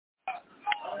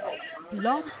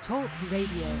Blog Talk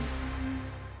Radio.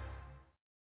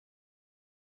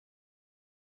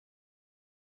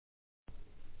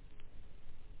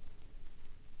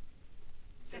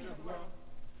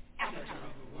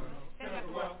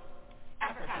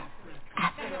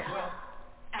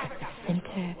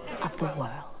 Center of the world.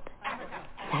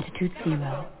 Latitude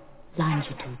 0,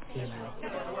 longitude 0.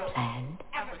 Planned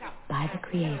by the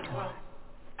Creator.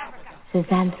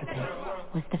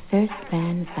 Cisanthropus was the first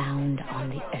man found on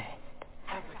the earth.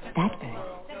 That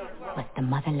earth was the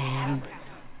motherland,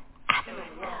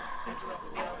 Africa.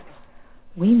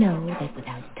 We know that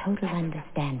without total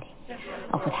understanding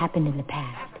of what happened in the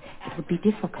past, it would be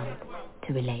difficult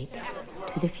to relate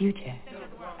to the future.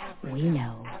 We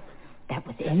know that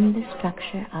within the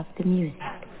structure of the music,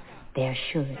 there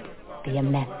should be a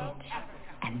message,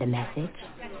 and the message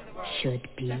should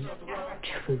be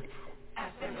truth.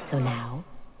 So now,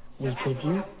 we give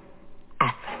you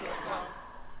Africa,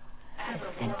 the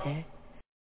center.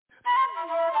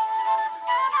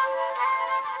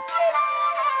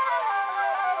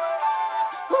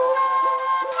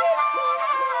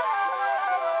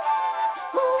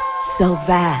 So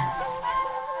vast,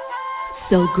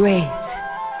 so great,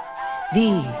 the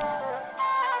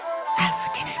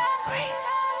African embrace.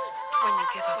 When you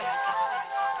give up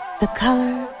yourself. The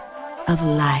color of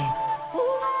life.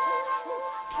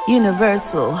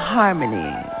 Universal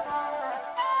harmony.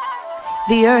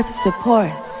 The earth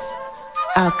supports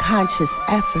our conscious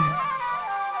effort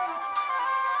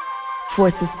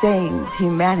for sustained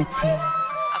humanity.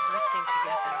 Uplifting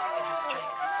together in our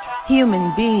strength.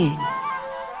 Human beings.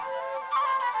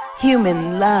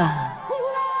 Human love.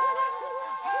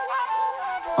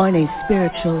 On a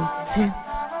spiritual tip.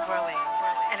 Growing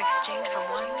and exchange from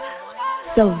one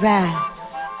so vast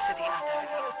to the other.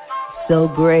 So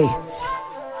great.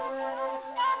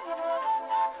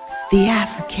 The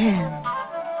African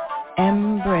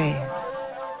embrace.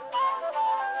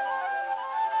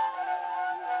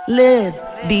 Live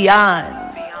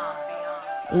beyond.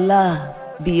 Love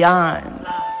beyond.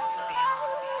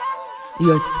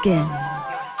 Your skin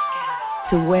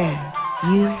to where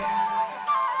you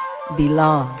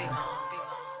belong.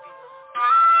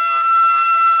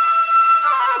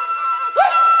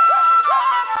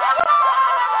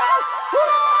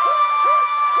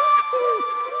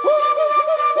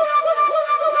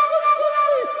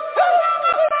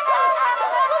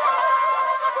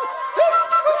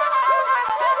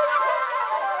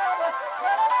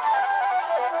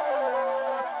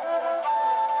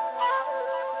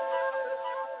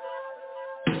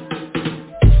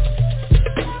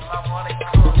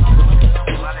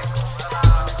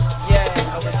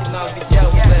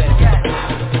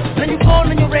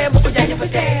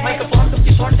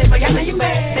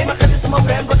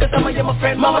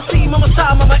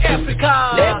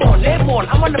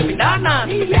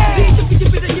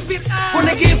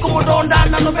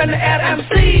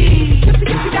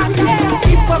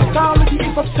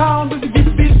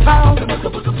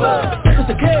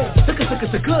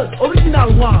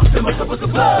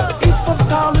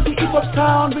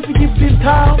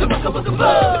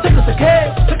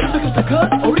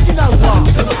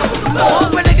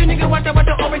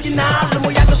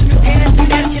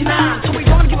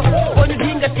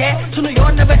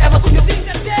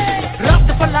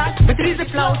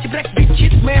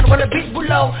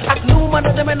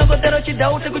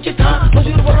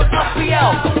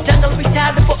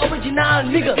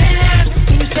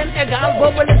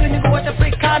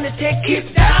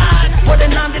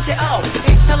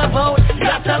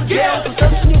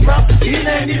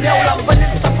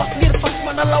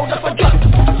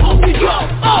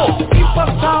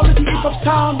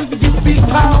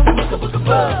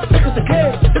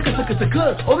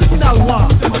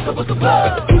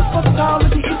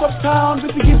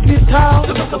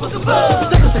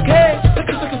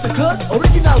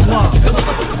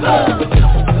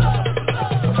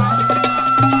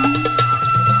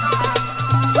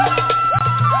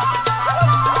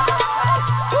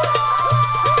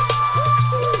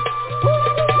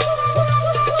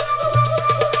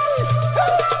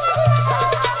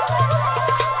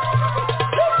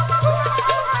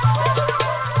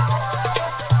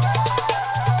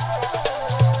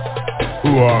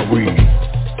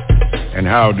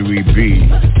 How do we be?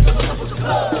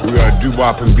 We are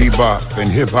doo-wop and bebop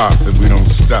and hip-hop and we don't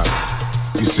stop.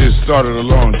 You see, it started a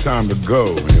long time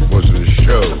ago and it wasn't a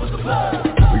show.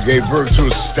 We gave birth to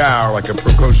a style like a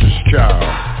precocious child,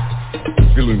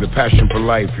 feeling the passion for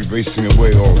life, erasing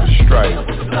away all the strife.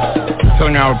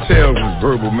 Telling our tales with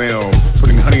verbal mail,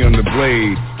 putting honey on the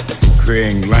blade,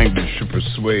 creating language to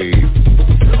persuade.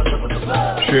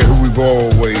 Share who we've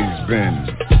always been.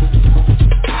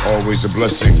 always a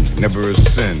blessing, never a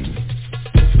sin.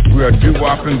 We are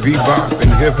doo-wop and bebop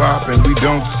and hip-hop and we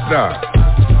don't stop.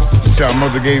 It's our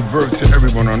mother gave birth to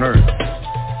everyone on earth.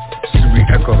 So we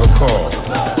echo her call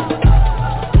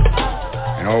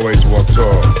and always walk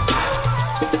tall.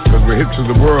 Cause we're hip to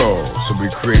the world, so we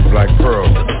create black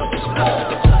pearls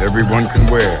that everyone can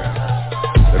wear,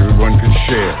 that everyone can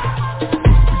share.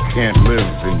 We can't live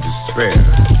in despair,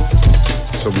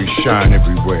 so we shine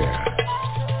everywhere.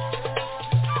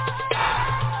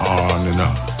 On and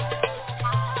on.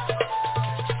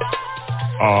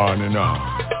 On and on.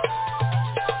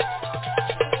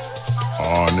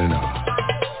 On and on.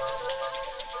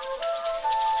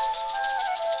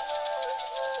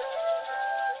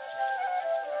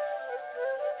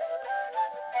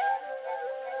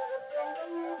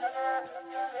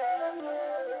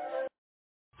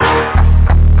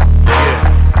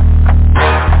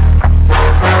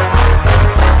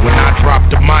 When I drop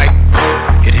the mic,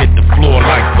 it hit the floor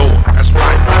like Thor. That's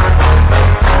right.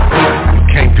 You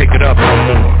can't pick it up no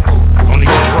more. Don't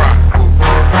even try.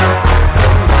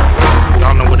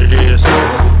 Y'all know what it is.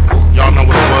 Y'all know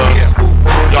what it was.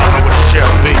 Y'all know what it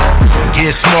shall be.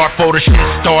 Get smart before the shit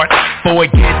start. Before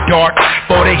it get dark.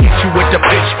 Before they hit you with the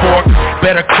pitchfork.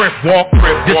 Better crip walk.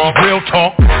 This is real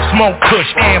talk. Smoke kush,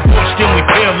 ambush, then we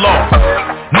peel off.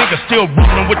 Niggas still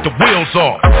rolling with the wheels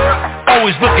off.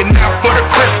 Always looking out for the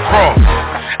crisscross.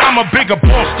 I'm a bigger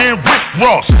boss than Rick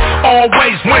Ross.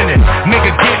 Always winning,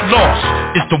 nigga get lost.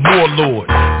 It's the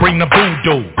warlord, bring the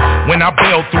voodoo. When I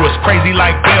bail through, it's crazy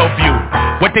like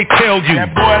Bellevue. What they tell you,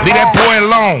 leave that boy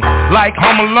alone, like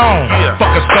Home Alone.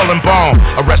 Fuck a skull and bone,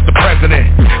 arrest the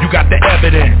president. You got the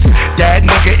evidence, that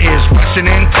nigga is Russian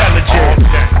intelligence.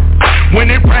 When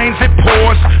it rains, it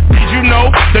pours. Did you know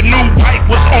the new white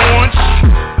was orange?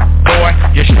 Boy,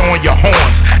 you're showing your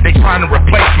horns. They trying to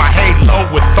replace my halo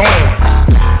with thorns.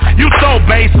 You so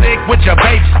basic with your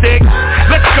vape stick.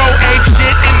 Let's go ape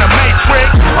shit in the Matrix.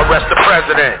 Arrest the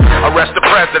president. Arrest the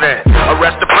president.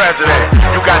 Arrest the president.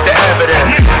 You got the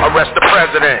evidence. Arrest the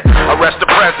president. Arrest the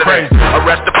president.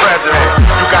 Arrest the president.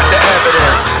 You got the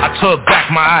evidence. I took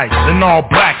back my ice and all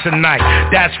black tonight.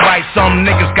 That's right, some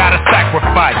niggas gotta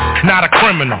sacrifice. Not a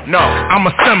criminal. No, I'm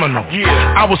a Seminole.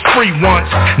 I was free once,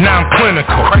 now I'm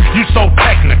clinical. You so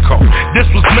technical. This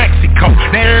was Mexico.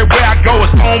 Now everywhere I go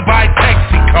is owned by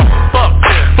Texaco.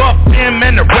 Fuck them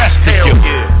and the rest of you.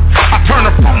 I turn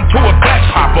a fruit into a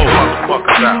vegetable.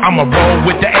 I'ma roll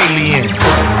with the aliens.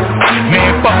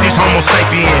 Man, fuck these homo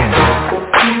sapiens.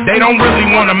 They don't really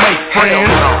wanna make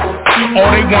friends.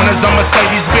 All they want is a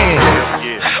Mercedes-Benz.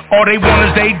 All they want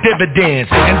is they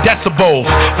dividends and decibels.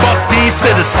 Fuck these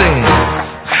citizens.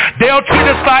 They'll treat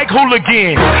us like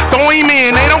hooligans. Throw him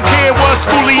in, they don't care what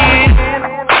school he in.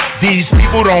 These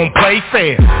people don't play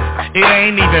fair. It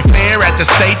ain't even fair at the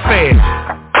state fair.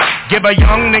 Give a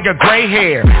young nigga gray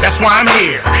hair. That's why I'm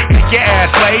here. Make your ass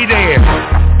lay there.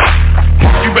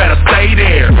 You better stay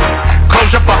there. Close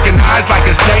your fucking eyes like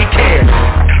it's daycare.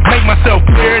 Make myself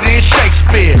clearer than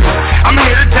Shakespeare. I'm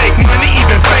here to take money,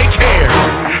 even fake hair.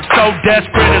 So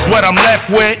desperate is what I'm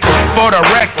left with. For the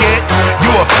record,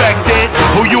 you affected.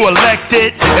 Who you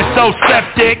elected is so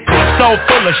septic, so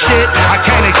full of shit, I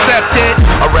can't accept it.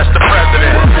 Arrest the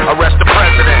president. Arrest the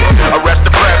president. Arrest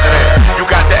the president. You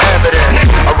got the evidence.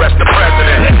 Arrest the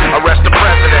president. Arrest the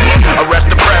president. Arrest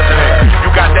the president. You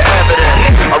got the evidence.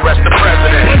 Arrest the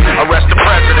president. Arrest the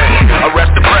president.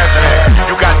 Arrest the president.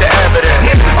 You got the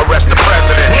evidence. Arrest the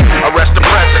president. Arrest the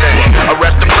president.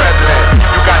 Arrest the president.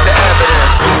 You got the evidence.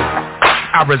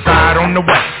 I reside on the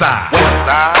west side.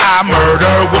 I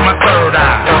murder with my third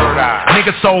eye.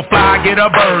 Niggas so fly, get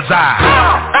a bird's eye.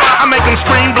 I make them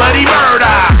scream bloody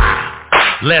murder.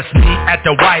 Let's meet at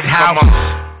the White House.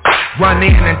 Run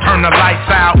in and turn the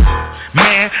lights out.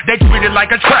 Man, they treat it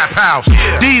like a trap house.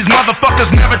 These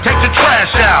motherfuckers never take the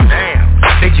trash out.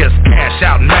 They just cash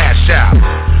out and mash out.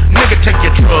 Nigga, take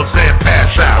your drugs and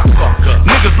pass out.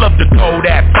 Niggas love to go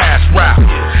that fast route.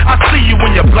 I see you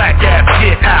when your black ass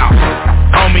get out.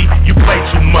 Homie, you play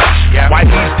too much. Why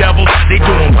these devils, they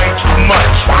doing way too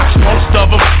much. Most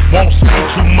of them won't say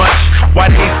too much. Why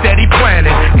they steady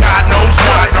planning, God knows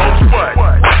what.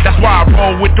 That's why I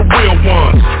roll with the real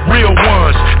ones. Real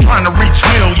ones, trying to reach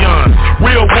millions.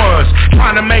 Real ones,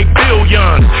 trying to make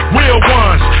billions. Real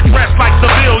ones, dressed like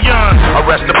civilians.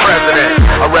 Arrest the president.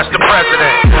 Arrest the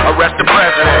president. Arrest the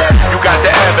president. You got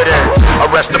the evidence.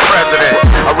 Arrest the president.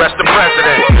 Arrest the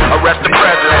president. Arrest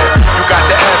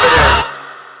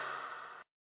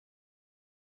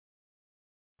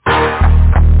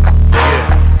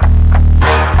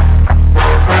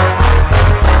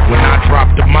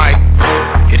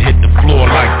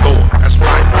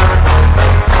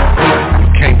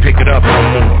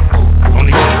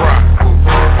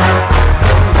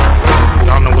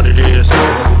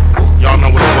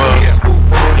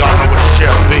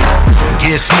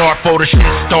the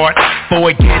shit start, before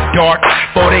it get dark,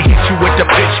 before they hit you with the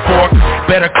pitchfork.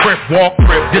 Better crip, walk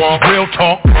crip, this is real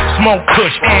talk. Smoke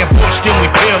kush, ambush, then we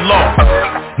peel off.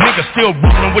 Niggas still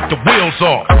rolling with the wheels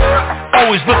off.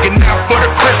 Always looking out for the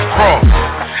crisscross.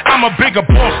 I'm a bigger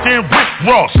boss than Rick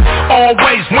Ross.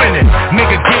 Always winning,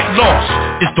 nigga get lost.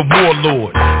 It's the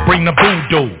warlord, bring the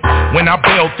voodoo. When I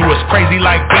bail through, it's crazy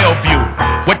like Bellevue.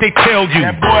 What they tell you,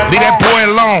 leave that boy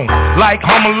alone, like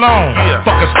Home Alone.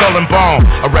 Fuck a skull and bone,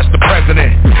 arrest the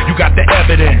president. You got the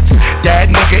evidence,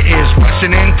 that nigga is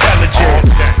Russian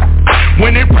intelligence.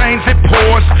 When it rains, it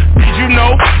pours. Did you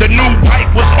know the new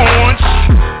white was orange?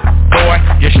 Boy,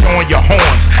 you're showing your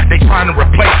horns. They trying to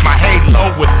replace my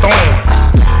halo with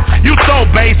thorns. You so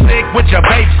basic with your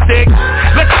vape stick.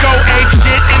 Let's go ape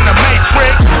shit in the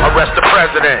Matrix. Arrest the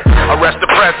president, arrest the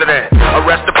president,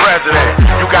 arrest the president.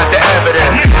 You got the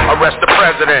evidence. Arrest the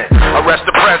president, arrest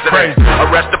the president,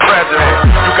 arrest the president.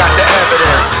 You got the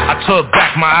evidence. I took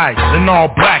back my ice in all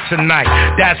black tonight.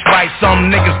 That's right, some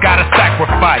niggas gotta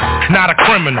sacrifice. Not a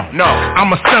criminal, no,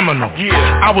 I'm a Seminole.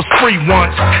 I was free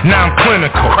once, now I'm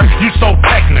clinical. You so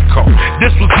technical,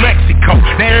 this was Mexico.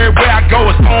 Now everywhere I go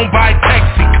is owned by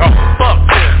Texaco.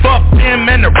 Fuck them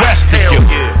and the rest of you.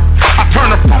 I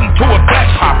turn a phone to a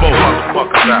vegetable.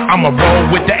 I'ma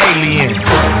roll with the aliens.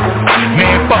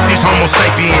 Man, fuck these homo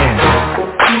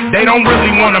sapiens. They don't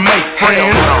really wanna make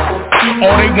friends.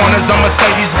 All they want is a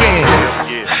Mercedes-Benz.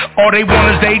 All they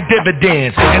want is they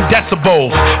dividends and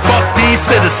decibels. Fuck these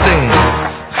citizens.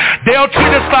 They'll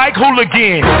treat us like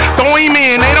hooligans. Throw him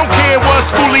in, they don't care what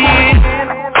school he in.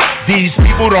 These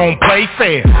people don't play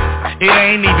fair. It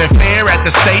ain't even fair at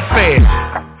the state fair.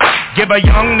 Give a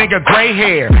young nigga gray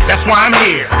hair, that's why I'm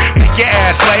here. Make your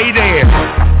ass lay there.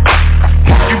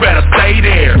 You better stay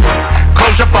there.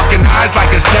 Close your fucking eyes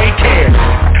like it's daycare.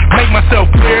 Make myself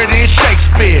clearer than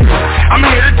Shakespeare. I'm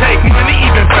here to take money,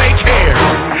 even fake hair.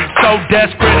 So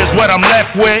desperate is what I'm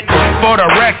left with. For the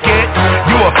record,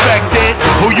 you affected.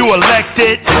 Who you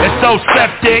elected is so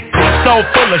septic, so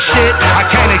full of shit, I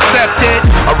can't accept it.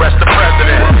 Arrest the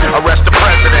president, arrest the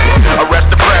president, arrest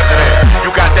the president.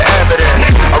 You got the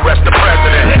evidence. Arrest the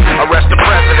president, arrest the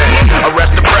president,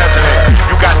 arrest the president.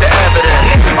 You got the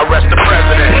evidence. Arrest the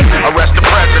president, arrest the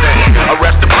president,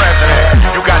 arrest the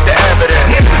president. You got the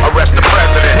evidence. Arrest the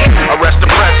president, arrest the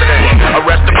president,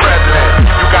 arrest the president.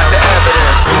 You got the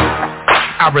evidence.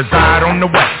 I reside on the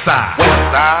west side.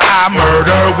 I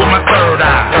murder with my third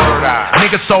eye.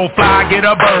 Niggas so fly, get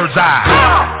a bird's eye.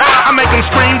 I make them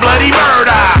scream bloody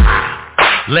murder.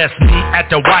 Let's meet at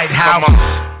the White House.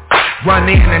 Run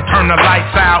in and turn the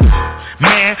lights out.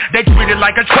 Man, they treat it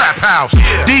like a trap house.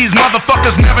 These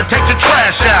motherfuckers never take the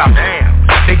trash out.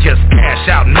 They just cash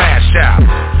out and mash out.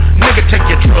 Nigga, take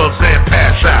your drugs and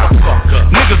pass out.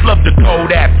 Niggas love to go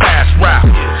that fast route.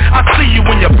 I see you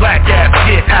when your black ass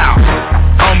get out.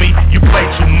 Homie, you play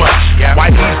too much.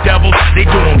 Why these devils, they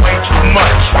doing way too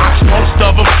much. Most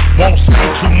of them won't say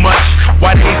too much.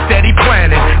 Why they steady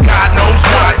planning, God knows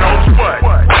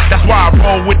what. That's why I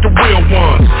roll with the real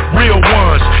ones. Real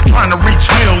ones, trying to reach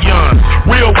millions.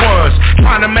 Real ones,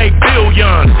 trying to make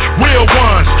billions. Real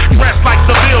ones, dressed like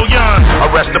civilians.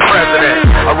 Arrest the president,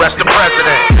 arrest the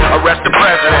president, arrest the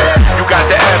president. You got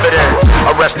the evidence.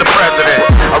 Arrest the president,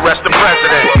 arrest the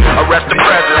president, arrest the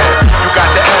president. You got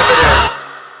the evidence.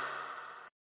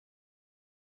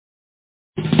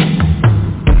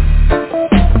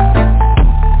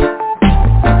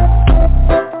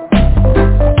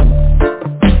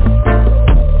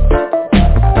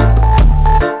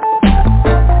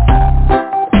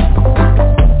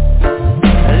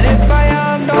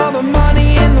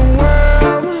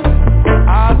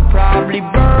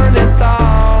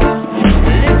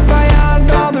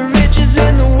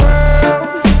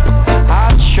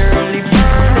 Sure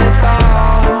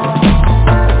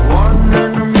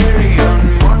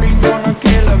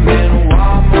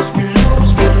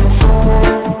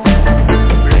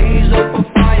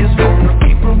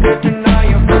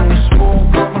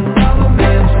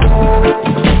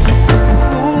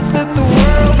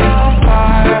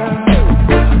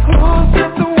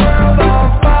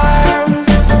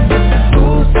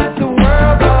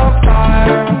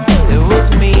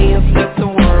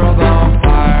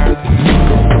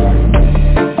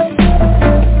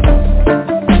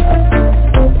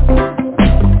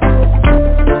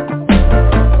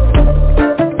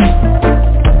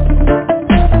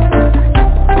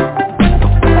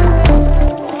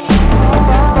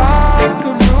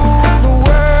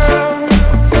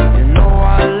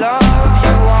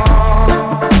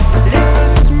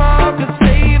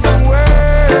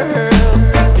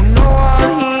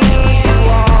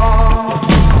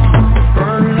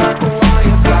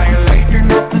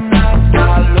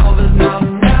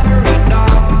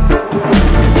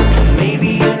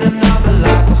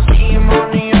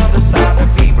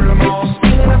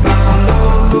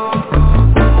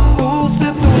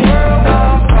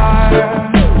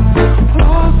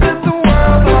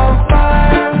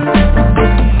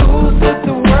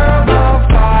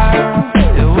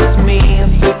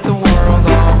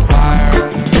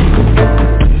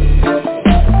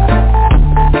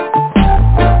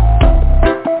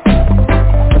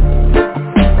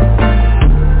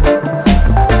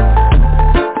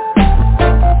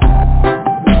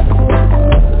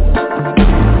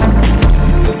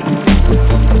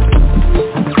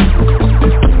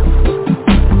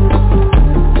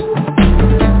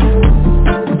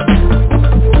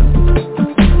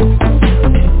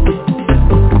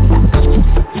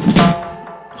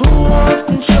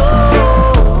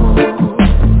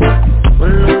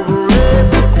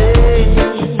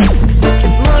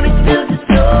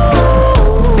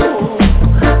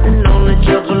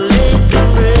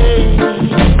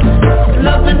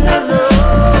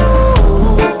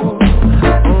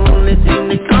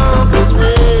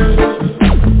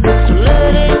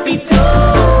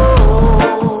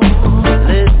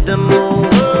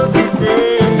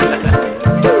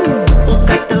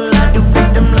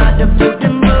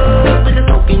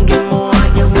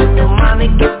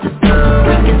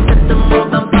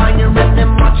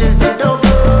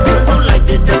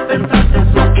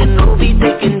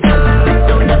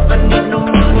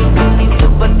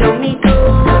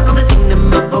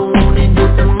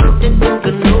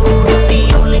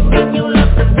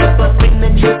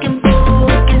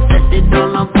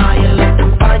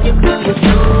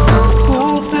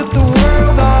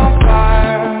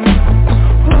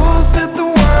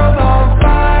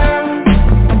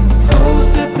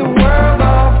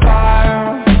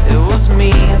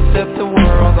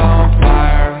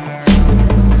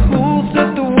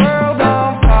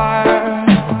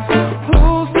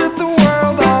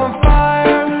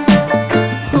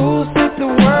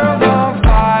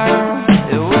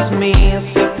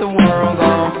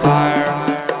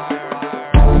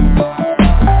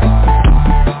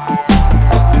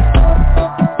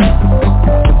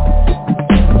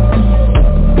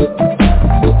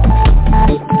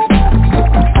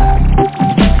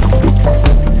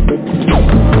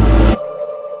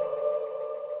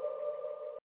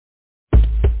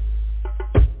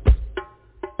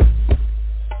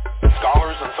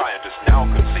Recent scientists now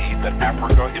concede that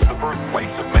Africa is the birthplace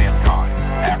of mankind.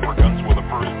 Africans were the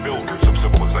first builders of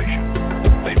civilization.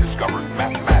 They discovered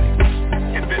mathematics,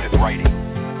 invented writing,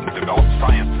 developed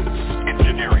sciences,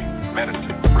 engineering,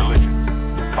 medicine, religion,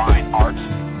 fine arts,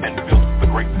 and built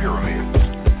the Great Pyramids,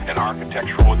 an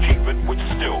architectural achievement which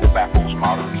still baffles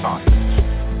modern science.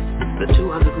 The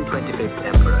 225th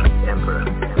Emperor,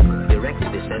 direct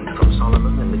descent from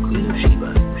Solomon and the Queen of Sheba.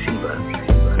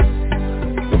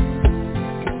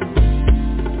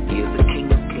 He is the King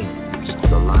of Kings,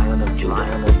 the Lion of Judah.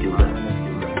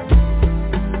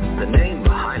 The name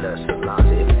Haile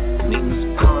Selassie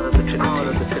means power of the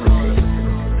Trinity.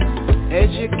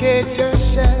 Educate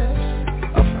yourself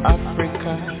of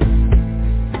Africa,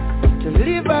 to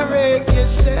liberate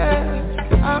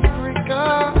yourself, Africa.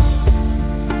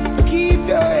 Keep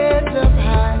your heads up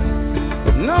high,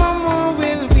 no more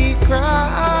will we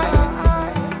cry.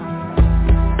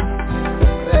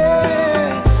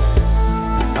 Yeah.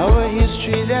 Our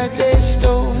history that they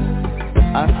stole,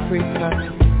 Africa,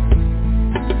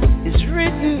 is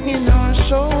written in our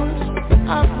souls,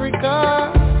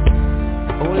 Africa.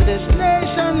 Oldest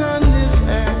nation on this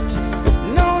earth,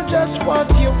 know just what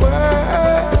you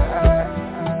were.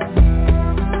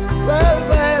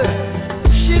 Well,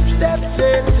 ships that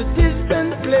sail to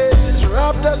distant places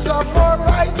robbed us of our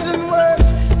rights and words.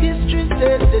 History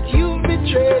says that you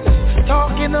betrayed us,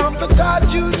 talking of the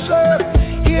God you serve.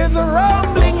 Hear the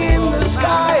rumbling in the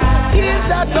sky, hear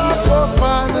that our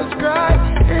forefathers cry.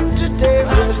 And today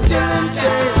we're still in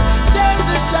chains, there's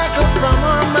a shackle from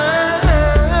our mind.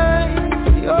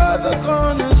 You're the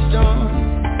cornerstone,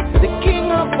 the king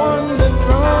upon the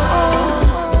throne.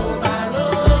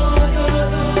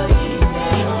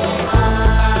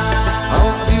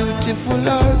 Beautiful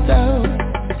art thou,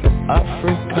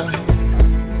 Africa.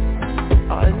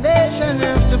 Our nation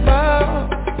has to bow,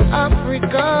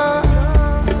 Africa.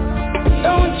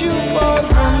 Don't you fall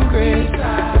from grace,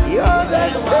 you're the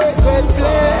sacred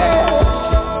place.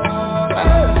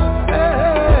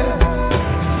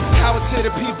 Power to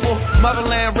the people,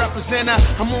 motherland representative.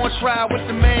 I'm on trial with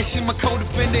the man, she my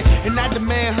co-defendant, and I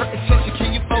demand her attention.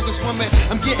 Can you focus, woman?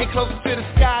 I'm getting closer to the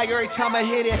sky every time I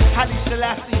hit it. Haile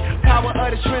Selassie, power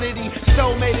of the Trinity,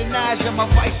 soul made in Niger, my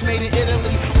vice made in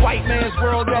Italy. White man's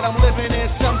world that I'm living in,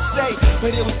 some say,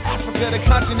 but it was Africa, the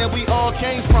continent we all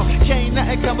came from. Can't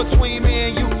nothing come between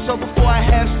me and you. So before I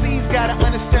have seeds, gotta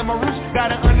understand my roots,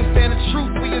 gotta understand the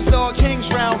truth. We is all kings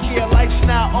round here, life's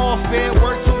not all fair.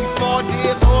 Work till we fall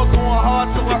dead, all going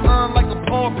hard till I earn like a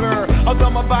pauper.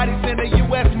 Although my body's in the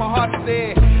US, my heart's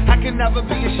there. I can never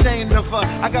be ashamed of her.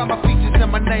 I got my features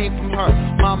and my name from her,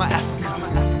 Mama Africa.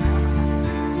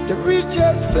 The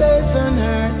richest place on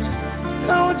earth,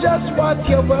 know just what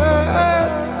you're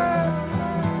worth.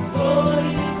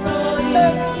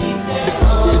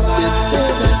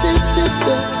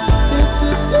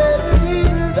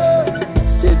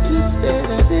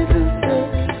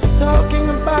 Talking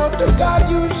about the God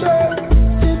you serve.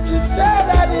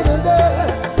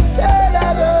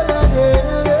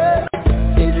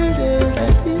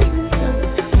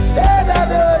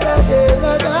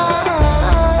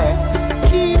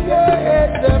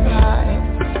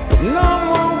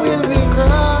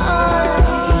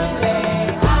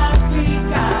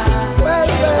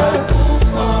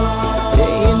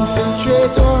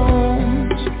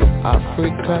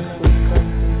 Africa,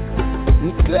 we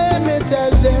claim it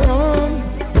as their own,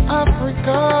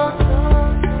 Africa.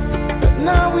 But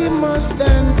now we must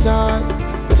stand tall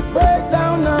to break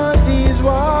down all these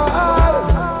walls.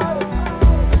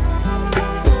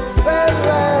 Well,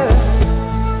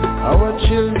 our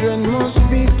children must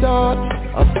be taught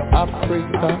of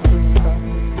Africa,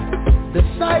 the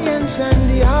science and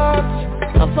the art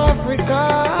of Africa.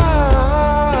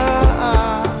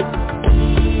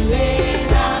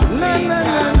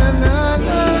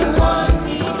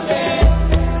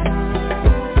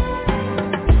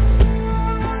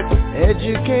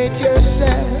 Educate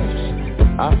yourselves,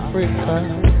 Africa,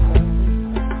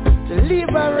 to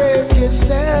liberate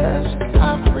yourselves,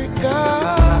 Africa.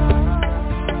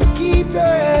 Keep your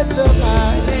heads up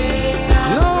high,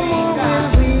 no more will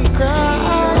we cry.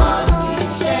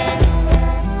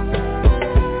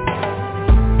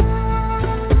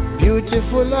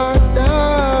 Beautiful art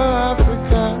thou,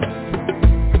 Africa,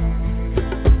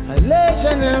 a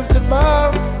legend of the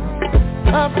bow,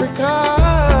 Africa.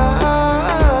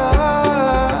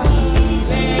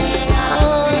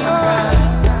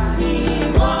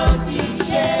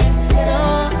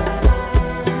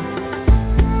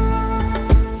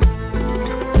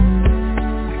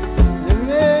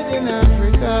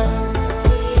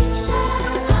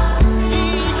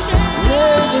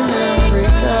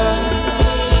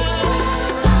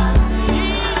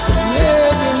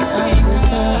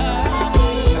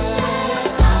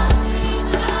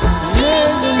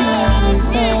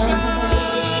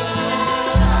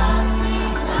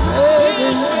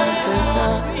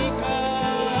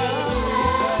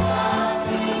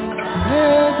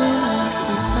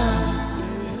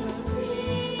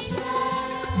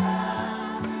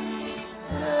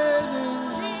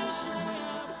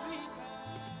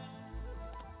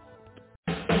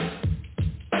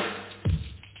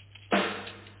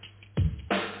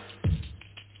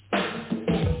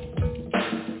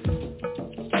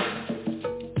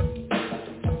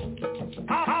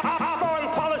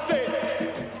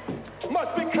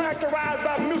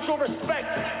 mutual respect.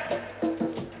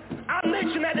 Our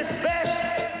nation at its best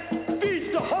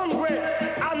feeds the hungry.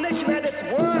 Our nation at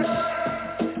its worst,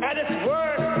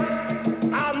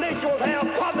 our nation will have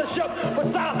partnership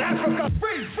with South Africa.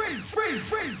 Free, free, free,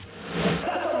 free.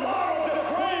 That's a moral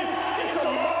disgrace. It's a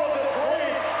moral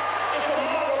disgrace. It's a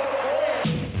moral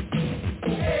disgrace.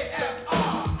 AFRICA.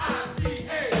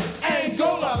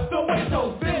 Angola, Soweto,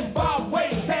 Zimbabwe,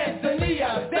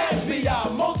 Tanzania, Zambia,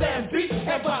 Mozambique,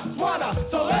 and Botswana.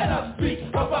 So let us speak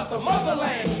about the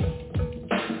motherland.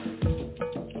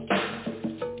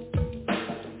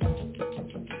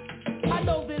 I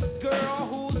know this girl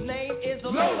whose name is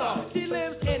Lola. She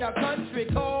lives in a country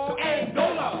called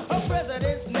Angola. Her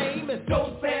president's name is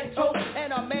Dos Santos,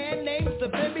 and a man named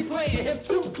Savimbi playing him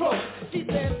too close. She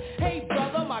says, hey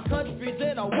brother, my country's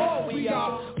in a war. We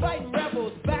are fighting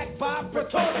rebels backed by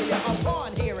Pretoria.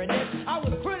 Upon hearing this, I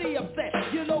was pretty upset.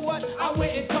 You know what? I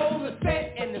went and told the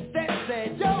set, and the set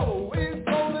said, yo, is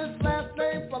Lola's last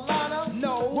name Falana?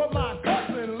 No. Well, my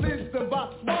cousin lives in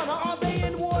Botswana. Are they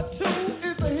in war too?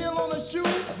 Is the hill on the shoe?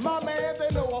 My man, they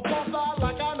know apartheid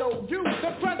like I know you.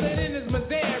 The president is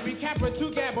Missouri, Capra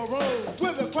to Gaborone.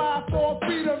 With a cry for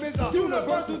freedom is a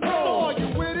universal goal. So are you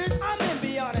with it? I'm in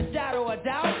beyond a shadow of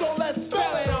doubt. So let's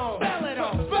spell it on. Spell it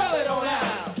on. Spell it on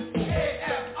out.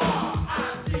 AFRICA.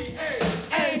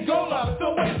 Angola,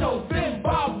 Soweto,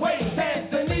 Zimbabwe,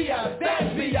 Tanzania,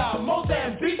 Zambia,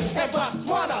 Mozambique, and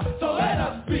Botswana. So let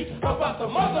us speak about the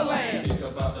motherland. Speak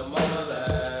about the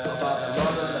motherland. About the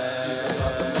motherland.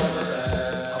 About the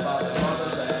motherland. About the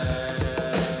motherland.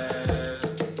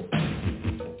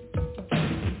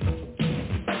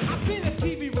 I've been a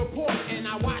TV report and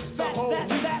I watched the whole week.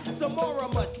 That's Samora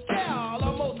Machel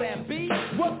of Mozambique.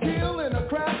 Was killed in a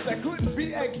crash that couldn't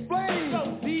be explained.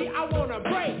 So see, I wanna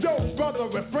break. Yo, brother,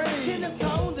 refrain. Kenneth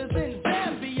Jones is in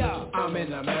Zambia. I'm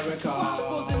in America.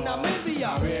 Waffles in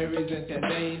Namibia. Harari's in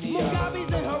Tanzania.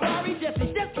 Mugabe's in Harare.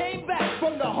 Jesse just came back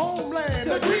from the homeland.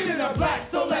 The green and the black,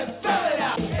 so let's spell it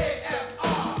out. AFRICA.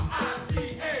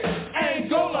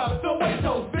 Angola,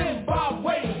 Soweto,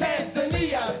 Zimbabwe,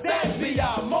 Tanzania, Zambia,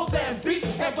 Mozambique,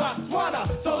 and Botswana.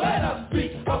 So let us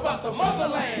speak about the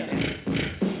motherland.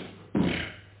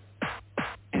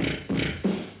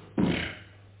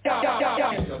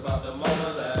 Think about the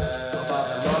motherland. About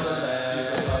the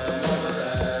motherland. About the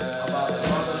motherland. About the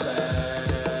motherland.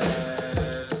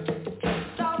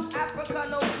 South Africa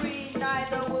no free,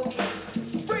 neither will we.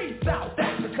 Free South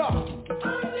Africa.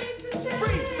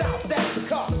 Free South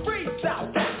Africa. Free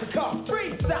South Africa.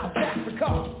 Free South Africa.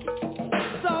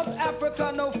 South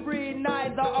Africa no free,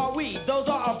 neither are we. Those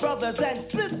are our brothers and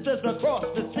sisters across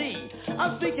the sea.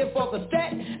 I'm speaking for the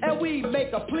set, and we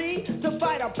make a plea to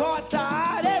fight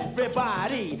apartheid,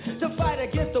 everybody. To fight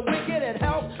against the wicked and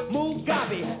help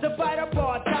Mugabe. To fight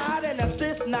apartheid and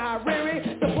assist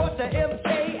Nyerere. Support the MK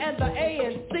and the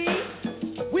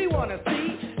ANC. We want to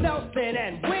see Nelson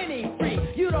and Winnie free.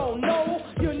 You don't know,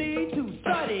 you need to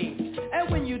study. And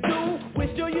when you do,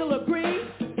 we're sure you'll agree.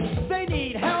 They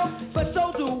need help, but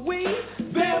so do we.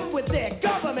 Them with their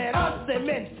government, us and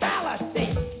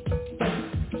mentality.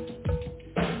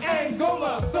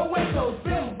 Angola, Soweto,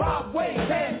 Zimbabwe,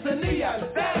 Tanzania,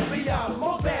 Zambia,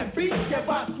 Mozambique, and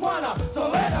Botswana. So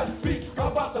let us speak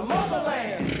about the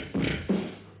motherland.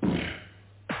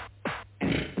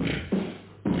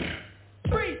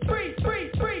 Free, free,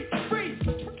 free, free, free, free,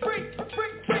 free,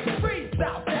 free, free,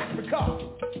 South Africa.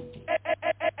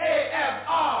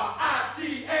 AFRICA.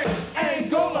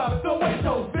 Angola,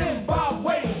 Soweto,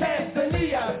 Zimbabwe,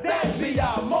 Tanzania, Zambia,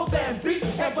 Mozambique,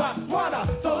 and Botswana.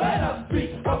 So let us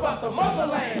speak about the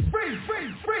motherland. Free, free,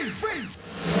 free, free.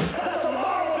 That's a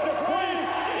moral disgrace.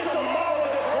 It's a moral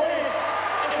disgrace.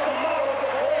 It's a moral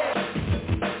disgrace.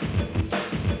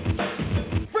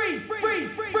 Free, free,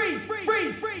 free, free, free,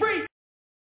 free, free.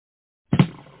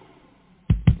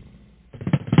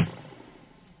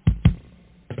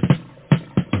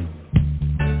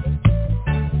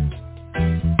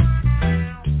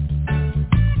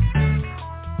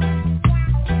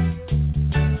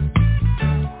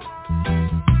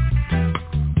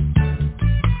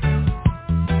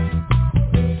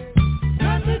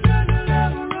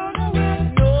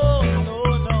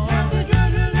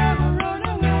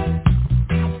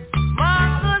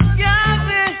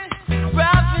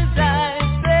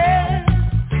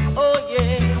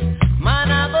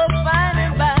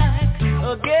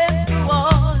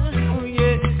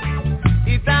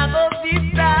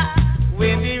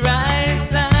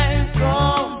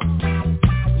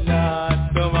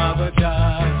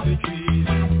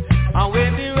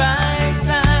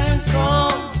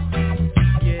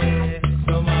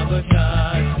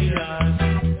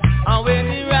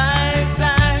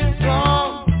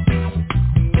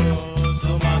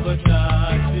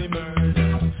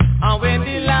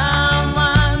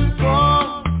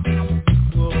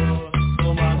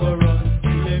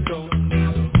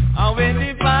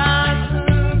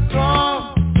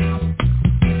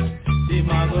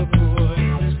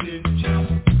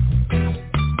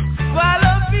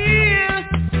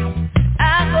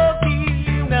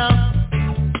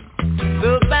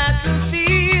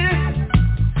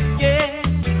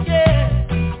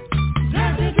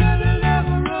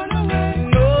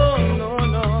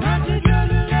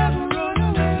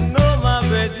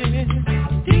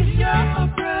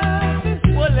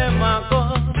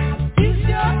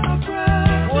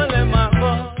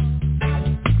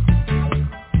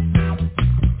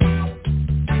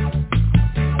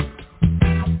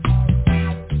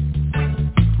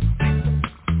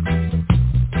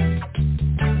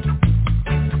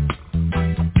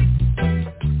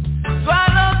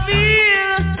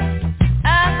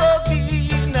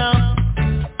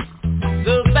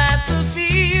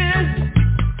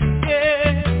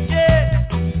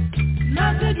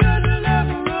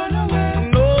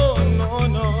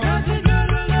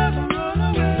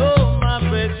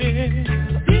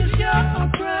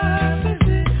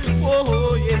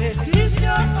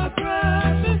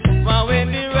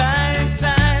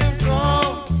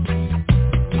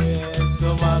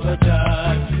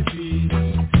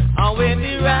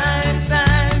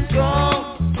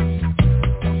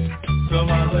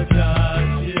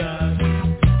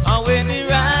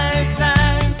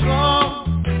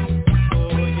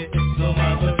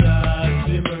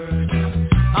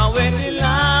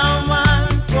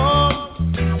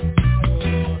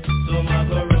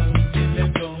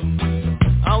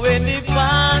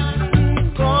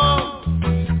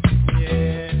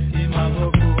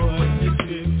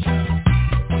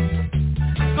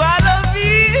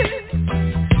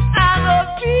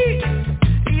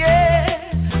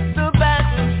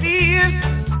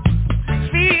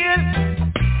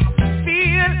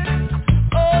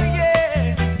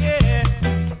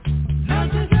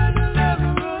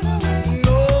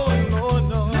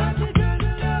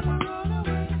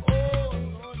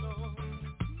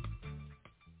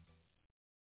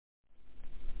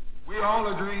 all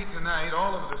agreed tonight,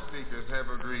 all of the speakers have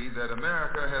agreed that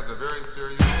America has a very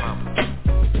serious problem.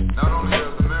 Not only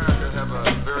does America have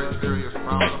a very serious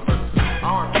problem, but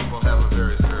our people have a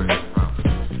very serious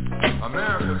problem.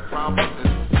 America's problem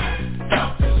is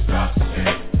self-destruction.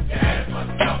 Yeah, but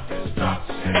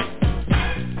self-destruction.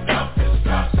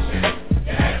 Self-destruction.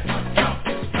 Yeah, but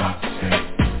self-destruction.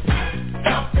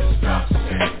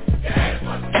 Self-destruction. Yeah,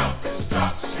 but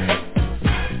self-destruction.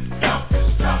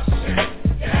 Self-destruction.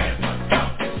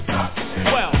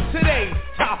 Well, today's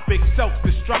topic,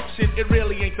 self-destruction. It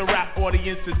really ain't the rap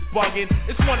audience is bugging.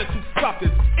 It's one or two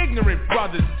suckers, ignorant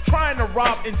brothers, trying to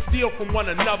rob and steal from one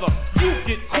another. You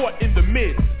get caught in the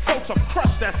mid. So to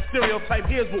crush that stereotype,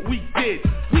 here's what we did.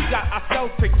 We got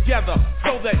ourselves together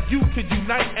so that you can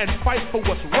unite and fight for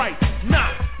what's right.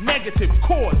 Not negative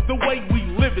cause. The way we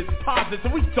live is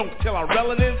positive. We don't kill our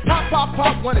relatives. Pop, pop,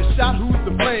 pop, when it's shot, who's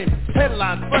to blame?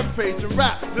 Headline, front page, and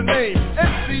rap, the name.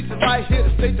 MCs are right here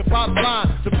to state the bottom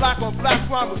line. The black on black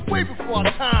crime was way before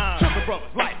our time. Took a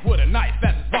brother's life with a knife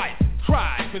as his wife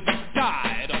cried, cause he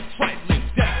died of trifling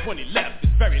death when he left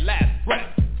his very last breath.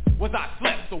 Was I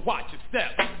slept, so watch your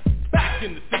step. Back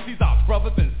in the 60s, our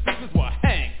brothers and sisters were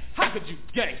hanged. How could you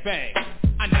gangbang?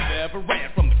 I never ever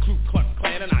ran from the Ku Klux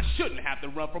Klan, and I shouldn't have to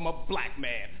run from a black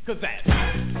man, cause that's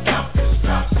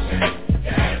self-destruction.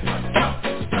 Yeah, but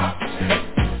self-destruction.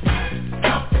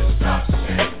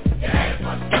 Self-destruction. Yeah,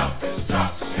 but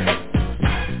self-destruction.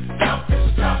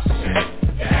 Self-destruction.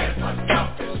 Yeah, but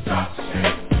self-destruction.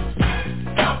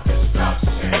 Self-destruction.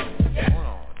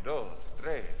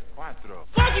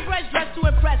 Funky fresh dressed to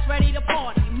impress, ready to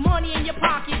party. Money in your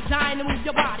pocket, dying to move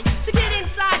your body. To get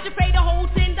inside, you pay the whole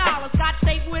 $10. Scotch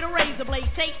tape with a razor blade,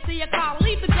 taped to your collar.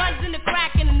 Leave the guns in the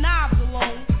crack and the knobs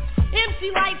alone.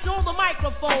 MC lights on the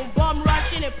microphone, bum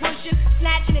rushing and pushing,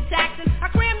 snatching and taxing. I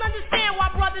crammed understand why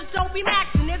brothers don't be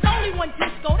maxing. There's only one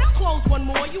disco, they'll close one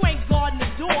more. You ain't guarding the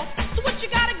door, so what you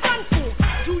got a gun for?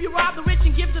 Do you rob the rich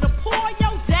and give to the poor?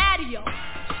 Yo, daddy-o.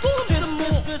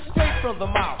 Straight from the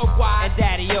mouth of why and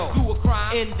daddy-o. Do a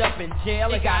crime, end up in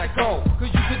jail, and gotta go. Cause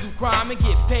you could do crime and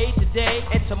get paid today,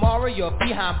 and tomorrow you're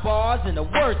behind bars in the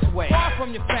worst way. Far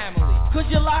from your family, cause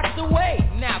you're locked away.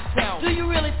 Now tell me, do you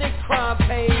really think crime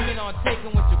pays? Even on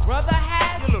taking what your brother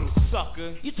had? You little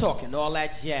sucker. You talking all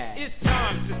that jazz. It's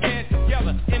time to stand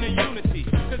together in a unity.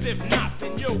 Cause if not,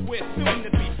 then we're soon to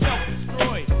be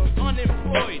self-destroyed,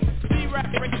 unemployed.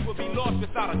 C-rap race will be lost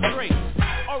without a trace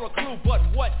or a clue, but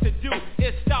what to do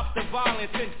is stop the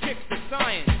violence and kick the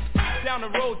science down the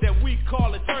road that we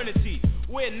call eternity,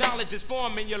 where knowledge is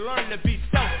formed and you learn to be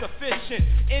self-sufficient,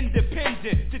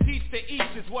 independent. To teach to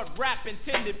each is what rap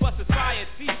intended, but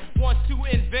society wants to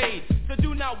invade. So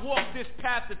do not walk this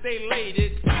path that they laid.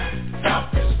 It's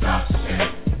self-destruction.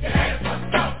 Yeah, but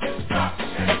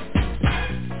self-destruction.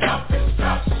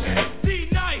 Self-destruction.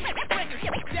 D-Night, break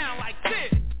it down like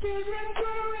this. Children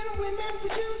growing, women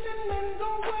producing, men go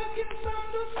working from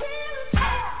the field.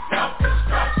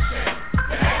 Self-destruction.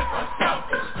 Yeah, but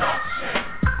self-destruction.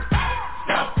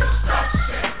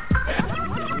 Self-destruction.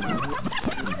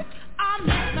 I'm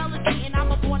Miss Melody and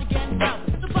I'm a born-again rebel.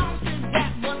 The bombs in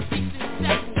rap must be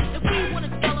successful. If we want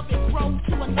to develop and grow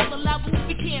to another level,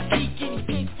 we can't be guinea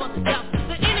pigs for the devil.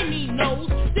 The enemy knows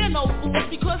they're no fools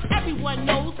because everyone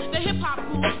knows the hip-hop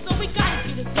rules. So we gotta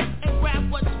get it deep and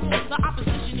grab what's real. The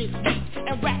opposition is weak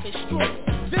and rap is strong.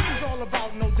 This is all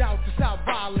about, no doubt, to stop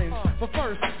violence. But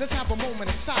first, let's have a moment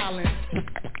of silence.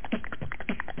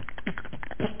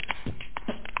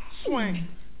 Swing.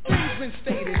 Things been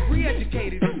stated,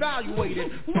 re-educated,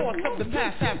 evaluated. Thoughts of the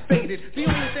past have faded. The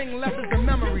only thing left is the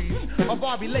memories of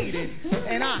our belated.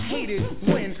 And I hate it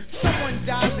when someone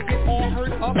dies to get all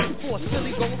hurt up for a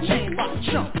silly gold chain by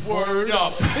chump. Word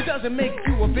up. It doesn't make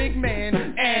you a big man.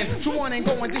 And you ain't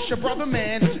go and dish your brother,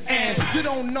 man. And you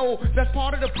don't know that's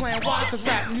part of the plan. Why? Cause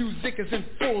rap music is in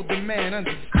full demand.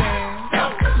 Understand?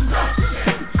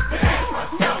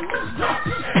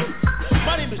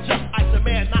 My name is Just Ice, a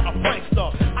man, not a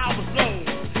prankster. I was known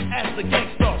as the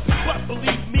gangster, but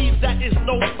believe me, that is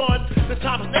no fun. The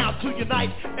time is now to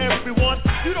unite everyone.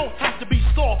 You don't have to be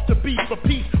soft to be for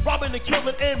peace. Robbing and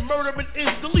killing and murdering is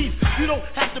the least. You don't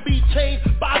have to be chained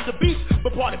by the beast,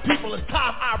 but party people, it's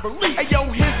time I release. Hey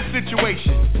yo, here's the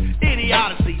situation.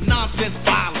 Idiocy, nonsense,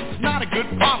 violence, not a good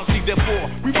policy, therefore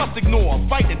we must ignore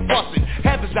fighting and fussing.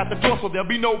 Heaven's at the door, so there'll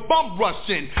be no bum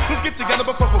rushing. Let's get together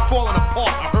because we're falling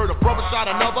apart. I heard a brother shot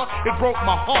another, it broke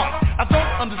my heart. I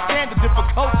don't understand the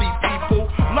difficulties, people.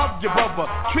 Love your brother,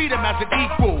 treat him as an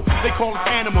equal. They call us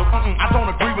animals, I don't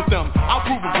agree with them. I'll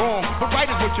prove them wrong, but right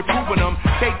is what you're proving them.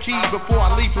 Take heed before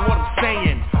I leave to what I'm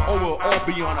saying, or we'll all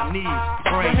be on our knees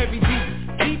praying. Heavy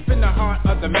deep in the heart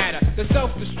of the matter. The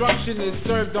self-destruction is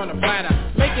served on a platter,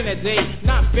 making a day,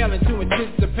 not failing to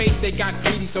anticipate. They got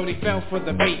greedy, so they fell for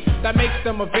the bait. That makes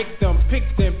them a victim,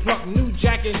 picked and plucked. New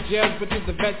jack in jail, but is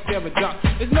the vet scare a duck.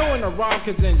 There's no one to rob,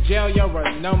 cause in jail you're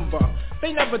a number.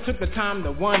 They never took the time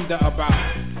to wonder about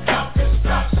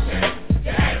self-destruction.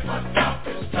 Yeah, for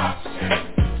self-destruction.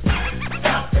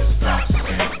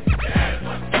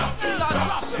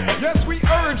 Yes, we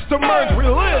urge to merge. We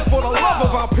live for the love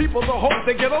of our people, the hope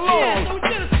they get along.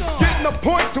 Getting a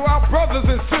point to our brothers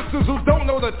and sisters who don't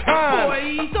know the time.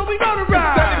 Boy, so we gonna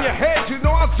ride. Instead in your head, you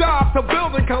know our job to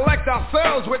build and collect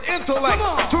ourselves with intellect.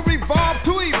 To revolve,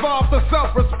 to evolve to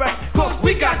self-respect. Cause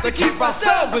we got to keep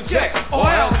ourselves in check,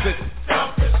 or else it's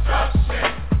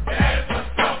self-destruction. Yeah, for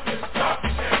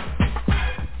self-destruction.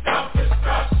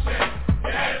 Self-destruction.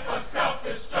 Yeah, for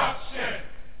self-destruction.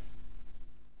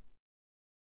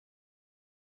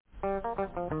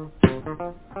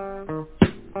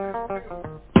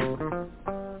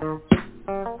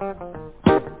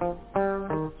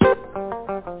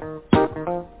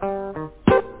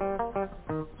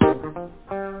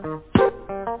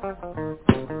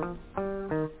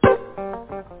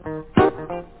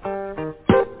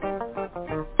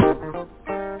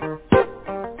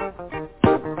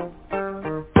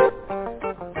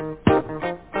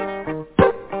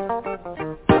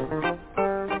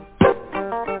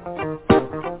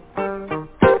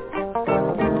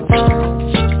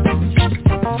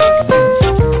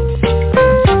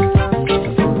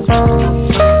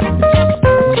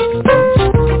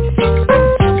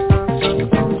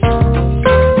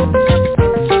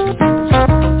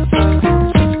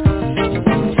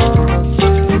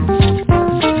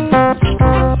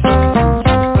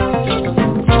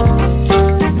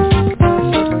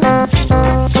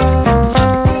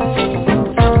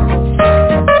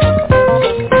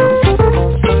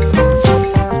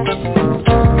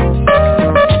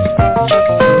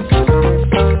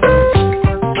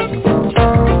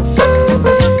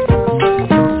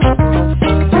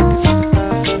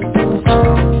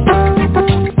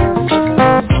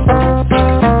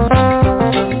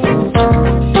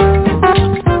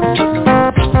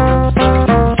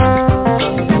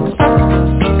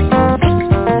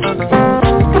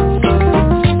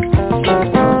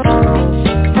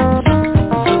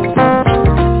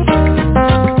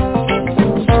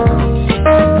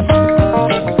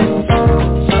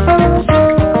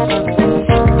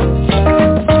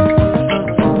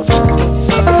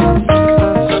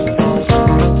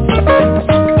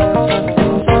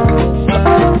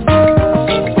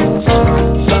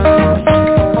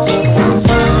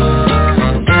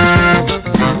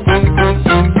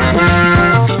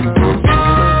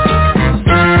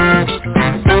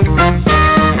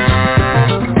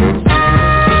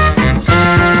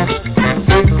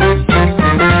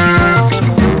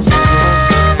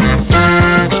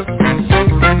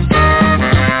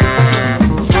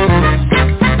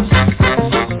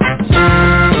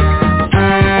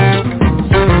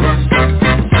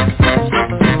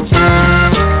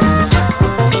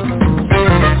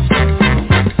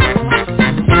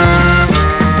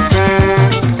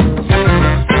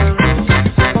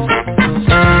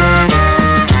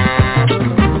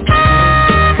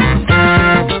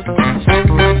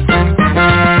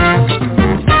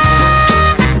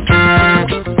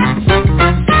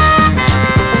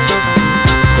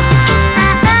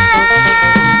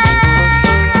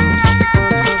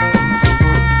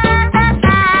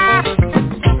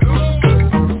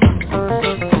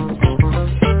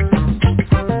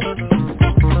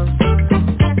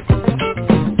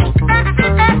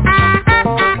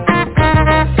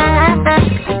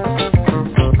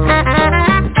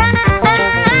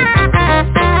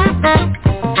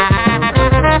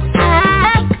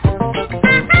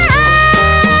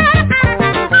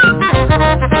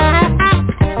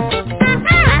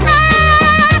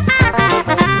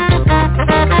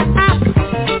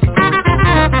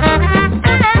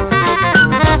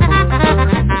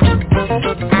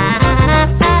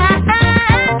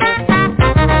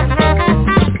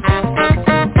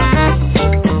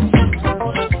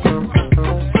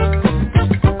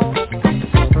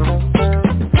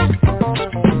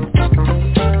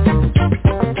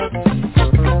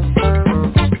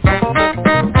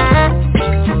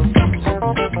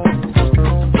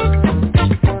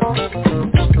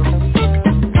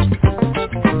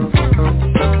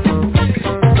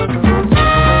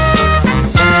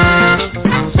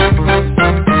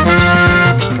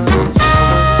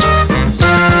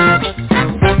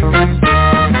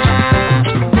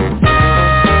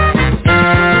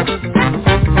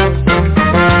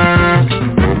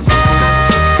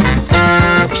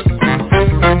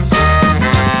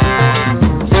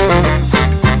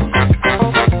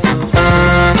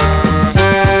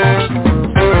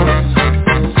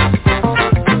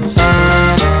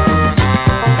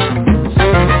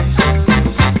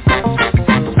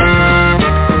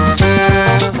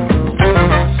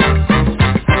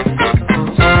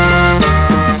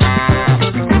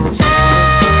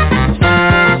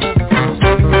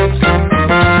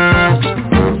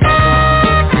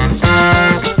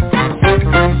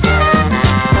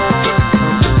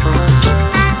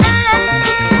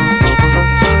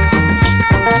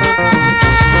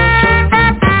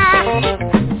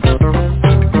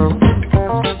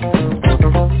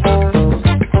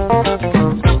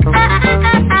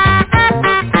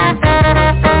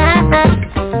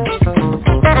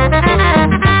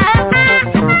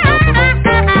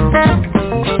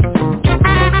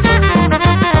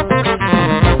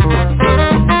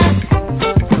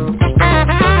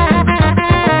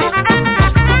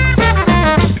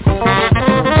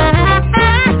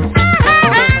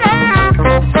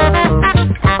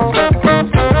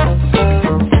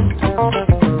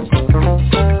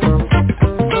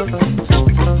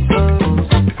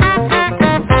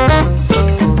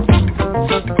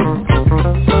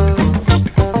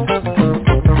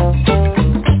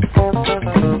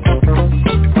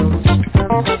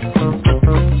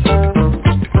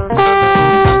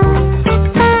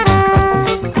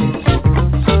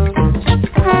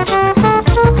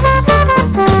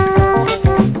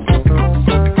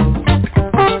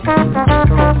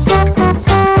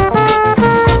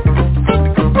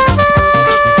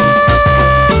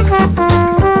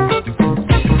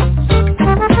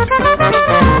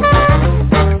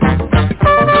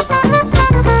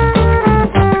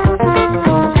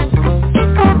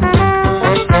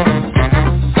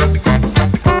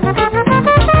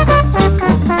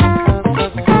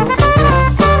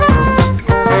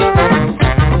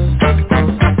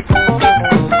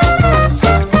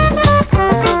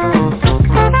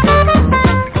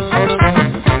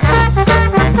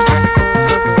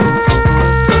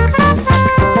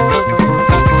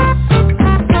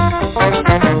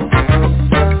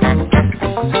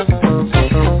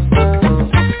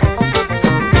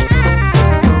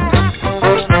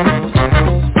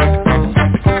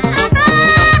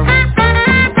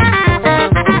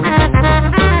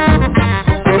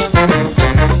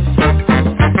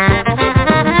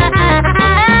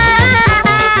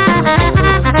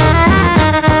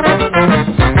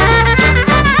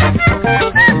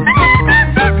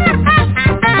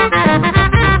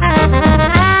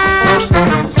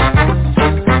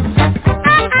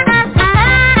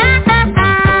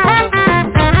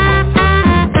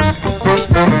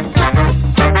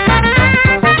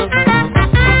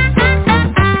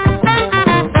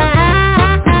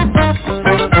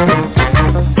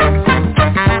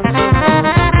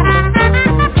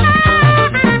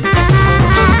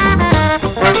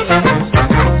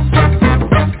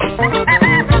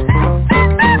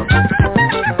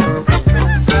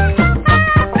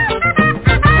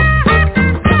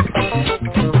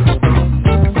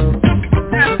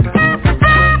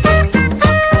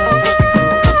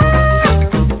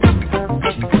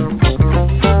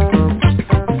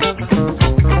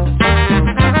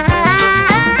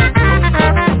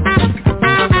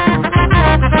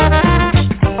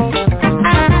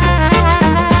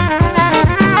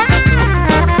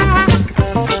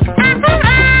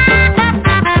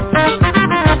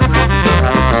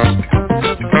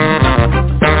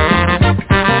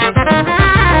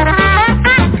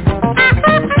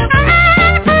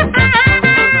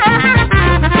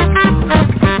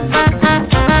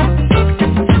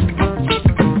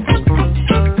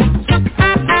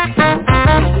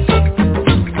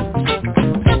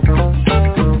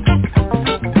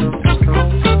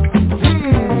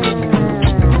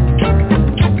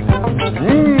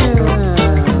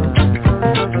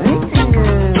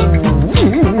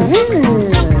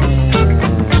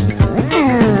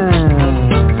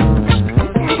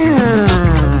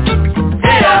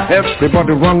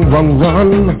 Everybody run, run,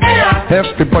 run.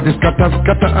 Everybody scatter,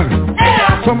 scatter.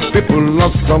 Some people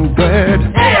lost some bread.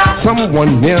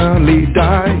 Someone nearly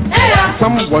died.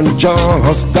 Someone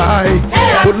just died.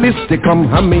 Police they come,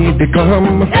 Hamid they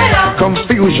come.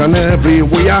 Confusion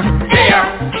everywhere.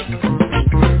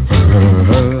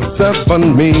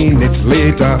 7 minutes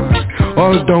later,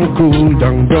 all don't cool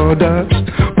down, brothers.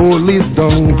 Police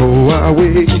don't go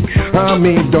away.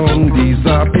 Army don't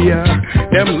disappear.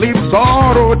 Them leave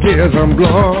sorrow, tears and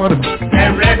blood.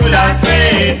 Them regular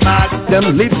trademark.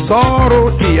 Them leave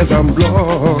sorrow, tears and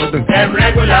blood. Them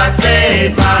regular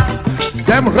trademark.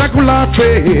 Them regular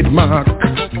trademark.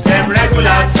 Them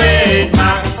regular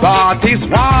trademark. That is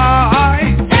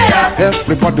why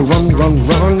everybody run, run,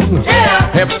 run.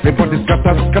 Everybody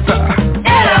scatter, scatter.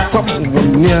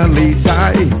 Someone nearly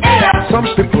died. Some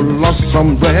people lost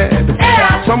some bread.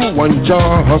 Someone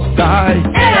just died.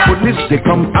 Police they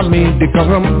come, army they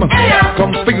come.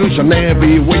 Confusion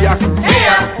everywhere.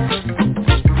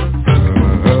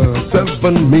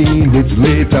 7 minutes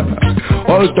later,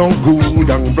 all don't go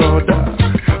down, brother.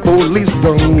 Police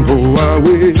don't go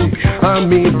away,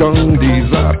 army don't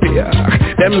disappear.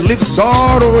 Them live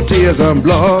sorrow, tears and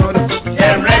blood.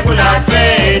 Them regular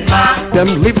trademark.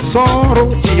 Them live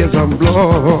sorrow, tears and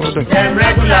blood. Them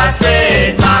regular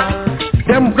trademark.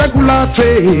 Them regular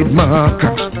trademark.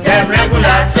 Them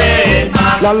regular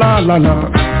trademark. La la la la.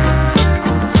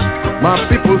 My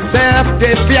people say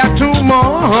they fear too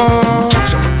much.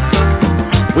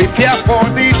 We fear for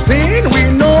the thing we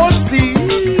no see.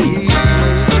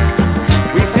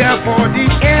 We fear for the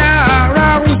air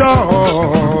around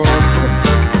us.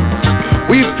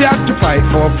 We fear to fight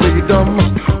for freedom.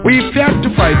 We fear to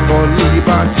fight for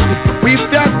liberty. We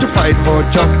fear to fight for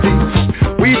justice.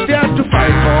 We fear to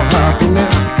fight for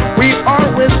happiness. We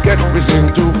always get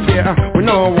reason to fear. We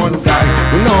no one die.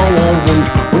 We no one wound.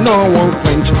 We no one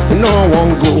quench. We no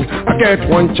one go. I get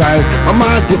one child. I'm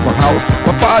a different house.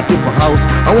 My party for house.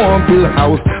 I want build a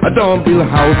house. I don't build a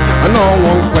house. I no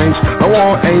one quench. I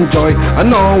want enjoy. I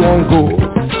no one go.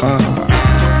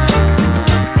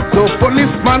 So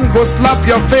policeman go slap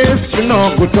your face. You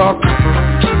know go talk.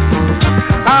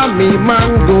 Army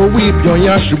man go whip your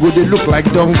yash. You go they look like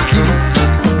donkey.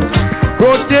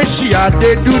 Rhodesia,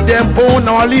 they do them own,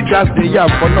 our leaders they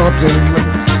have for nothing.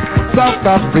 South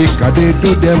Africa, they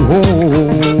do them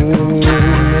own.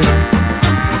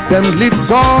 Them live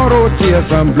sorrow, tears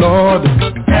and blood.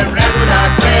 Them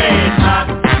regular trademark.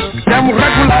 Them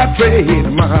regular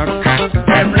trademark.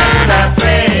 Them regular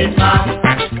trademark.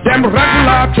 Them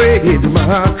regular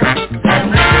trademark. Them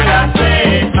regular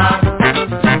trademark.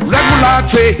 Regular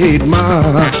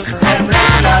trademark. Them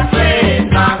regular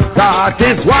trademark. That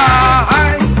is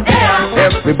why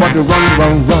everybody run,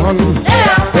 run, run.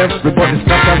 Everybody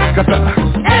scatter, scatter.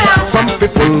 Some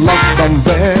people lost some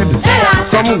bed.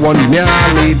 Someone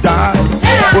nearly died.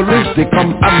 Police they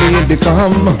come, army they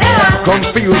come.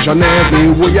 Confusion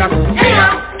everywhere.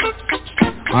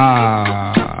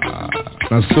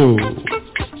 Now so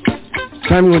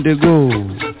time when they go.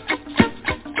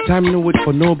 Time no wait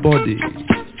for nobody.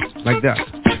 Like that.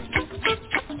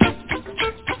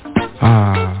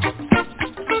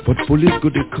 But police go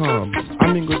they come,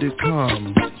 army go they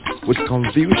come with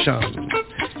confusion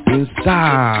in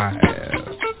style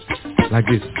like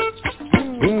this.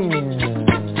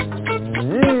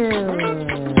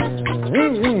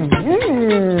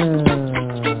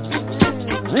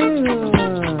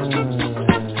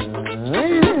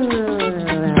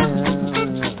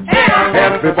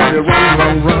 Everybody run,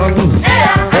 run, run.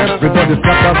 Everybody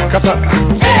scatter, scatter.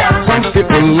 Some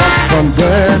people lost some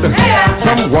bread.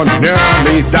 Someone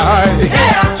nearly died.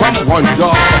 Someone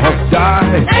just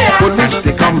died. Police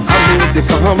they come, army they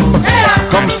come.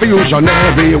 Confusion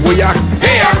everywhere.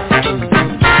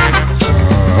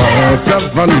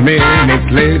 7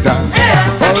 minutes later,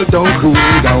 all don't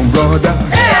cool down, brother.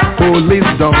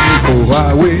 Police don't go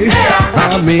away.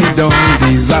 Army don't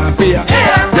disappear.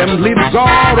 Them live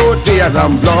sorrow, tears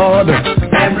and blood.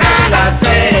 Them regular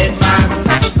trademark.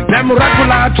 Them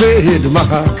regular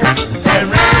trademark. Them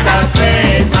regular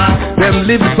trademark. Them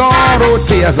live sorrow,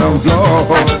 tears and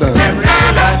blood. Them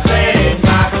regular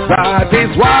trademark. That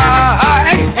is why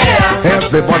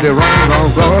everybody run,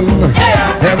 run, run.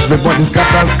 Everybody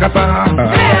scatter, scatter.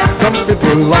 Some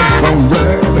people lost some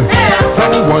bread.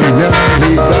 Someone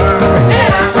nearly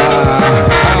died.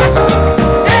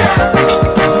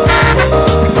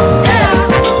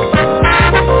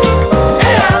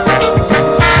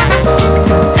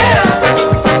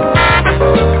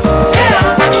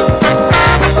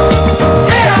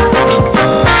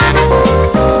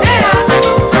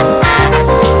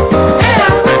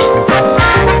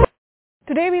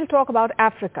 talk about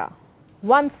Africa,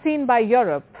 once seen by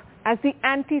Europe as the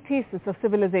antithesis of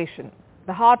civilization,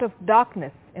 the heart of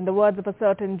darkness, in the words of a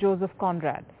certain Joseph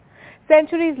Conrad.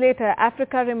 Centuries later,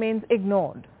 Africa remains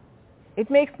ignored. It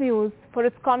makes news for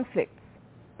its conflicts,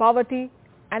 poverty,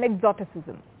 and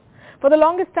exoticism. For the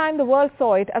longest time, the world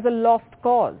saw it as a lost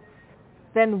cause.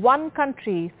 Then one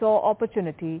country saw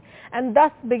opportunity, and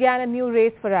thus began a new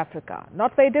race for Africa,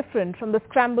 not very different from the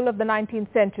scramble of the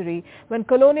 19th century when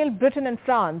colonial Britain and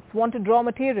France wanted raw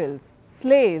materials,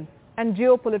 slaves, and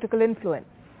geopolitical influence.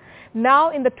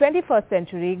 Now, in the 21st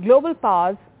century, global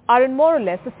powers are in more or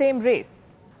less the same race.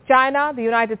 China, the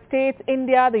United States,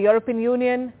 India, the European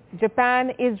Union,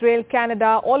 Japan, Israel,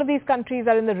 Canada, all of these countries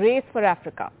are in the race for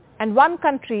Africa. And one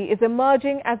country is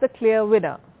emerging as the clear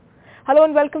winner. Hello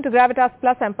and welcome to Gravitas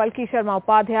Plus. I'm Palki Sharma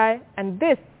Upadhyay, and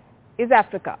this is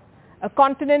Africa, a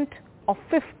continent of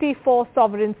 54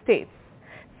 sovereign states,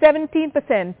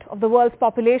 17% of the world's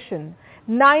population,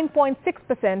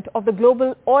 9.6% of the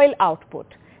global oil output,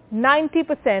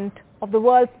 90% of the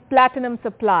world's platinum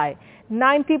supply,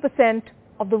 90%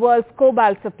 of the world's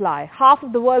cobalt supply, half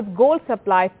of the world's gold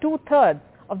supply, 2/3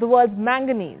 of the world's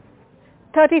manganese,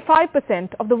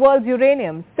 35% of the world's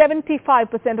uranium,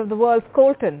 75% of the world's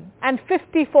coltan, and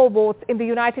 54 votes in the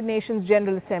United Nations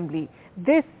General Assembly.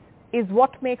 This is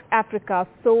what makes Africa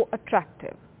so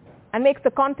attractive and makes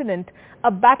the continent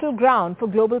a battleground for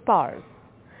global powers.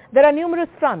 There are numerous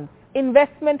fronts: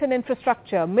 investment and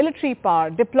infrastructure, military power,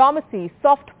 diplomacy,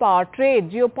 soft power, trade,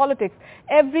 geopolitics.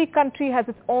 Every country has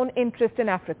its own interest in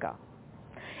Africa.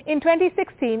 In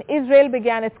 2016, Israel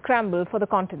began its scramble for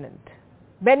the continent.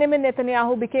 Benjamin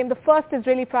Netanyahu became the first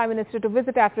Israeli Prime Minister to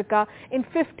visit Africa in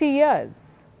 50 years.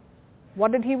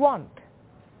 What did he want?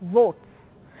 Votes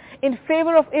in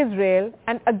favor of Israel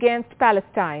and against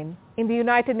Palestine in the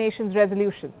United Nations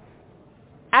resolutions.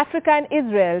 Africa and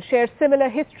Israel share similar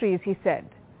histories, he said.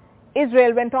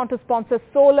 Israel went on to sponsor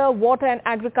solar, water and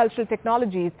agricultural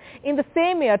technologies. In the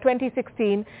same year,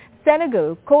 2016,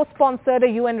 Senegal co-sponsored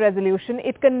a UN resolution.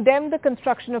 It condemned the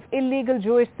construction of illegal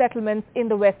Jewish settlements in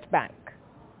the West Bank.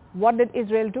 What did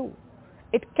Israel do?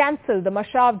 It cancelled the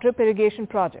Mashav drip irrigation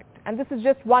project. And this is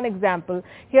just one example.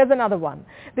 Here's another one.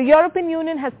 The European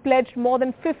Union has pledged more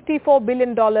than $54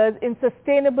 billion in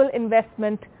sustainable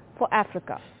investment for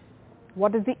Africa.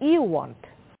 What does the EU want?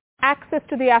 Access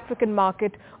to the African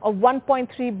market of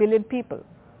 1.3 billion people.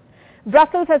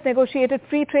 Brussels has negotiated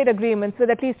free trade agreements with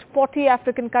at least 40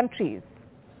 African countries.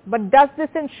 But does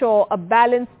this ensure a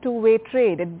balanced two-way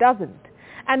trade? It doesn't.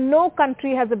 And no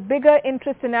country has a bigger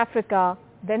interest in Africa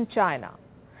than China.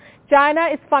 China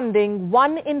is funding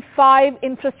 1 in 5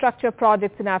 infrastructure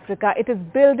projects in Africa. It is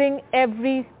building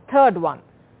every third one.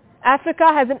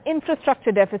 Africa has an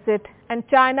infrastructure deficit and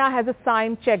China has a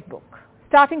signed checkbook.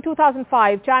 Starting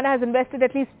 2005, China has invested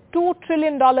at least $2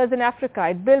 trillion in Africa.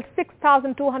 It built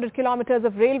 6,200 kilometers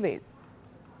of railways,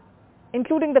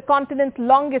 including the continent's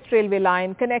longest railway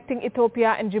line connecting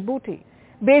Ethiopia and Djibouti.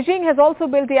 Beijing has also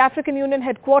built the African Union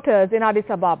headquarters in Addis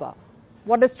Ababa.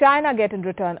 What does China get in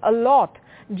return? A lot.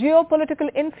 Geopolitical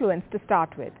influence to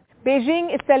start with.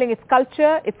 Beijing is selling its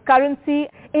culture, its currency.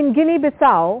 In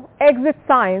Guinea-Bissau, exit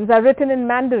signs are written in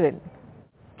Mandarin.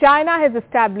 China has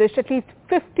established at least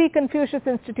 50 Confucius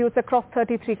Institutes across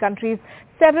 33 countries.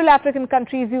 Several African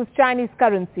countries use Chinese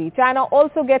currency. China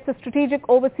also gets a strategic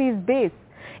overseas base.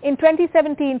 In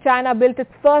 2017, China built its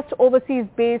first overseas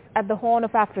base at the Horn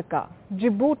of Africa,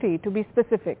 Djibouti to be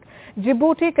specific.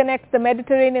 Djibouti connects the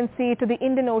Mediterranean Sea to the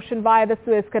Indian Ocean via the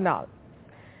Suez Canal.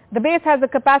 The base has the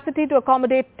capacity to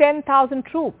accommodate 10,000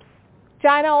 troops.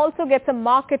 China also gets a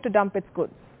market to dump its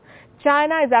goods.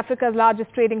 China is Africa's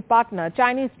largest trading partner.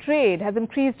 Chinese trade has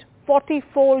increased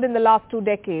 40-fold in the last 2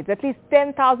 decades. At least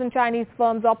 10,000 Chinese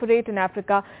firms operate in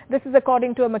Africa. This is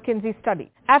according to a McKinsey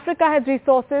study. Africa has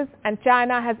resources and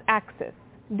China has access.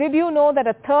 Did you know that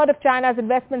 1/3 of China's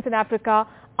investments in Africa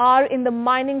are in the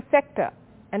mining sector?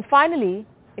 And finally,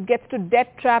 it gets to debt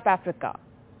trap Africa.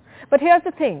 But here's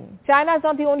the thing. China is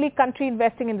not the only country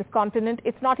investing in this continent.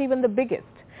 It's not even the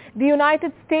biggest. The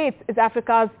United States is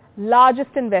Africa's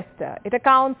largest investor. It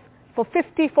accounts for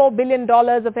 $54 billion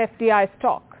of FDI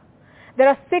stock. There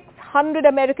are 600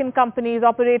 American companies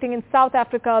operating in South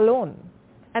Africa alone.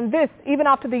 And this, even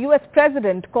after the US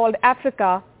president called Africa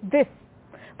this.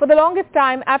 For the longest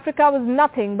time, Africa was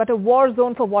nothing but a war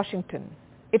zone for Washington.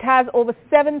 It has over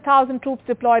 7,000 troops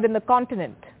deployed in the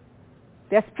continent.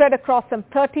 They are spread across some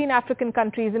 13 African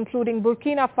countries, including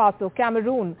Burkina Faso,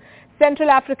 Cameroon, Central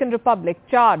African Republic,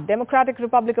 Chad, Democratic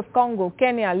Republic of Congo,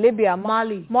 Kenya, Libya,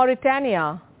 Mali, Mauritania,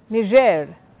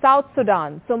 Niger, South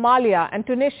Sudan, Somalia, and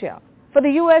Tunisia. For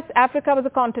the US, Africa was a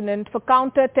continent for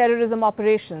counter-terrorism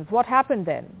operations. What happened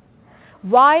then?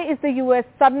 Why is the US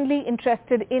suddenly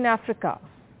interested in Africa?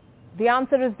 The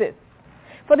answer is this.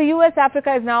 For the US,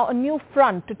 Africa is now a new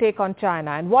front to take on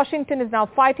China, and Washington is now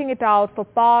fighting it out for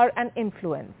power and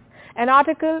influence. An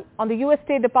article on the US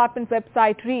State Department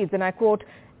website reads, and I quote,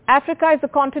 Africa is the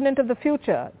continent of the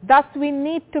future. Thus, we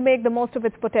need to make the most of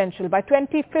its potential. By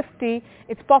 2050,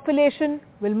 its population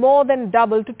will more than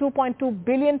double to 2.2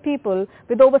 billion people,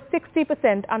 with over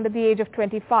 60% under the age of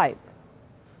 25.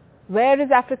 Where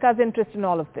is Africa's interest in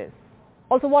all of this?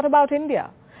 Also, what about India?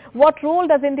 What role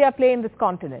does India play in this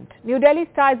continent? New Delhi's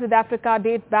ties with Africa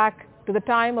date back to the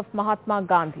time of Mahatma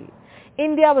Gandhi.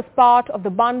 India was part of the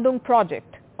Bandung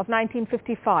Project of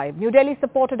 1955. New Delhi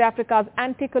supported Africa's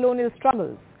anti-colonial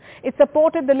struggles. It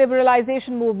supported the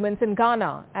liberalization movements in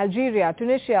Ghana, Algeria,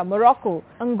 Tunisia, Morocco,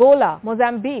 Angola,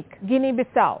 Mozambique,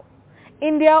 Guinea-Bissau.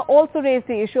 India also raised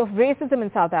the issue of racism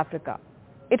in South Africa.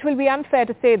 It will be unfair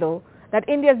to say, though, that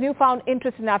India's newfound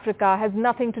interest in Africa has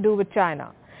nothing to do with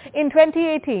China. In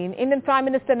 2018, Indian Prime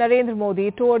Minister Narendra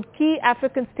Modi toured key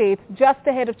African states just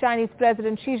ahead of Chinese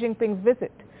President Xi Jinping's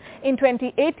visit. In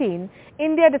 2018,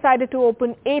 India decided to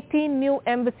open 18 new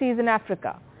embassies in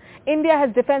Africa. India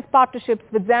has defense partnerships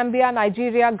with Zambia,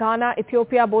 Nigeria, Ghana,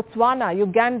 Ethiopia, Botswana,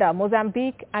 Uganda,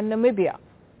 Mozambique and Namibia.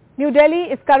 New Delhi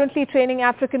is currently training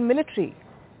African military.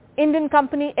 Indian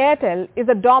company Airtel is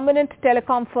a dominant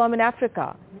telecom firm in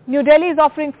Africa. New Delhi is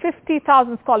offering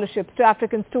 50,000 scholarships to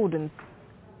African students.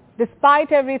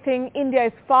 Despite everything, India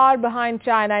is far behind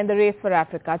China in the race for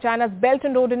Africa. China's Belt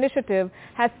and Road Initiative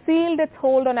has sealed its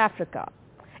hold on Africa.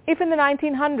 If in the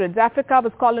 1900s Africa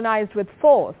was colonized with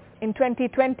force, in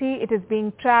 2020 it is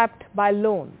being trapped by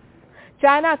loans.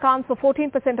 China accounts for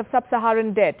 14% of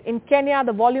sub-Saharan debt. In Kenya,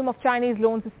 the volume of Chinese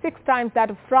loans is 6 times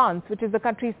that of France, which is the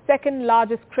country's second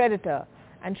largest creditor.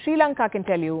 And Sri Lanka can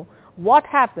tell you what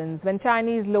happens when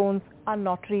Chinese loans are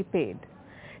not repaid.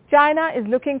 China is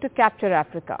looking to capture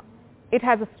Africa. It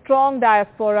has a strong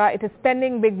diaspora, it is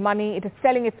spending big money, it is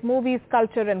selling its movies,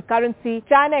 culture and currency.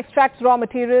 China extracts raw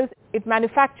materials, it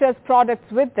manufactures products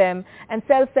with them and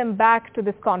sells them back to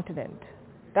this continent.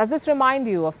 Does this remind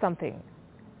you of something?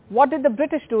 What did the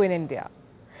British do in India?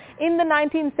 In the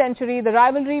 19th century, the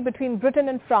rivalry between Britain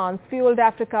and France fueled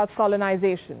Africa's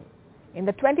colonization. In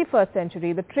the 21st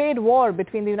century, the trade war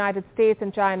between the United States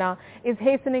and China is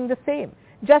hastening the same.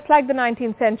 Just like the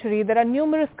 19th century, there are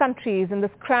numerous countries in the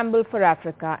scramble for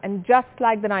Africa, and just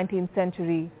like the 19th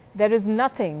century, there is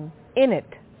nothing in it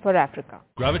for Africa.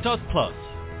 Gravitas Plus,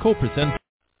 co-present.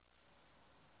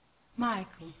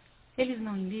 Michael, eles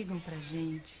não ligam pra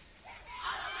gente.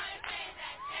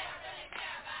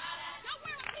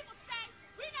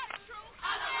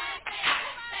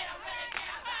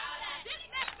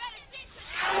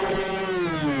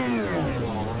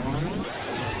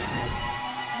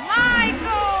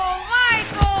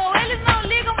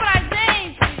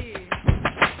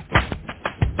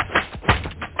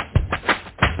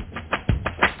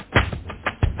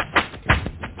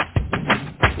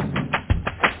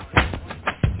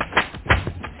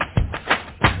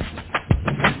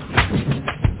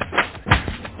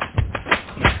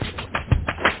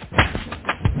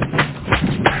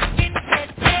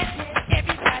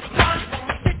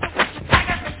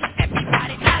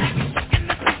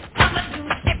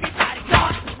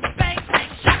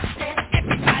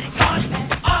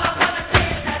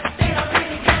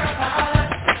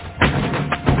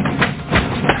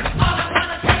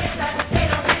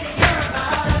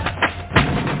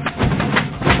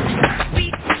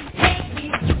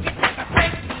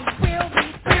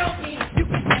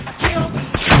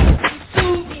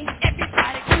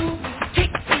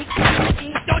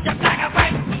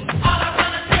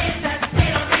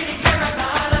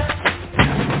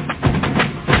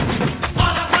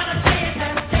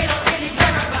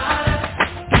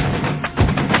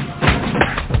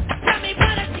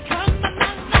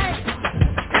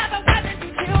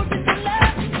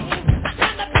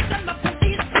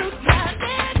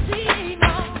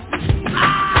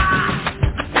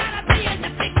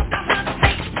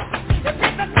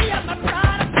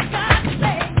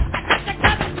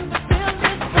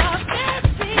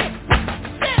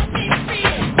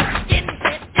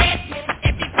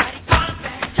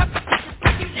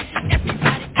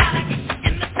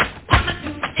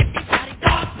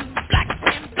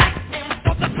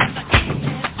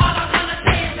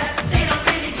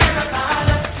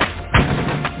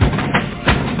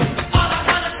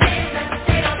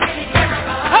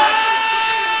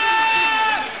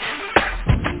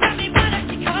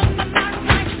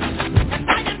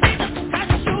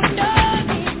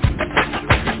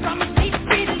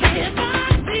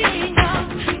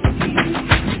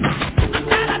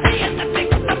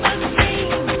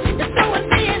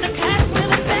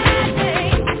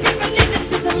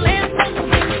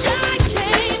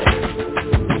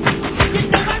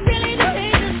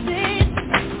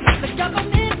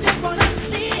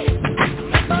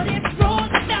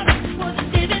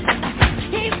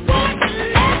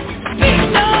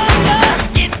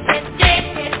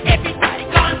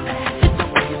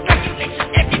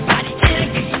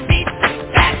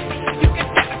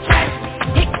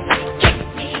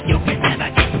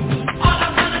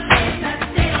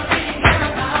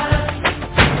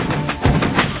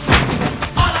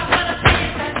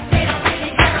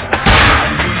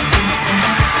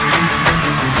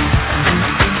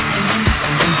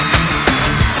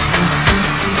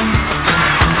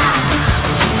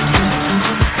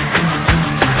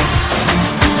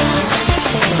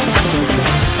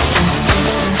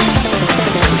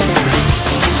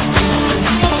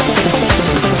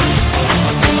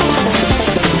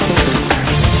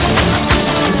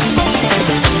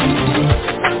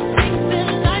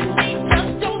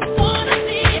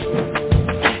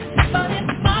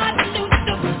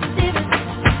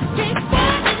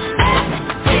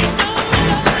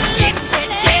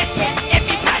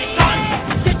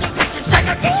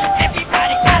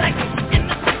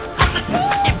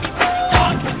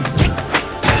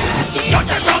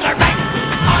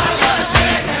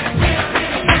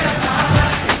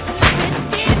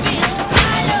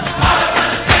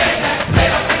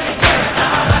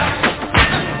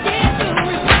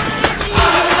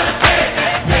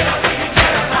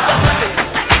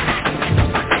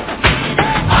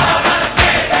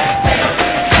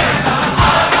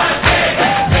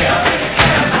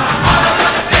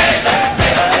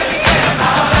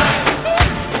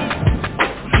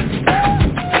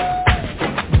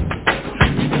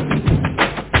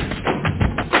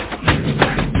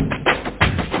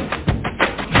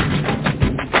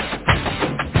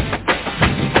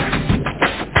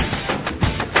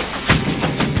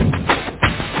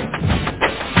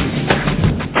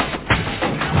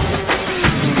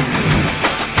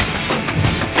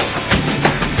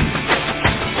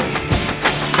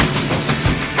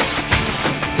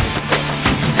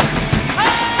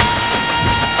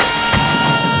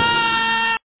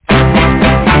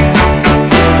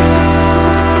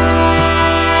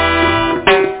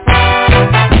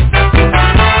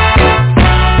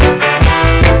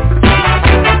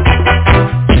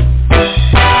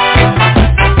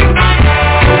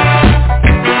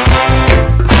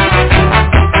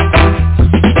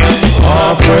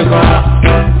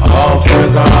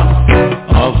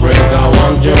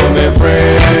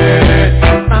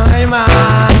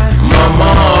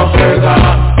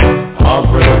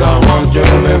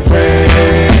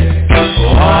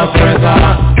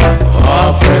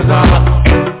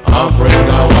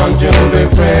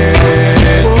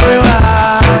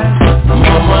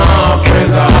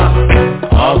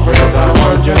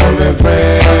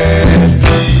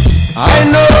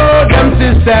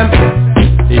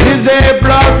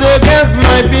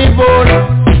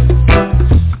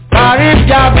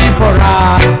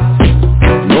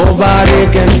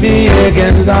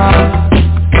 against us.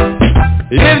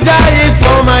 If that is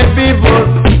for my people,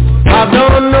 I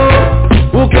don't know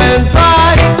who can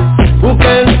try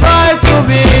to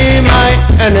be my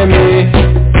enemy.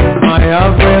 My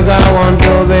Africa want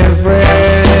to be free.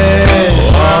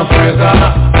 Africa,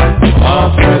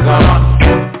 Africa,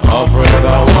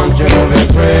 Africa want to be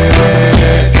free.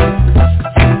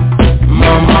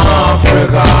 Mama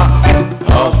Africa,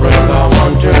 Africa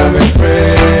want to be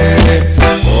free.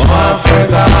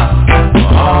 Africa,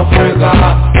 Africa,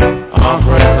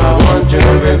 Africa want to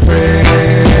be free.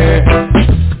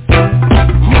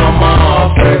 Mama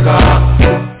Africa,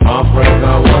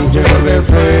 Africa want to be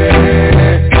free.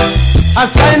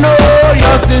 As I know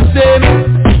your system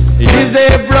is a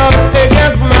block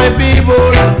against my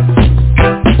people,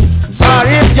 but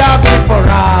if your people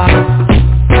are,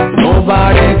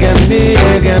 nobody can be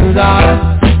against us.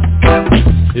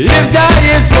 If that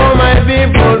is for my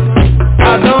people,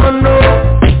 I don't know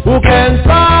who can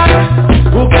try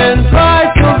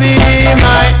to be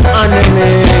my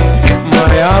enemy.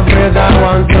 My Africa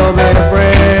want to be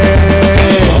free.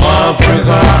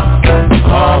 Africa,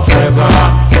 Africa,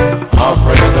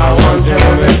 Africa want to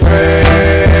be free.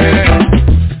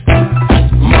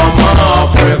 Mama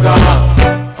Africa,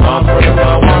 Africa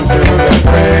want to be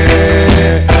free.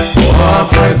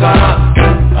 Africa,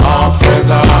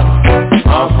 Africa,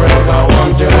 Africa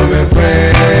want to be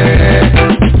free.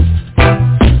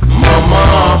 Mama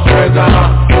Africa,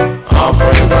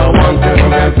 Africa want to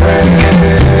be free.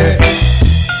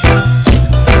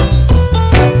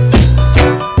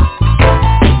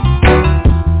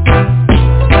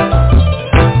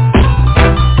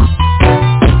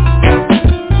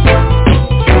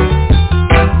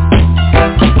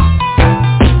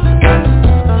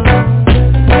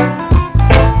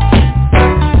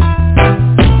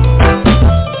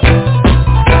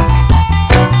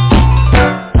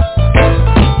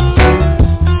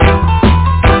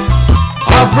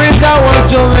 Africa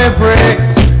wants to be free,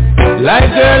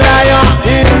 like a lion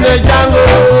in the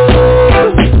jungle.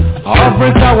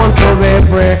 Africa wants to be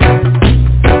free,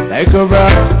 like a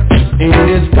bird in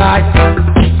the sky.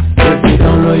 If you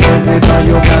don't know your Africa,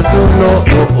 you got to know.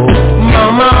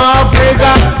 Mama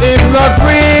Africa is not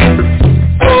free.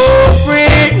 Oh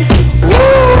free,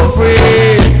 oh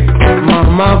free.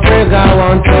 Mama Africa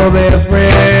wants to be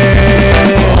free.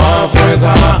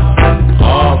 Africa,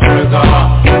 Africa,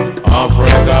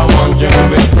 Africa want to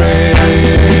be free.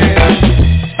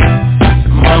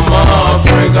 Mama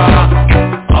Africa,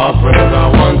 Africa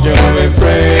want to be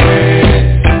free.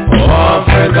 Oh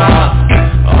Africa,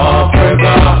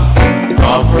 Africa,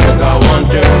 Africa want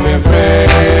to be free.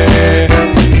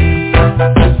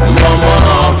 Mama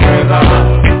Africa,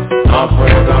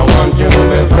 Africa want to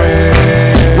be free.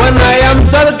 When I am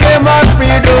talking my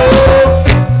freedom,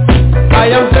 I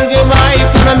am talking my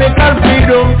economical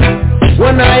freedom.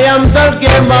 When I am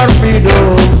talking about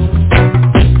freedom,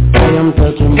 I am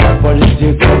talking about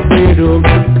political freedom.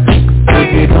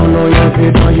 If you don't know your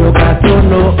freedom, you got to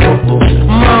know.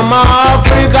 Mama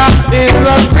Africa is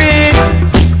not free.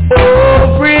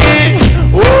 Oh free,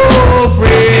 oh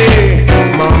free.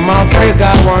 Mama Africa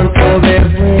wants to be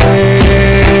free.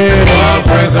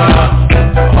 Africa,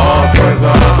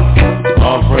 Africa,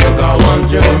 Africa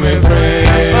wants to be free.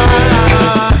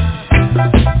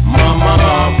 Mama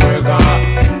Africa,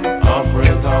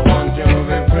 Africa want to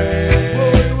be free.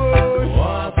 Oh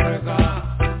Africa,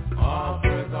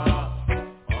 Africa,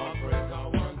 Africa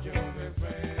want to be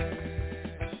free.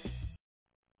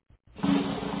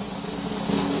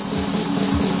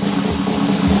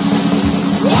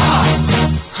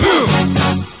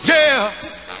 Yeah.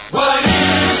 What is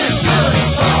it good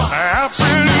for?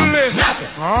 Absolutely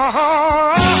nothing.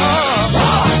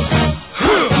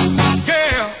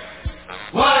 Yeah.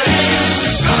 What is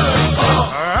it good for?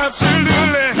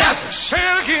 Absolutely nothing. Say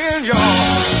it again,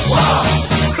 y'all.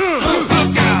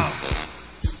 Look out.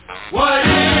 What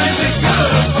is it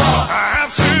good for?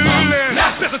 Absolutely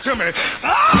nothing. Listen to me. Oh,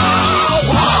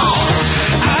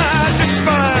 I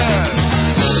despise.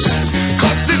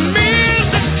 'Cause it means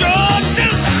the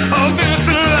justice of this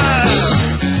life.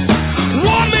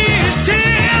 War means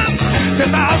tears.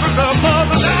 10,000 of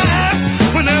mothers die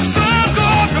when their sons go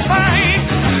off to fight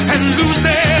and lose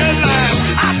their lives.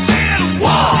 I said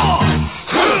war.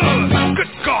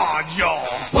 Good God, y'all.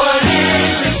 What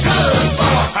is it good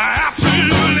for?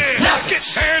 Absolutely. Get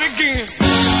said again.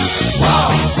 War.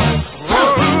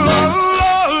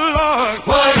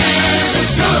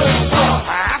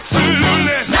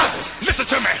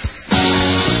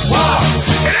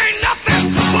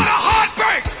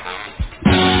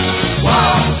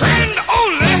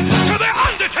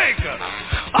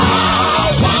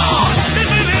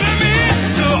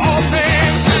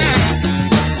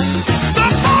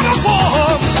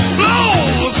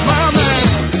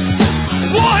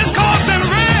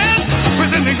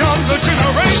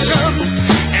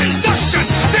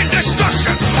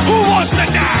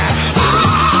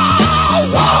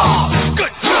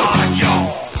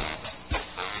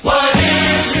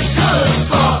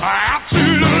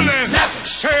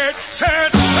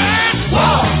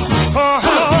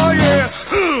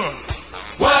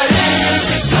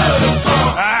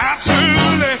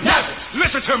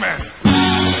 Listen to me.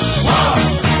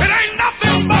 It ain't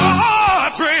nothing but a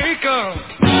heartbreaker.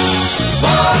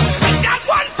 I got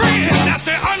one friend, that's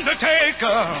the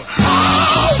Undertaker.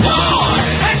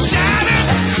 And shattered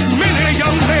many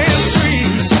young men's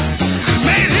dreams.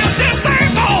 Made him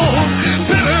disabled,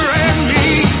 bitter and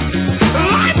mean.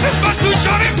 Life is but too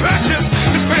short and precious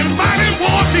to spend fighting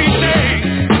wars these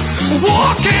days.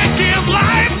 War can't give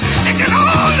life, it can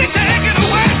only take it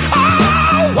away.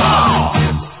 Oh, war!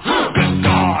 Good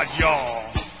God, y'all.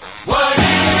 What is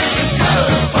it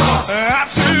good for?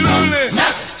 Absolutely.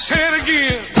 Say it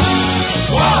again.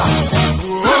 War.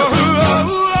 Oh,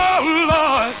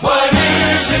 Lord. What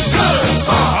is it good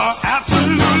for?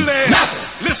 Absolutely. Nothing.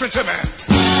 Listen to me.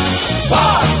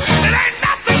 War. It ain't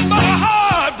nothing but a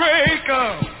heartbreaker.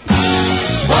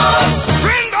 War.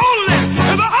 Friend only to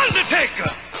the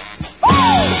Undertaker.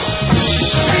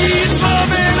 Please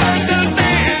love and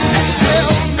understand and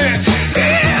tell me, is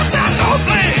there no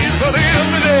place for them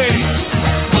today?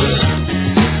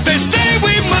 They say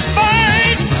we must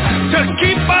fight to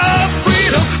keep our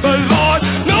freedom, but Lord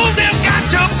knows there's got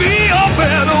to be a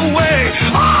better way.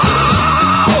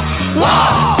 Oh,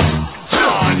 wow,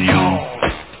 John, y'all.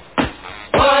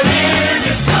 What is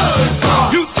it good for?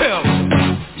 You tell me.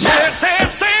 Say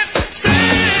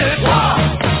it.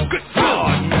 Wow. Good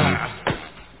God, now.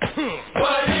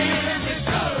 What is it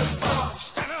good for?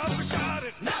 Stand up and shout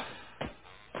it. Nothing.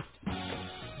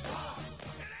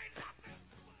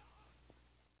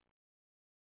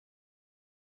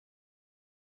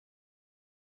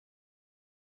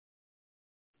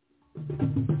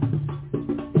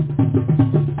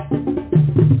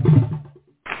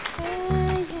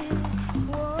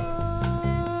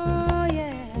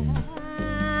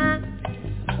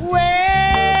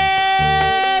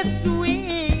 West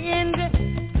wind,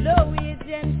 blowing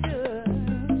gentle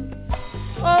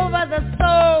over the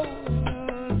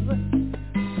souls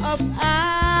of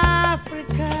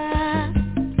Africa.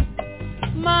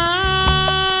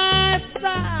 My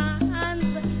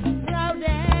sons, proud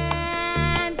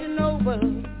and noble,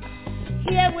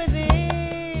 here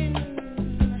within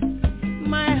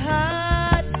my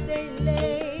heart they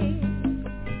lay.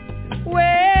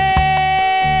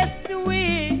 West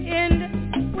wind,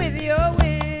 with your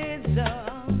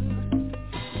wisdom,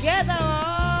 gather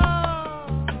all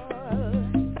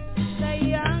the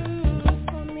young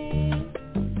for me.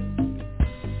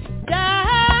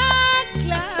 Dark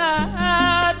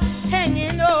cloud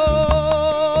hanging over,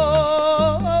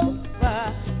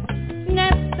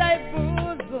 nest thy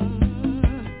bosom,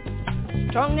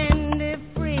 strong and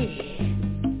free.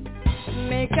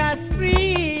 Make us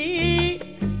free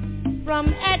from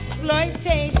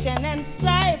exploitation and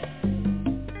strife.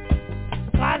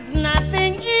 'Cause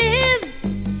nothing is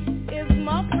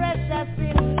more precious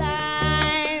in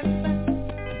life.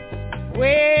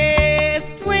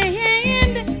 West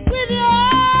wind, with your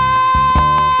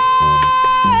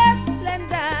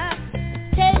splendor,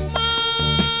 take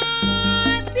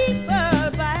my people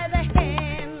by the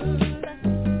hand.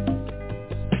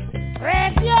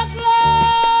 Spread your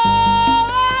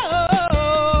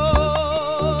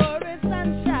glory,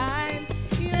 sunshine,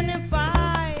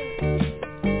 unify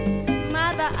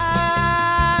Mother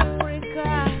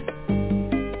Africa.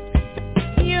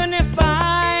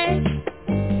 Unify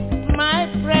my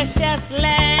precious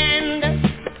land.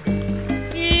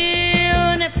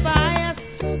 Unify us.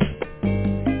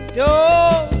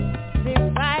 Don't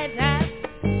divide us.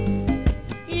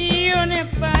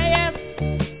 Unify us.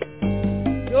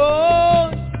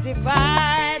 Don't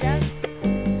divide us.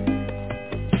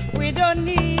 We don't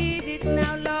need it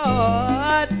now,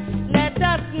 Lord. Let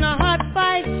us not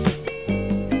fight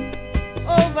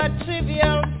over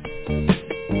trivial.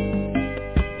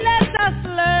 Let us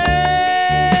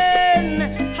learn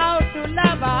how to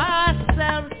love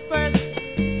ourselves first,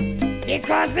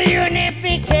 because the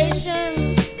unification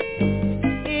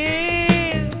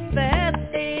is the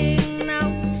thing now.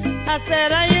 I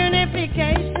said a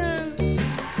unification.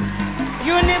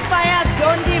 Unify us,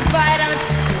 don't divide us.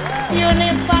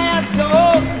 Unify us,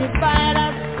 don't divide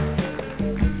us.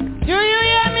 Do you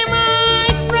hear me, my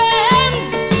friends?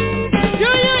 Do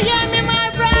you hear me, my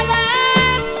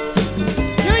brothers?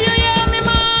 Do you hear me,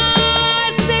 my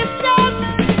sisters?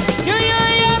 Do you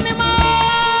hear me,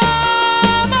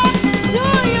 mama? Do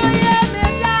you hear me,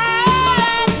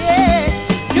 daddy?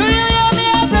 Do you hear me,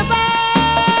 everybody?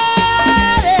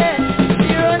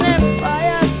 Unify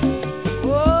us.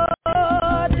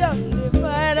 Oh, don't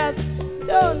divide us.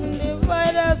 Don't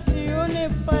divide us.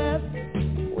 Unify us.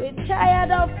 We're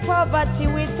tired of poverty.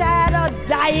 We're tired of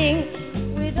dying.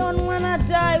 We don't want to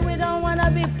die. We don't want to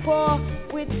be poor.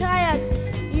 We're tired.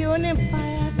 Unify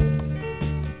us.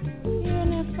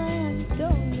 Unify us.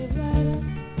 Don't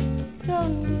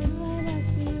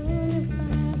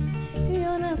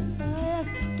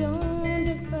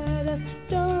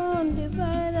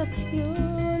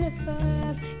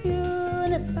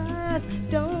unify us,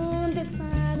 don't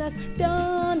divide us,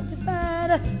 don't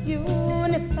divide us,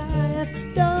 unify us,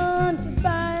 don't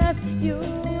divide us,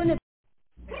 unify.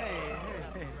 Hey,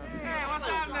 what's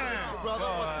up now?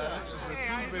 Brother, what's up? This is a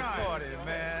two-bit party,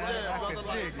 man. I can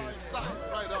dig it.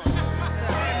 Right on.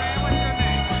 Hey, man, what's your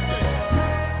name?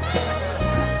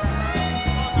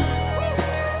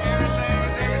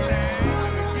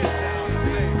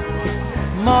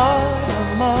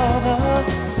 Mother,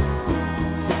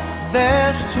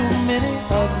 there's too many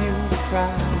of you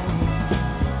crying.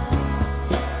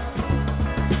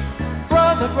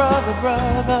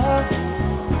 Brother,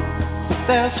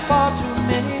 there's far too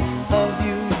many of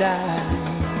you dying.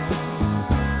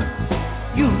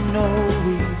 You know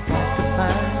we've got to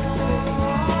find a way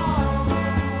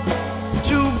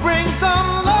to bring some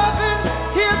loving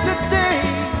here today.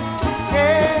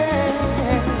 Yeah,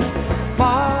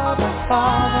 Father,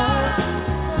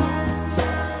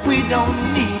 we don't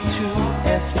need to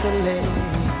escalate.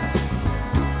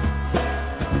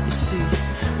 You see,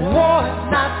 war is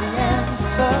not the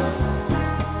answer,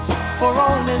 for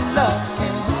only love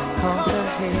can conquer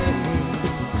hate.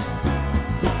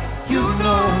 You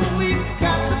know we've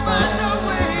got to find a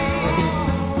way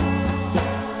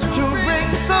to bring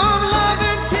some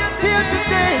loving here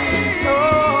today.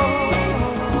 Oh,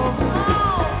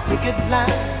 picket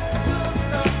line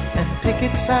and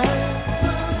picket sign.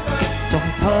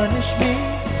 Don't punish me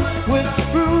with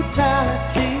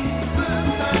brutality.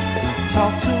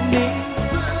 Talk to me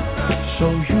so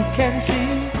you can see.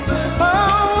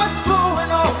 Oh, what's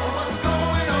going on?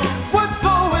 What's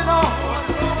going on?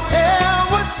 Yeah,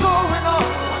 what's going on?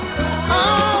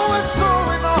 Oh, what's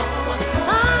going on?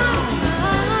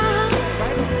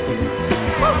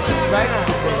 Right now.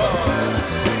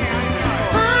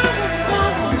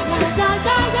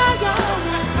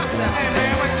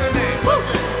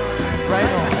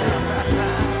 Right on.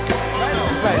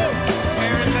 Right.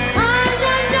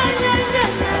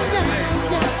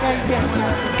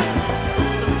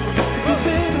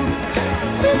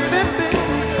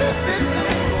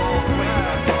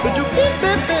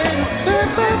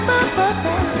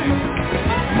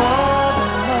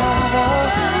 Mother,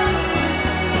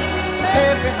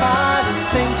 everybody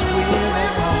thinks we're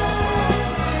at home.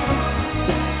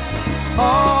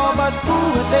 Oh, but who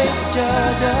would they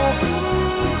judge us?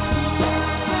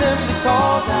 Simply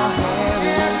cause our hair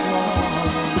is long.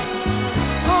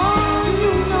 Oh,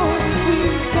 you know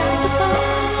we've got to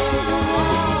find a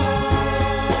way.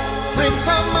 Bring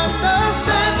some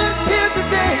understanding here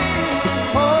today.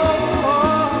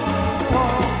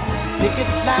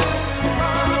 Picket line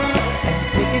and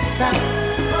picket sign.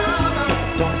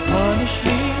 Don't punish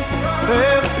me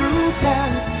with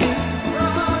brutality.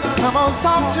 Come on,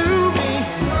 talk to me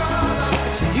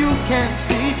so you can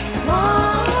see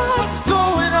what's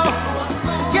going on.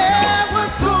 Yeah,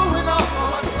 what's going on?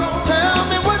 Tell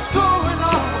me what's going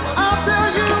on. I'll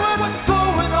tell you what's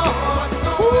going on.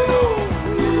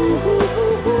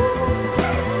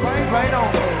 Right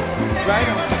on, right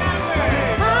on.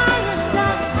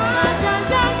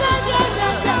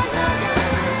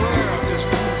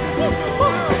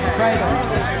 Right on.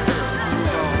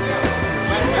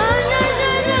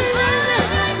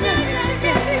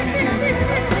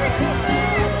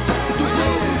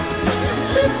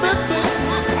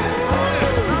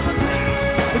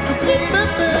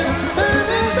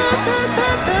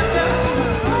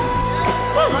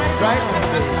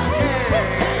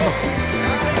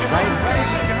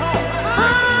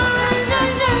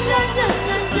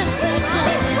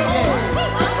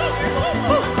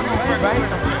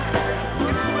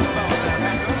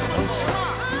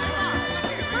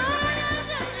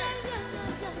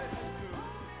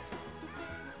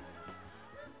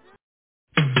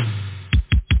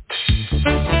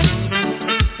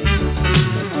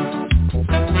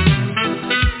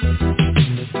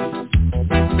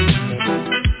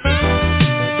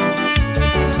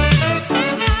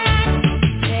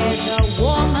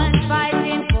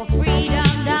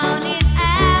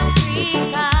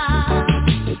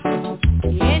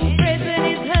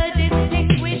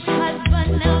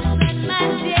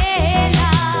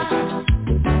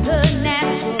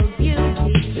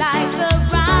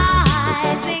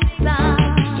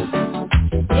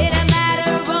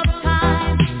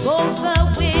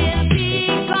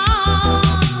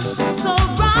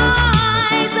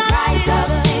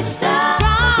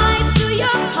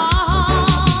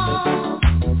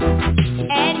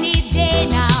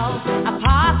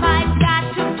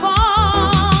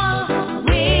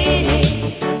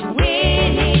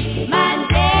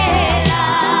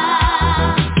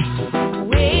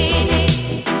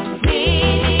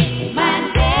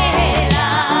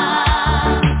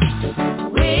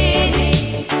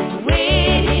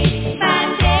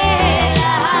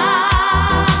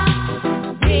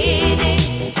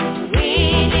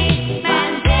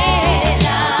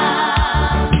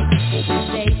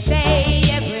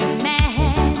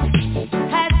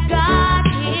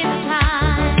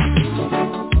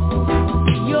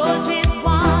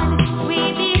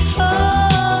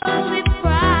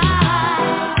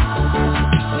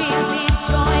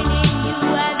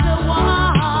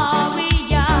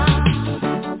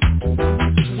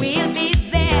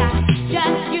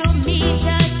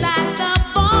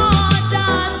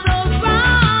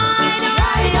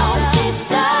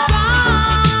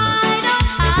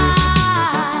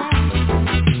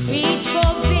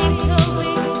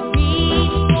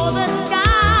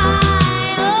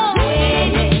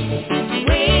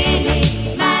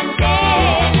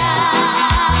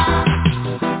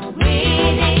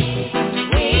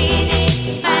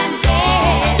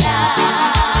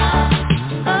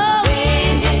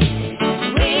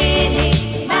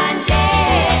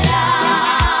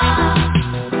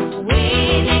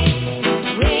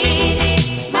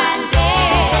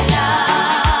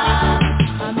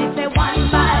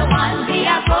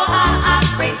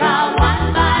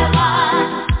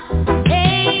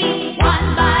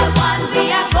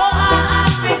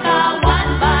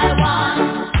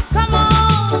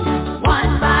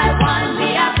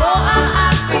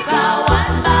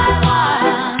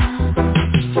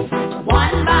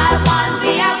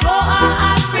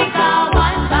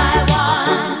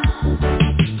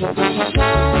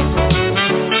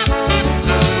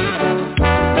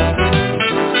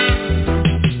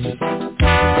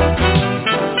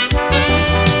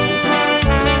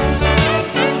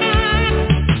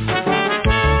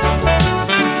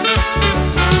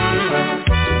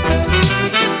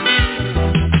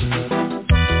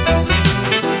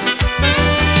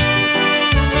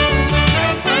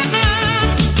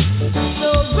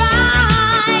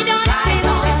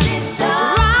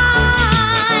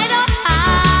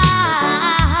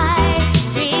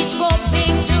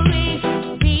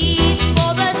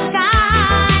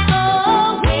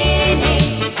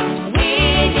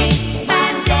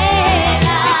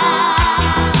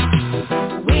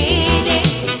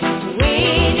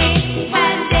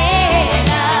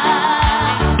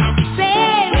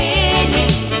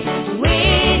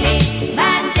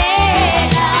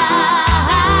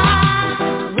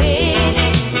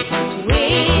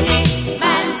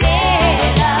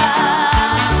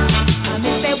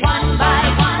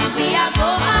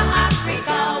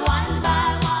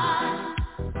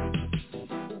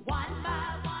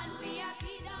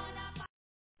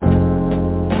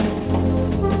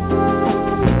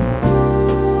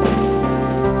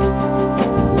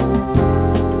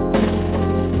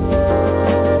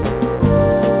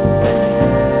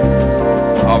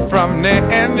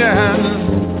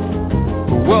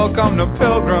 welcome the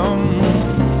pilgrims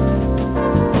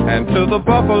and to the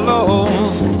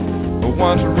buffaloes who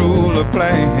once ruled the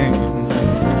plains.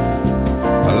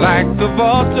 Like the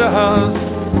vultures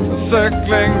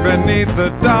circling beneath the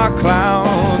dark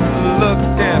clouds,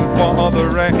 looking for the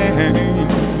rain,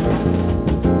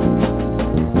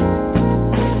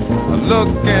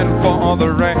 looking for the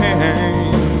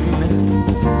rain.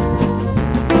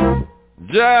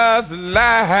 Just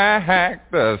like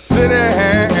the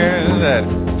cities that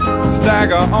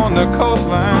stagger on the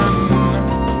coastline,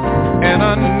 in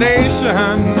a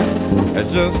nation that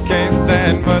just can't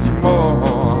stand much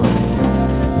more.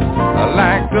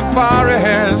 Like the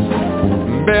forest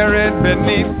buried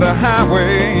beneath the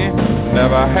highway,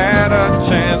 never had a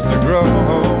chance to grow,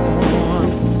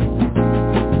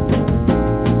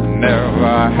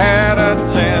 never had a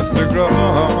chance to grow.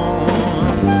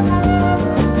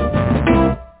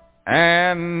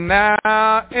 And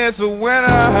now it's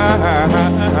winter,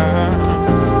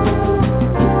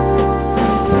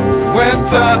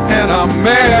 winter in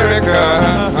America.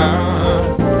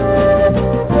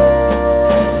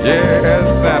 Yes,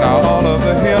 and all of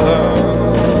the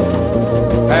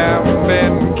healers have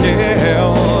been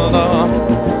killed,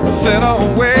 sent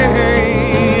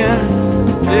away.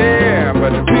 Yeah,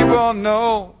 but the people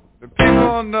know it's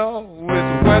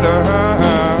winter.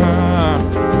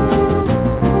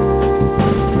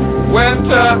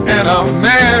 Winter in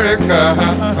America.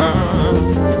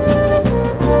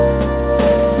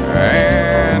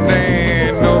 And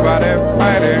ain't nobody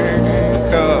fighting,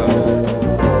 'cause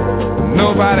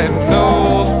nobody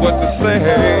knows what to say.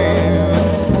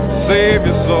 Save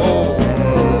your soul,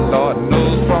 Lord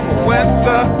knows, from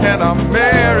winter in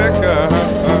America.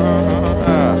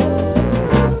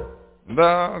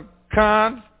 The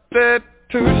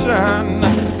Constitution,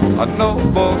 a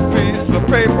noble piece of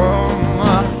paper,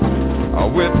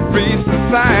 with free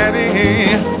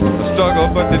society, a struggle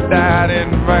but they died in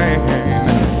vain.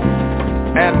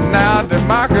 And now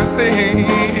democracy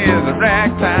is a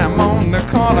ragtime on the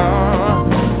corner,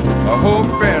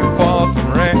 hoping for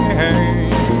some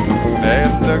rain.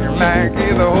 It looks like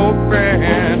he's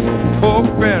hoping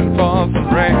for some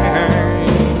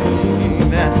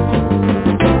rain.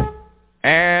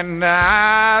 And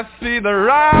I see the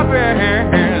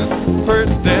robins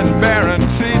perched in barren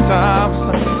treetops.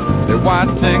 They're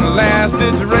watching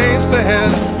last-ditch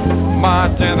races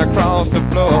marching across the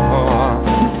floor.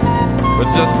 But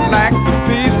just like the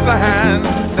peace signs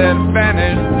that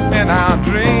vanished in our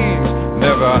dreams,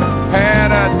 never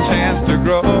had a chance to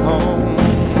grow.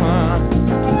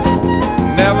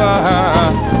 Never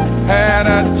had a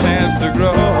chance to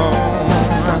grow.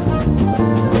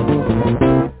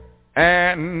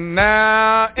 And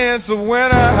now it's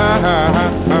winter.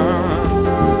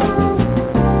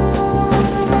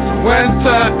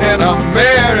 Winter in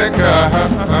America,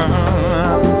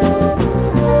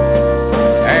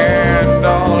 and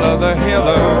all of the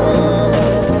healers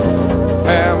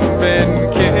have been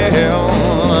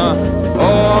killed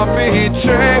or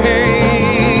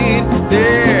betrayed.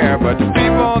 Yeah, but the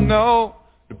people know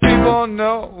it's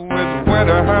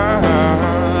winter.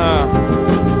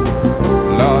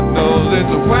 Lord knows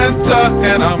it's winter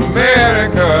in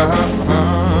America.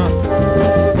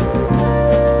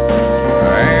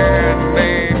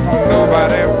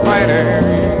 Nobody fighting,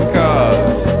 'cause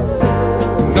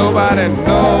nobody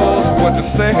knows what to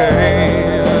say.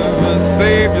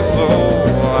 Save your soul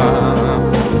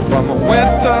from a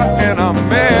winter in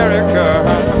America.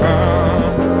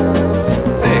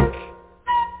 Sick.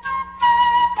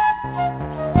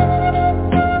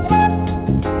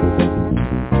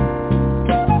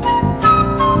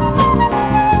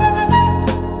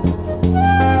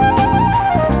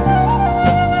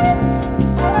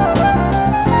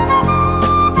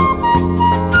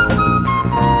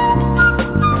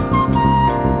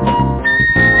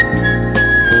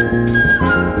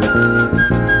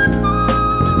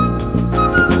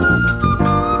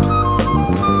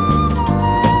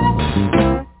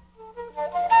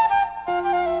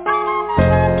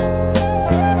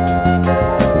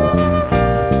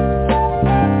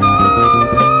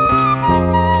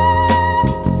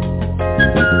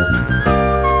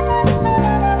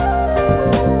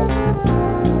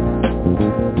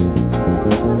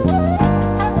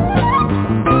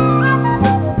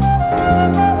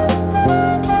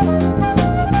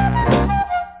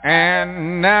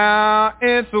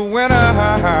 It's winter,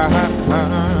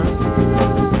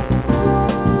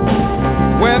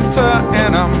 winter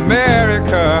in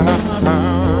America,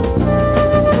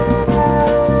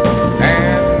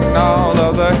 and all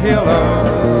of the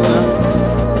healers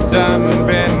done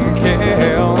been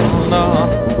killed,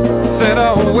 sent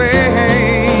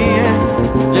away.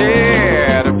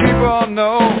 Yeah, the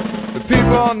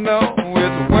people know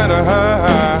it's winter.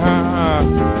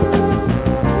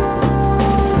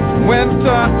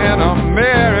 Winter in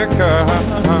America.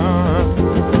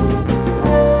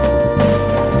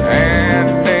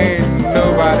 And ain't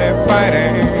nobody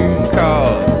fighting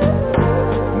 'cause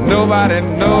nobody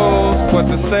knows what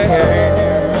to say.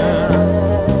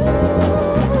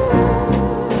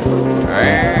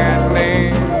 And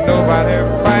ain't nobody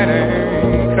fighting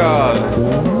 'cause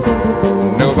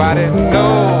nobody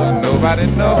knows, nobody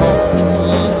knows.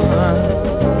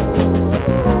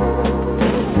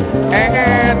 And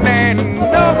ain't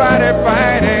nobody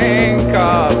fighting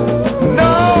 'cause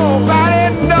nobody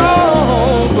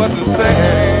knows what to say.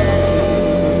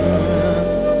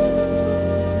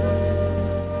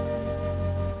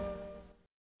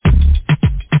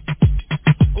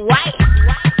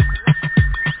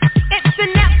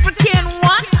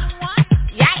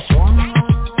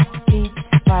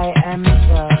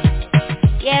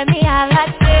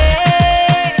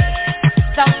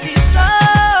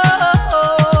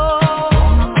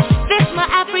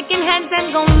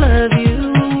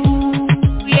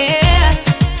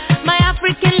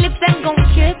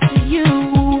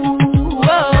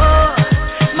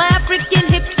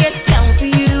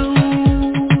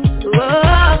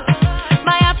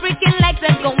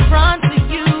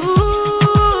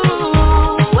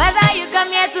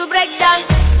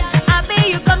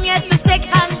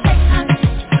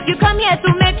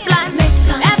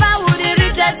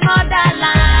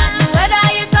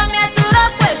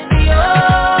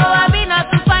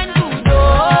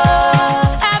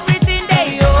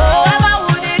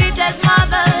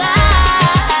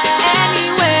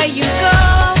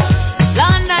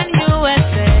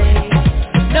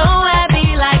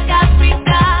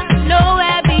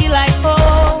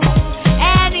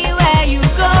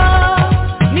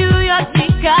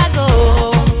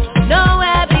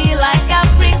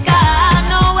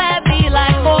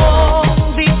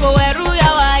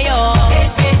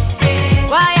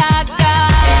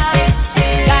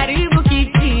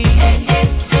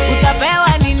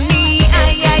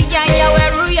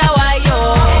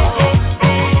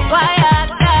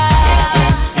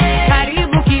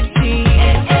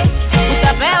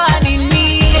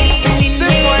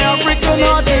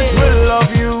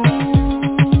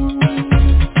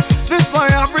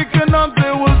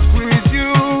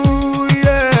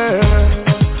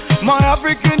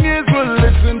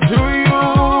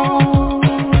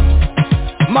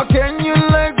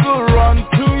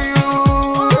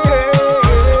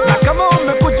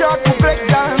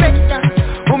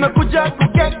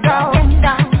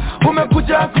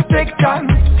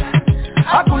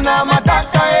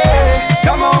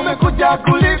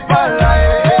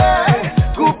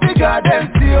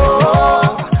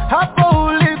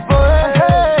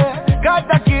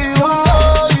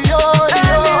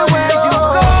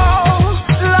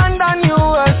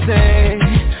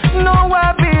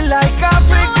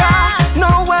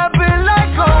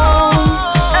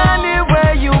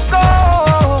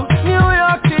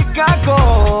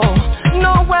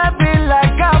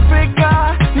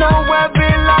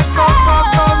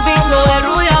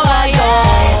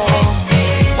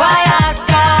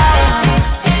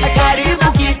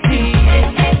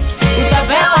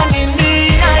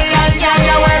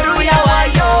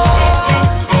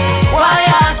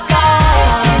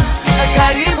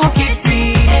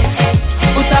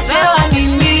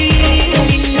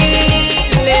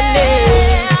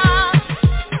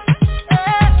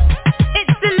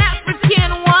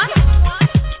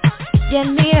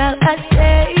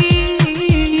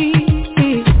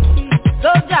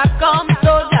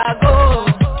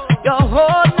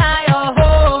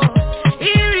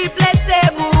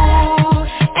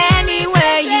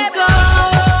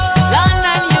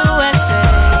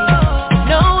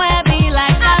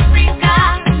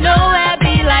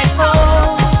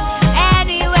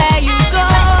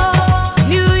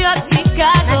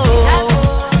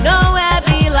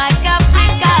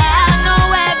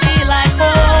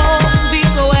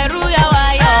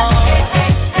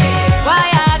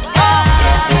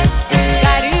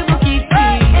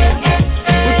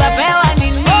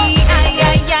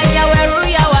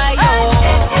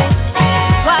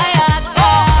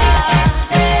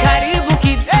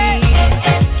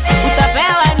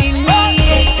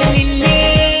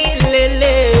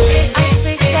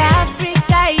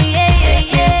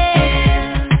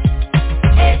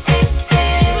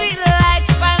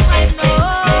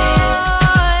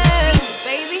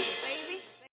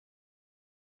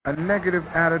 A negative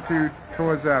attitude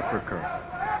towards Africa.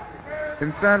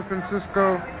 In San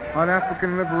Francisco, on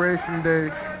African Liberation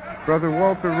Day, Brother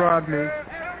Walter Rodney,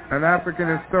 an African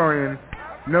historian,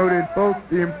 noted both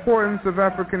the importance of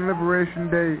African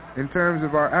Liberation Day in terms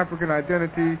of our African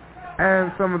identity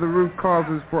and some of the root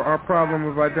causes for our problem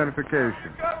of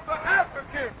identification.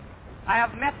 I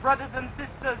have met brothers and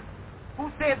sisters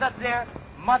who say that their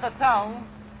mother tongue,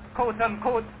 quote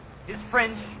unquote, is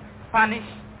French, Spanish,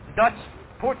 Dutch,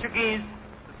 Portuguese,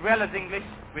 as well as English,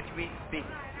 which we speak.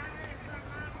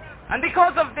 And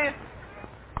because of this,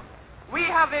 we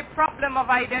have a problem of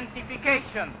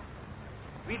identification.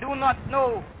 We do not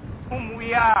know whom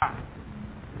we are.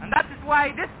 And that is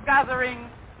why this gathering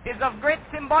is of great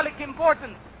symbolic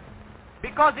importance,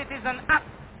 because it is an act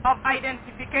of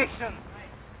identification.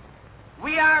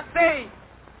 We are saying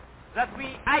that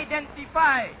we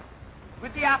identify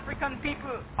with the African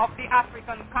people of the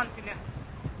African continent.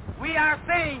 We are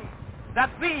saying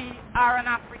that we are an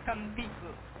African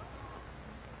people.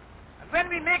 And when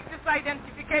we make this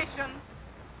identification,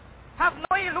 have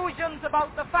no illusions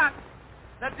about the fact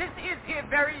that this is a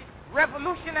very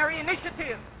revolutionary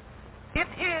initiative. It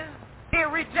is a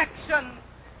rejection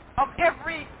of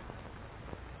every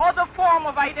other form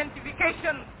of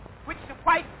identification which the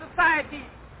white society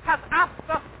has asked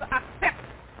us to accept.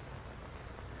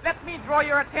 Let me draw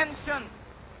your attention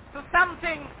to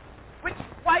something which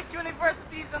white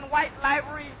universities and white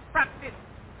libraries practice.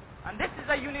 And this is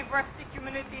a university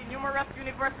community. Numerous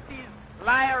universities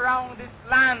lie around this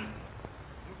land.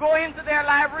 You go into their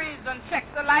libraries and check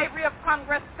the Library of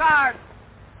Congress card.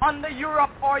 Under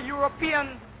Europe or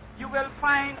Europeans, you will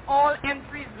find all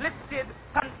entries listed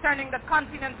concerning the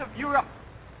continent of Europe.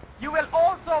 You will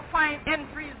also find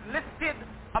entries listed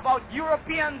about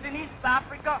Europeans in East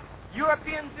Africa,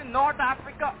 Europeans in North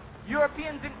Africa,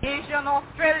 Europeans in Asia and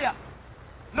Australia.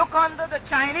 Look under the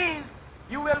Chinese,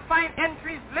 you will find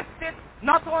entries listed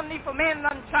not only for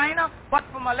mainland China, but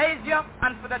for Malaysia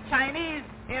and for the Chinese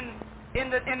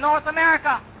in North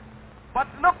America. But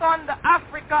look on the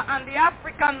Africa and the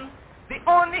Africans, the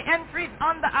only entries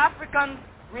on the Africans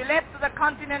relate to the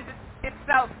continent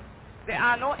itself. There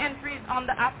are no entries on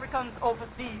the Africans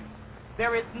overseas.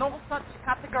 There is no such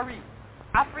category.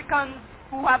 Africans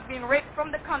who have been raped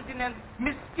from the continent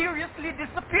mysteriously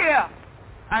disappear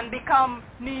and become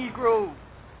Negroes.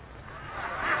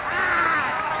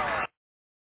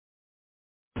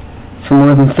 For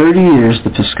more than 30 years, the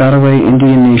Piscataway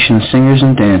Indian Nation singers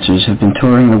and dancers have been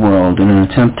touring the world in an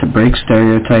attempt to break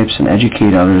stereotypes and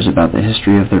educate others about the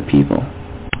history of their people.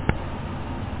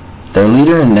 Their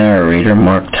leader and narrator,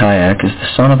 Mark Tyak, is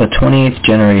the son of a 28th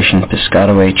generation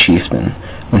Piscataway chieftain.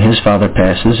 When his father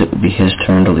passes, it will be his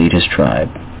turn to lead his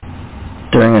tribe.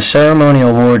 During a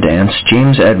ceremonial war dance,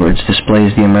 James Edwards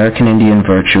displays the American Indian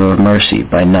virtue of mercy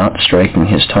by not striking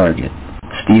his target.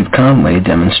 Steve Conway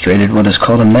demonstrated what is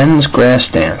called a men's grass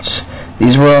dance.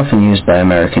 These were often used by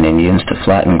American Indians to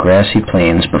flatten grassy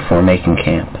plains before making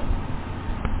camp.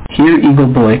 Here, Eagle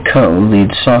Boy Coe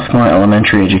leads sophomore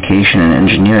elementary education and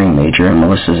engineering major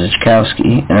Melissa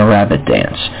Zichkowski in a rabbit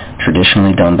dance,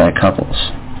 traditionally done by couples.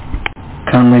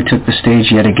 Conway took the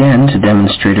stage yet again to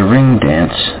demonstrate a ring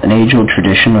dance, an age-old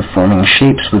tradition of forming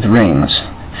shapes with rings,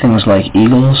 things like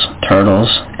eagles, turtles,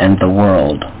 and the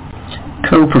world.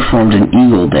 Coe performed an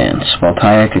eagle dance, while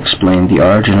Tyak explained the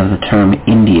origin of the term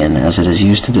Indian as it is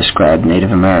used to describe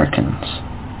Native Americans.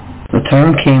 The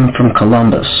term came from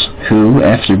Columbus, who,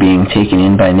 after being taken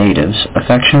in by natives,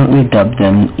 affectionately dubbed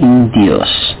them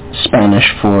Indios, Spanish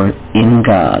for in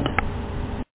God.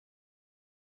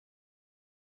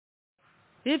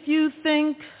 If you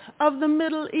think of the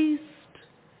Middle East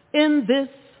in this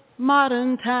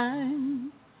modern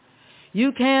time,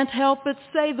 you can't help but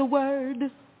say the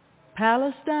word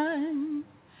Palestine.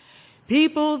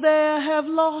 People there have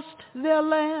lost their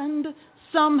land,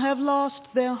 some have lost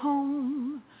their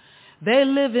home. They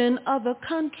live in other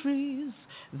countries,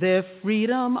 their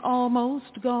freedom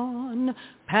almost gone.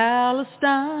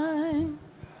 Palestine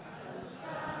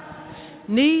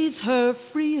needs her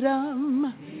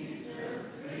freedom.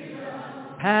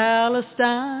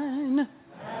 Palestine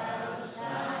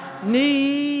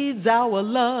needs our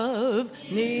love,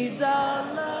 needs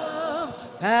our love.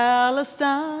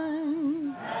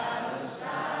 Palestine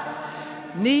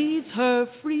needs her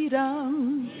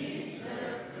freedom.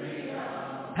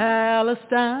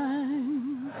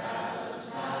 Palestine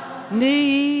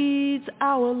needs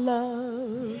our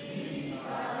love.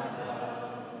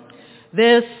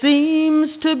 There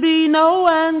seems to be no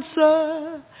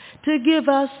answer to give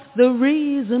us the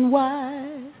reason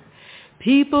why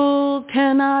people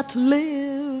cannot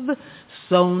live,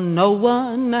 so no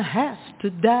one has to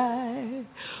die.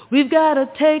 We've got to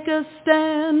take a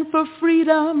stand for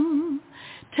freedom,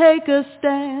 take a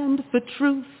stand for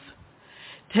truth,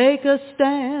 take a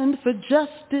stand for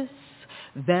justice,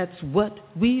 That's what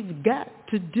we've got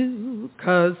to do,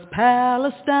 'cause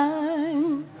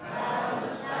Palestine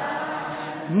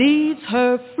needs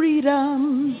her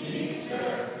freedom.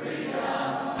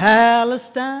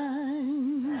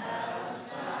 Palestine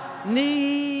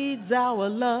needs our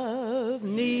love,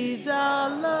 needs our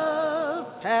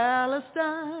love.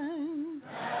 Palestine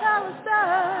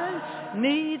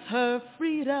needs her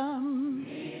freedom.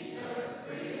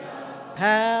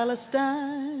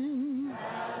 Palestine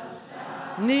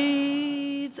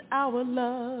needs our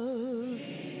love.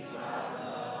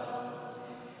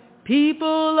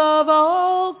 People of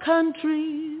all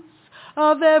countries,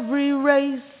 of every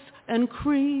race and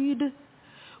creed,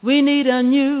 we need a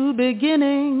new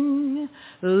beginning.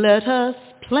 Let us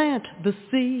plant the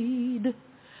seed.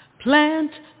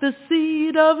 Plant the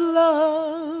seed of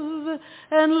love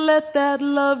and let that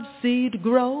love seed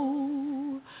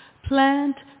grow.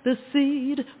 Plant the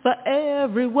seed for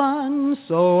everyone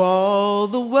so all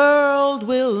the world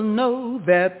will know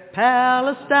that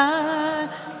Palestine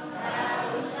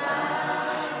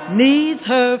needs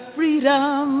her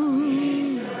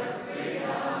freedom.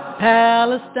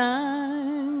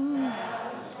 Palestine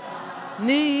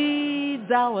needs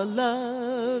our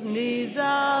love, needs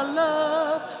our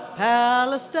love.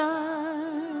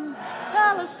 Palestine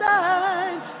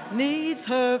needs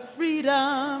her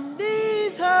freedom,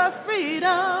 needs her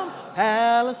freedom.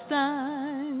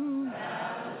 Palestine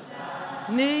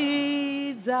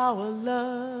needs our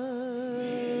love.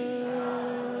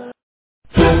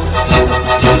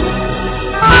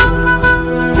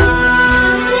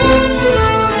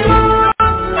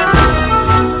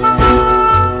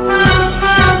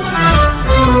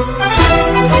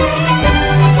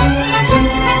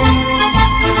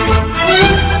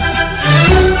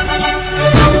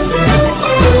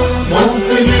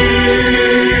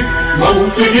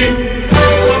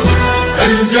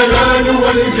 الجلال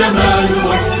والجمال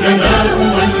والثناء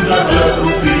والبهاء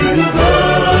في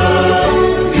نباء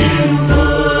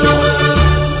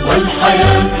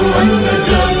والحياة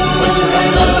والنجاة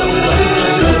والهناء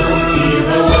والنجاة في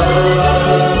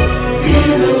هواء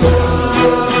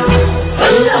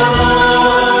هل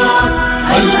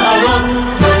أرى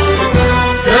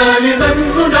سالما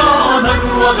منعما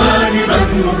وغانما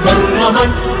مكرما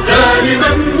سالما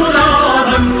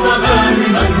منعما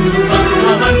وغانما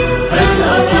مكرما هل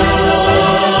أرى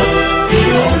في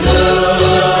علا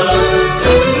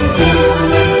تبلغ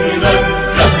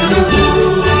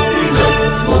إلى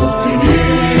موطني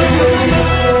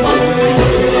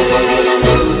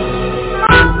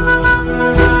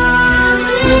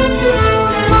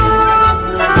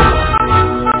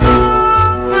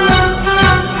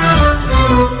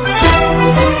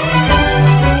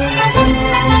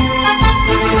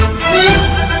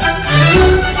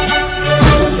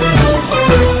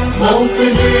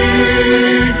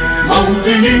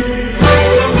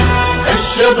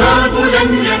الشباب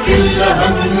لم يكل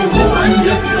همه أن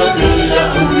يستقل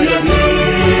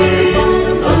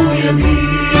أو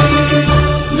يمين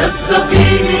نستقي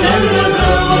من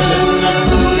الردى ولن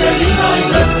نكون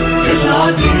للعباد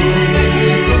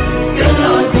كالعديد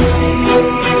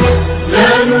لا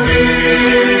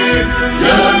نريد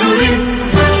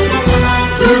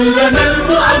كلنا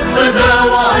المعبدا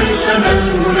وعيشنا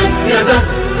المنكدا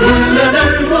كلنا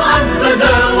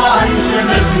المعبدا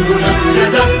وعيشنا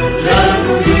المنكدا لا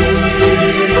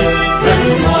نريد بل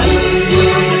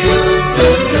نعيد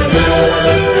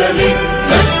فلتناسلي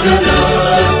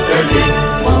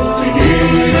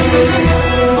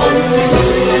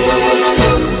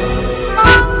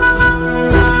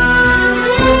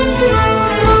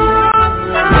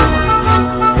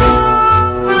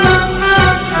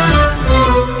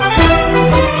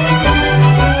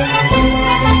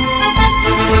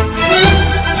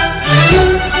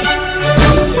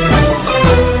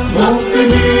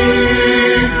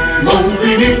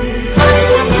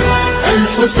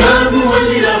الحسام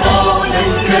واليران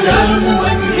الكلام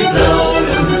والنداء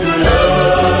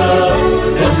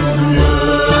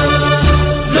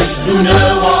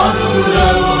مجدنا وعرضنا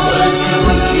وفاجر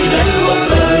إلى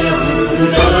الوفاء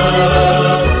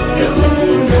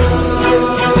يهودنا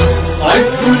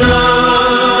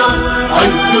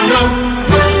عزنا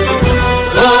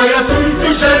غاية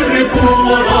تشرف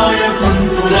وراية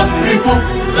ترفرف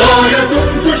غاية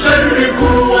تشرف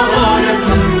وراية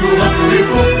ترفرف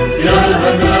يا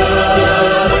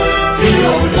هناء في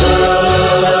علا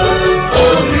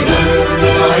آمنا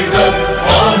سعيدا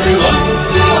عامرا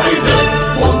سعيدا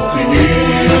موطني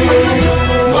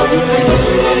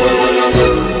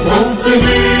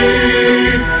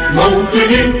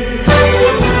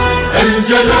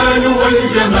الجلال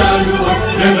والجمال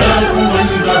والثناء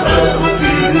والبهاء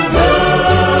في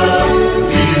نباء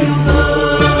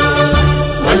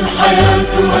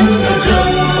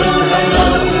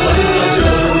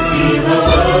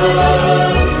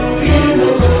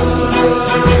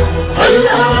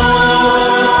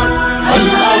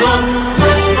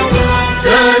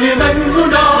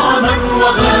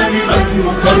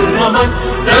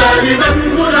دائما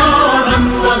مراما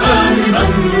وغالبا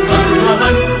مكرما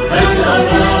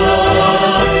الهوى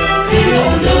في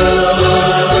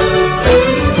علاه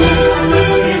يبلغ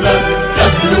إلى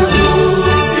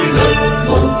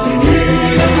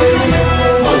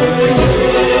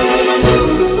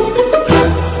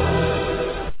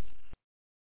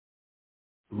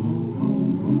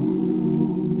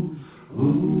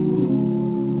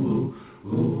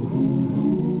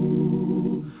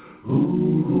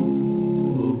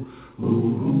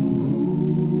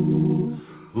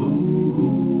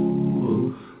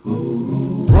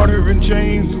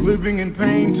chains, living in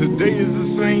pain, today is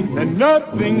the same, and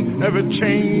nothing ever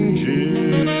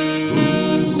changes.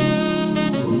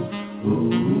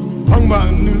 Hung by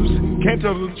a noose, can't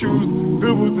tell the truth,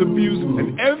 filled with abuse,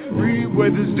 and everywhere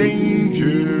there's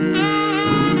danger.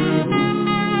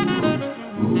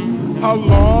 How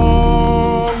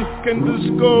long can this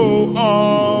go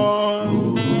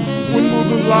on? When will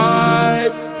the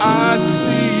light I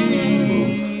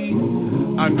see?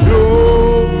 I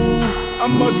know I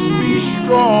must be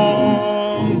strong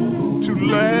to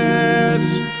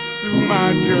last through my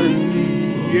journey,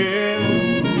 yeah,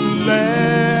 to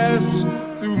last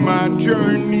through my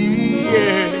journey,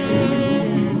 yeah.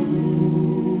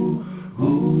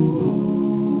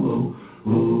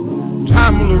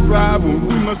 Time will arrive when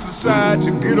we must decide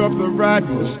to get off the ride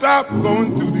and stop going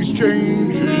through these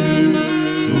changes.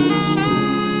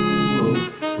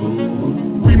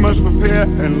 We must prepare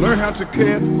and learn how to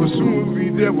care, for soon we'll be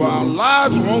there where our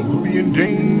lives won't be in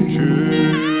danger.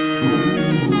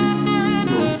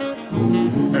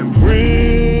 And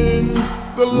when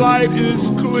the light is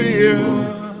clear,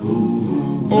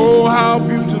 oh how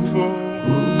beautiful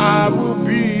I will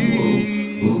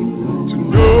be to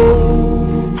know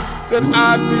that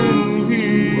I've been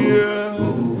here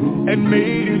and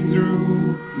made it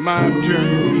through my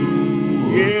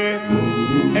journey,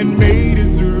 yeah, and made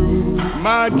it through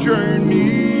my journey,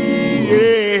 yeah,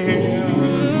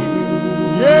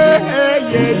 yeah,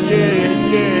 yeah, yeah,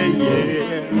 yeah,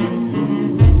 yeah.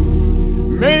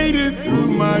 Made it through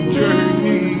my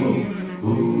journey,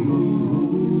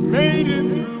 made it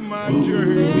through my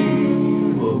journey.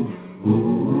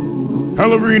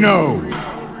 Pelourinho,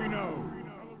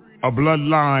 a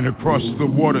bloodline across the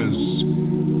waters,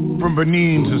 from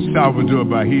Benin to Salvador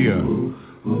Bahia.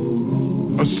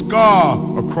 A scar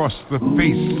across the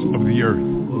face of the earth.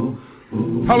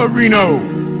 Pelourinho,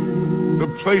 the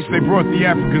place they brought the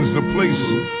Africans, the place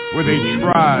where they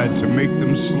tried to make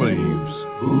them slaves.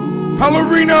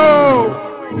 Pelourinho!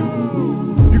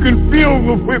 You can feel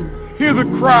the whip, hear the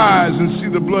cries, and see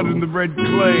the blood in the red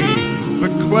clay. The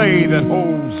clay that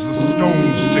holds the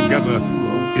stones together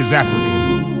is African.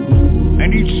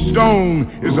 And each stone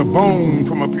is a bone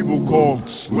from a people called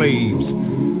slaves.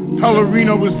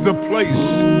 Pelourinho was the place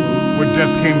where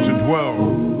death came to dwell.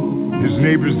 His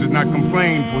neighbors did not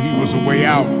complain, for he was a way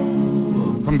out.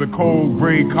 From the cold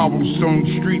gray cobblestone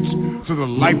streets to the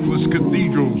lifeless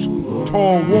cathedrals,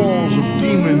 tall walls of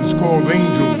demons called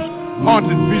angels,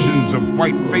 haunted visions of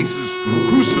white faces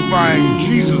crucifying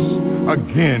Jesus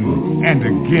again and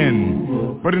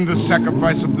again. But in the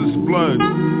sacrifice of this blood,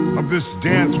 of this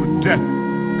dance with death,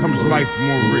 comes life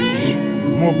more rich,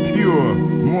 more pure,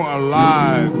 more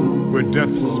alive, where death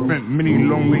spent many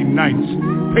lonely nights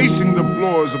pacing the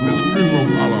floors of his funeral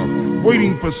parlor,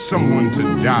 waiting for someone to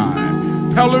die.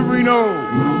 Pelourinho,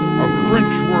 a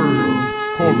French word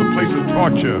called the place of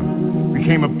torture,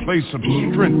 became a place of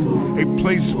strength, a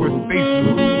place where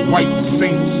faceless white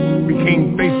saints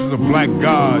became faces of black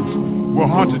gods, where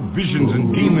haunted visions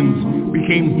and demons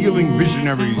became healing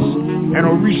visionaries and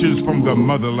orishas from the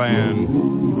motherland.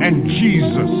 And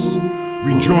Jesus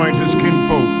rejoined his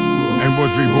kinfolk and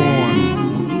was reborn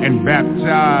and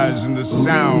baptized in the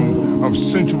sound of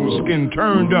sensual skin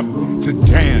turned up to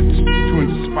dance, to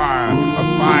inspire a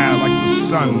fire like the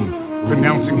sun,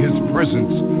 pronouncing his presence.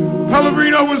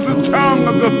 Pelourinho was the tongue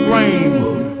of the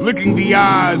flame, licking the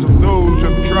eyes of those who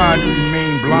have tried to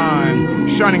remain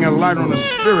blind, shining a light on a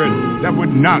spirit that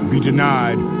would not be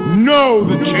denied. No,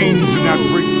 the chains did not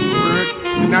break the spirit,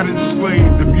 did not enslave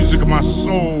the music of my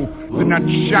soul, did not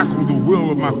shackle the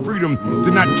will of my freedom,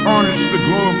 did not tarnish the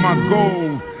glow of my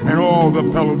gold. And all the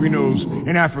Pelourinhos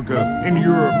in Africa, in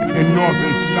Europe, in North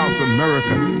and South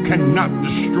America cannot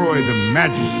destroy the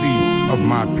majesty of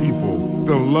my people,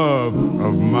 the love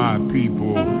of my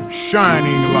people,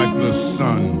 shining like the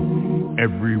sun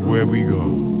everywhere we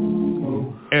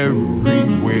go,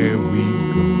 everywhere we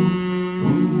go.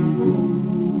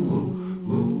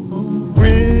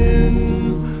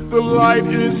 When the light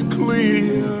is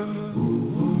clear,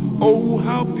 oh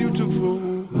how beautiful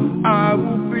I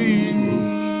will be to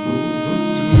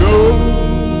know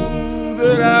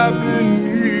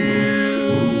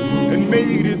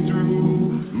made it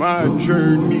through my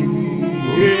journey,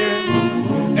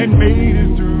 yeah, and made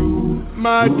it through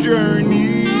my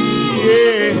journey,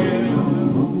 yeah.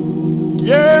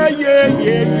 Yeah, yeah,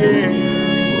 yeah, yeah.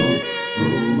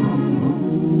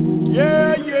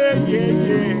 Yeah, yeah, yeah,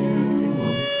 yeah.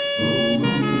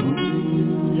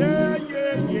 Yeah,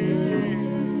 yeah, yeah,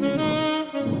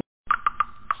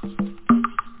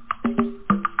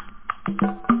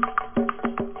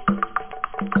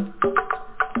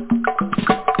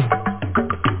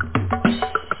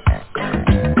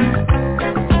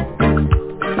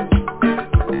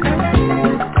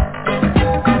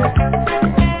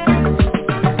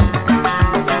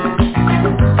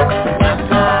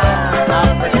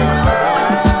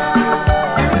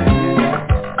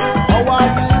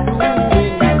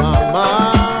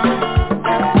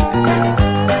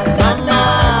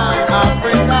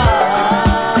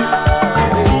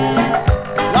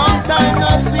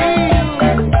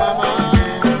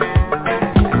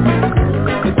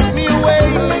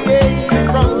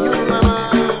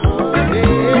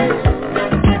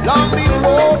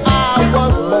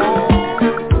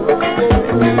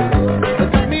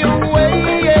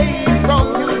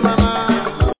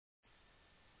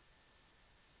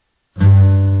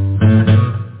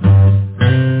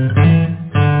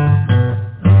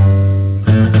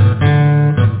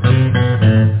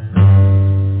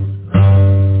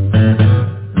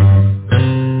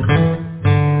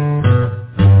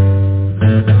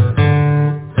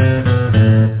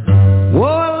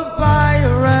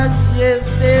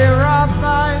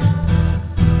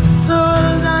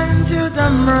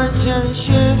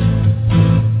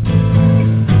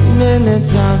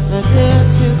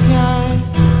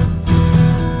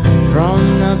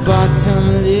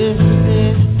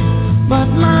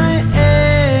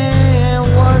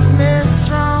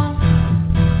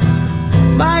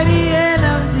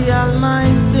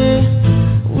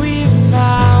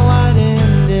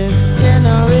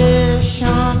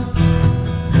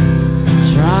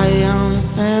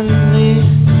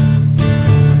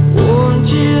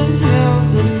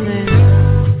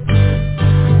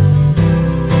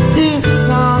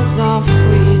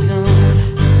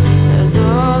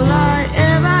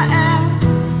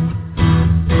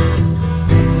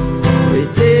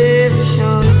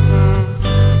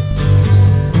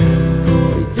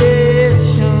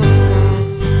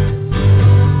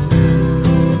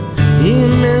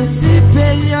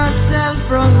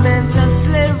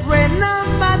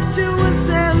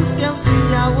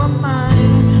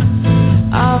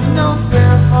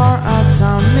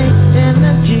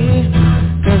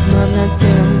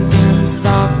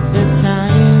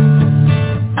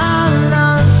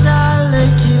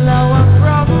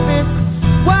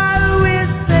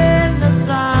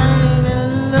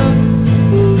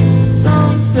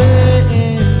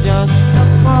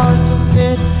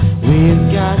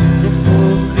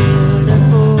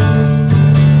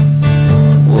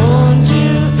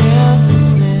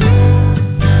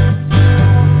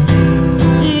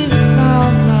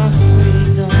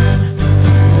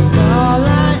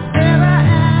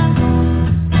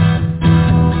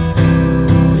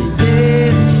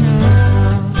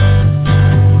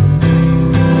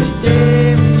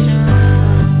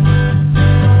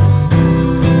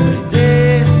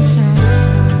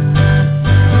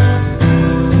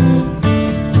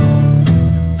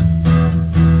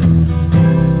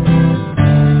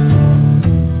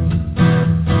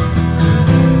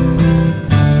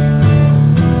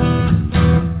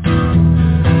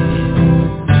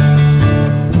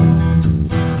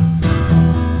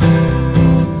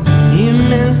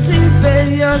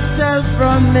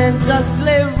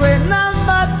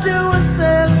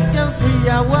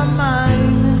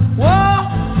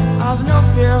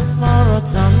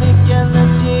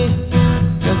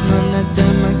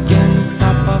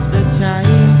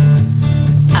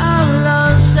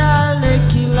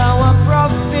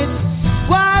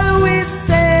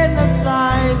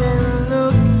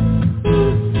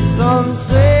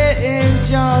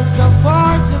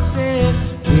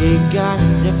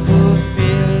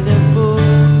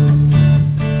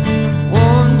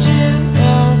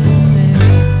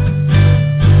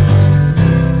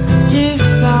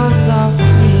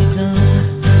 freedom.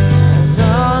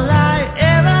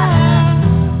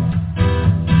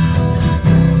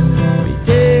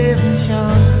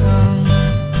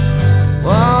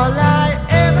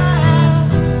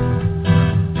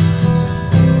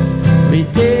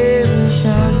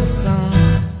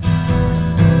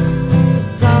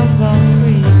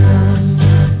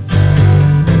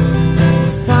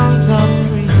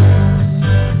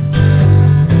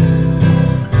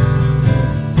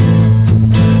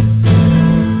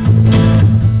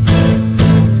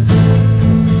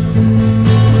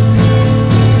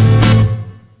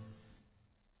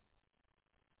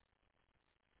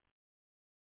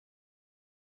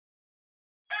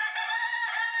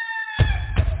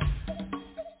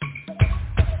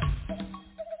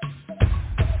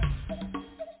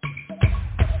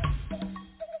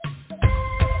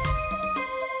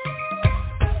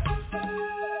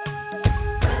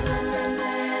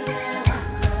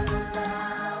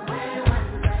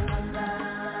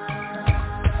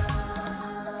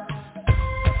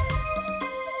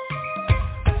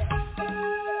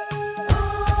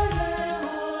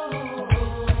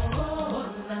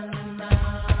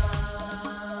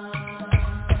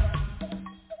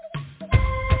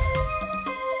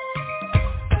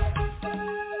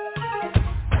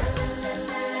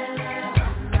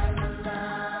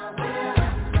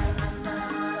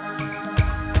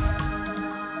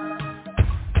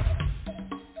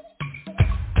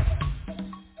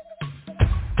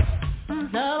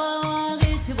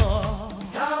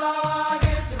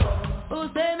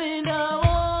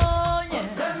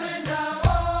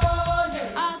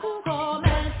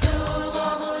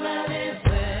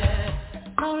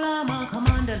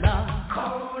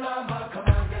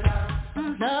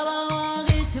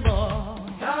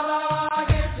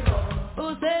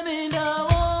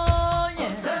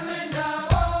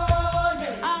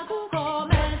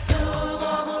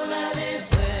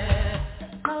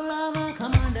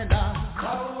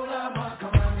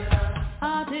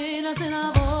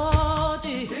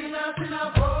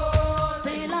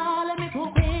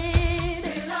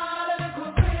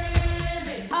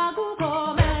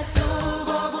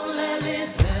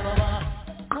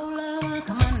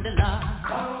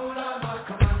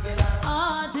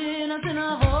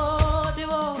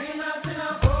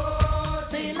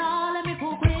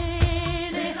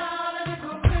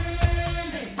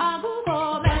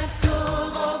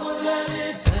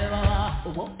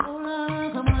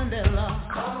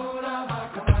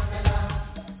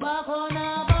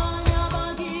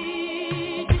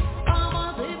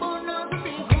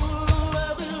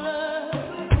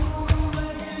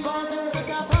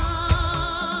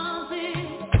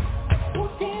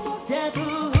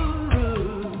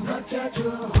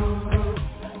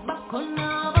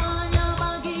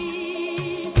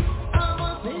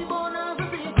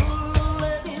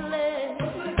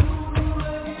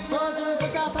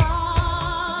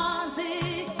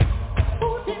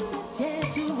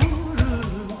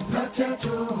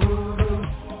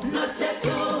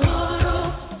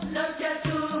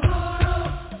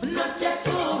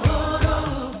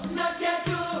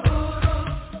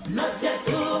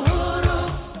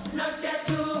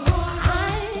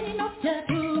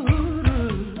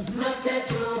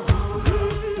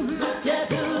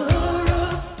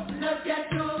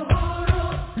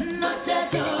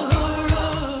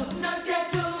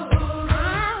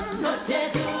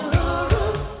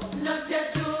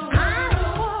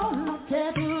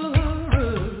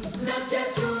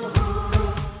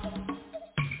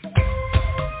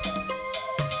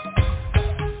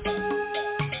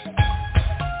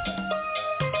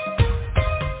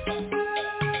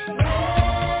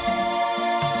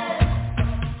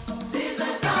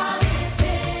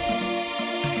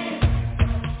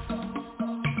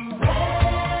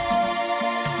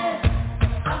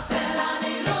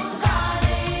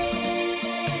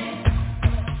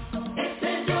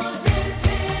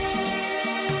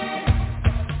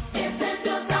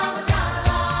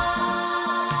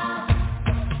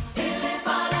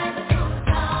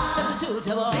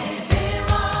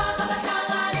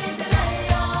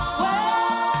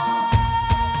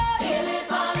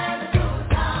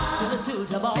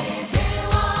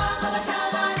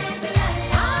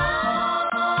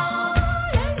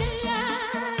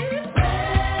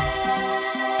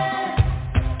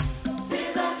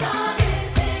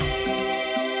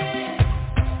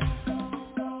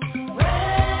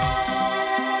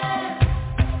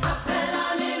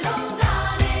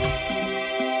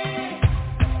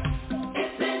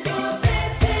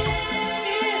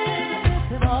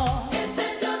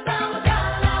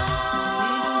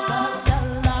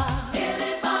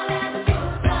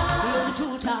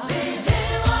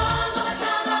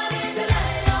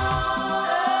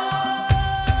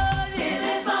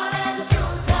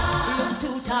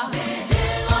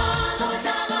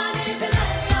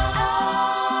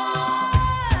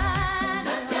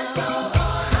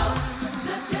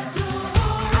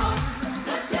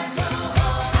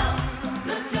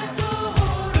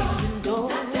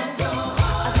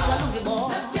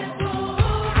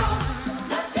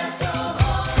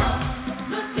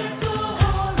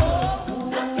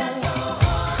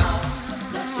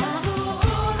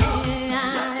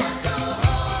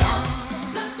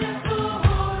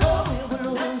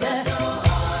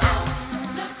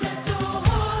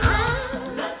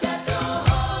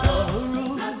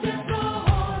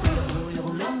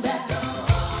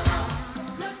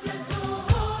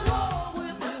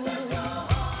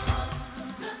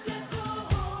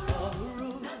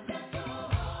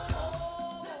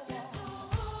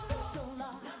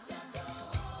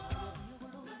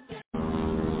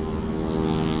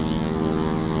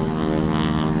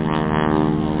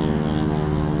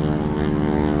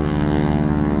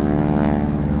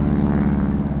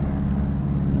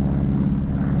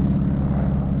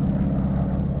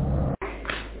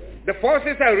 The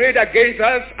forces arrayed against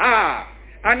us are,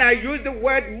 and I use the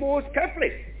word most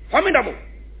carefully, formidable.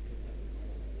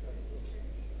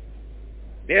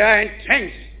 They are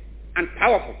intense and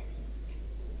powerful.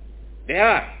 They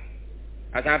are,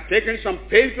 as I have taken some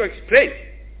pains to explain,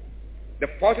 the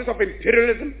forces of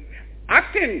imperialism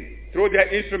acting through their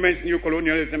instruments,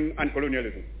 neocolonialism and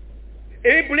colonialism,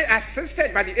 ably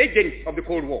assisted by the agents of the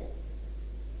Cold War.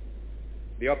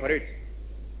 They operate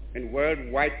in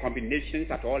worldwide combinations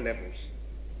at all levels: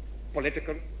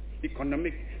 political,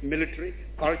 economic, military,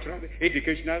 cultural,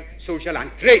 educational, social,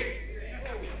 and trade.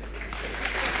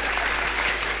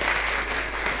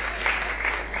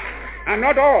 And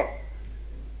not all,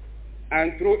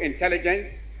 and through intelligence,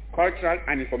 cultural,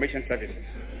 and information services.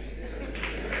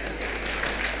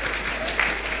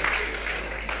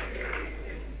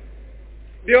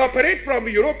 They operate from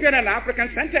European and African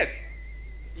centers,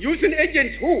 using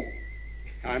agents who,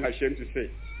 I'm ashamed to say,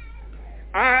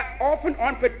 are often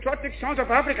unpatriotic sons of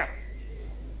Africa,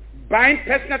 buying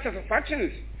personal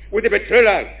satisfactions with the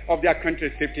betrayal of their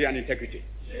country's safety and integrity.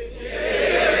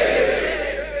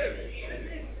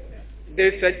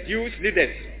 They seduce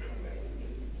leaders.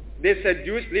 They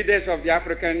seduce leaders of the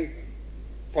African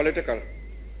political,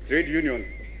 trade union,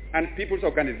 and people's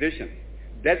organization,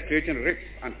 thus creating rifts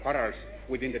and quarrels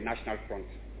within the national front.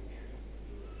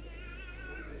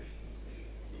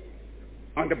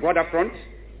 On the broader front,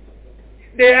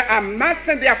 they are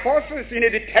amassing their forces in a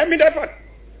determined effort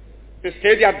to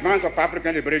stay the advance of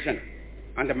African liberation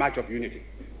and the march of unity.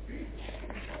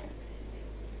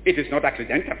 It is not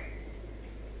accidental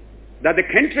that the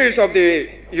countries of the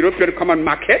European Common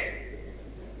Market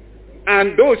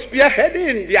and those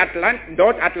spearheading the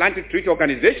North Atlantic Treaty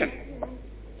Organization,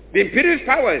 the imperialist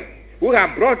powers who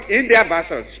have brought in their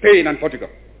vassals, Spain and Portugal.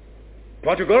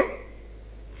 Portugal,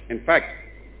 in fact,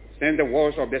 since the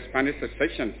wars of the Spanish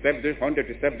succession, 1700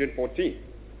 to 1714,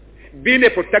 being a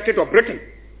protectorate of Britain,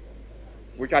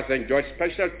 which has enjoyed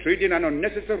special trading and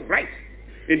unnecessary rights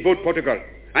in both Portugal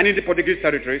and in the Portuguese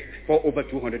territories for over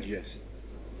 200 years.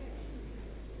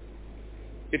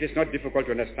 It is not difficult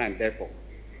to understand, therefore,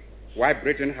 why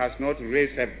Britain has not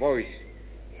raised her voice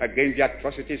against the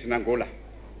atrocities in Angola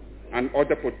and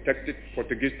other protected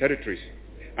Portuguese territories,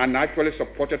 and actually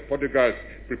supported Portugal's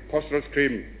preposterous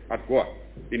claim at Goa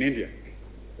in India,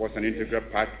 was an integral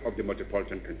part of the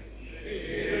metropolitan country.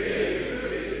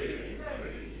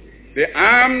 The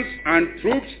arms and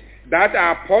troops that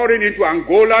are pouring into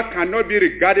Angola cannot be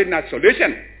regarded in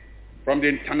isolation from the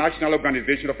International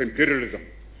Organization of Imperialism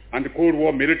and the Cold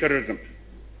War militarism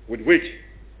with which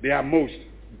they are most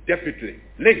definitely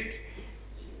linked.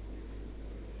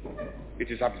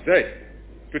 It is absurd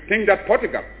to think that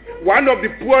Portugal, one of the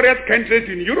poorest countries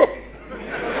in Europe,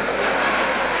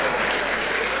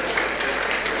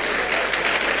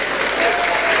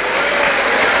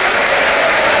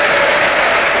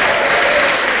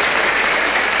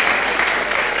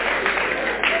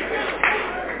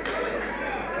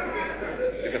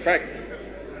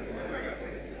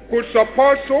 could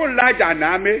support so large an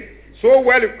army, so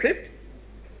well equipped,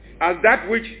 as that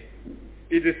which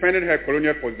is defending her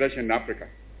colonial possession in Africa,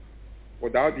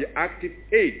 without the active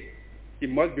aid it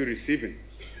must be receiving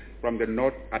from the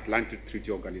North Atlantic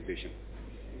Treaty Organization.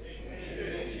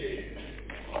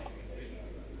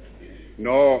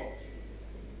 Nor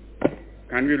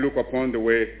can we look upon the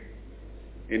way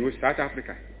in which South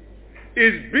Africa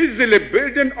is busily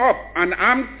building up an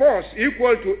armed force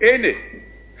equal to any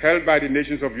held by the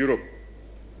nations of Europe,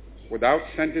 without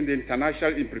sensing the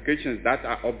international implications that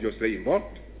are obviously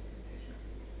involved.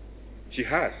 She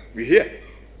has, we hear,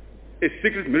 a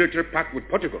secret military pact with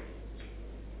Portugal,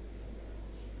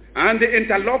 and the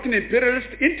interlocking imperialist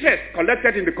interests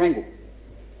collected in the Congo,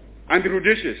 and the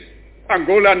Rhodesias,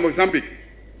 Angola and Mozambique,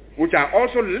 which are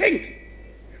also linked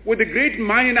with the great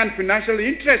mining and financial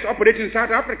interests operating in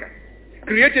South Africa,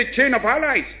 create a chain of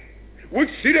allies which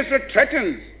seriously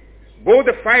threatens both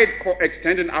the fight for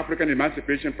extending African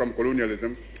emancipation from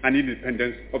colonialism and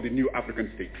independence of the new African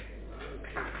states.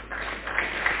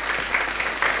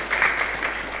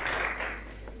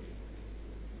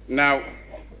 Now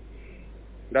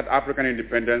that African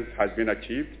independence has been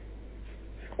achieved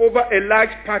over a large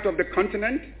part of the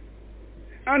continent,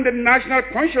 and the national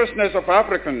consciousness of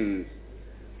Africans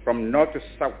from north to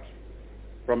south,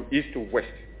 from east to west,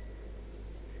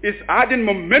 is adding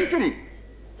momentum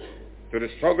to the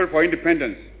struggle for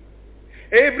independence.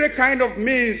 Every kind of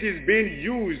means is being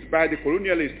used by the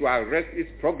colonialists to arrest its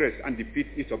progress and defeat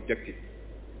its objective.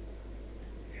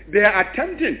 They are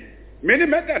attempting many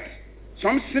methods,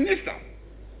 some sinister,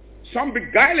 some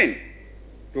beguiling,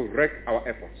 to wreck our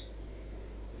efforts.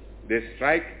 They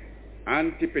strike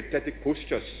antipathetic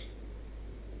postures.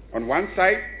 On one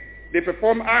side, they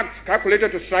perform acts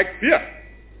calculated to strike fear.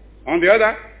 On the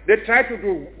other, they try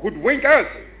to hoodwink us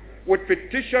with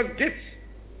fictitious gifts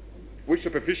which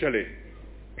superficially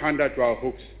pander to our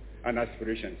hopes and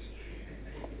aspirations.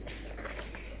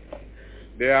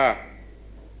 They are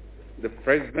the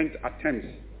president's attempts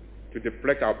to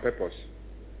deflect our purpose,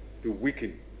 to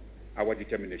weaken our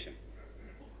determination.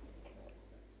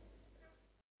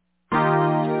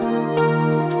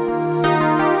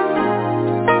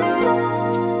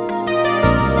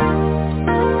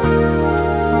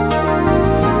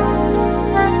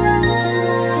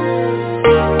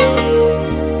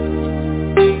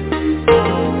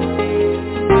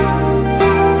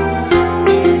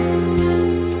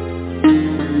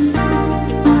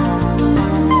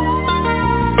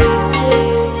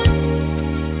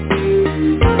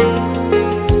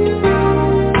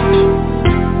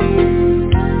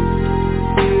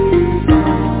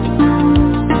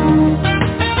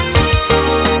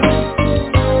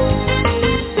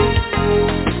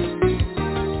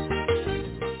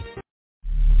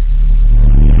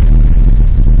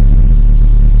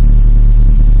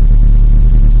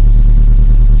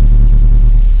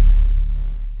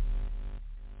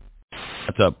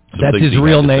 That's his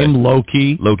real name,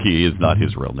 Low-Key? Low-Key is not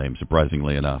his real name,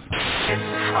 surprisingly enough. It's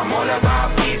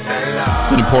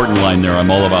an important line there.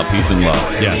 I'm all about peace and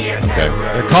love. Yeah. Okay.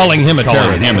 They're calling him a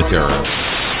terrorist.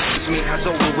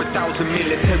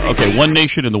 Okay, one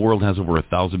nation in the world has over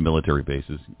 1,000 military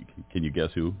bases. Can you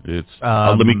guess who? It's.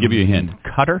 Let me give you a hint.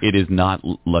 Qatar? It is not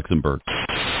Luxembourg.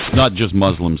 It's not just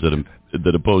Muslims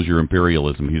that oppose your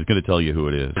imperialism. He's going to tell you who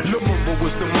it is.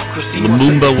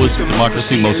 Lumumba was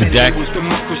democracy. Mossadegh,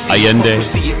 Allende.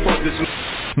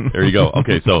 There you go.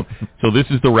 Okay, so this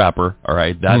is the rapper. All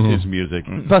right, that's his music.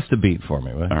 Bust a beat for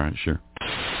me, right? All right, sure.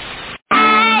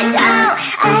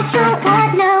 I don't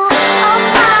want no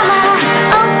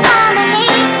Obama.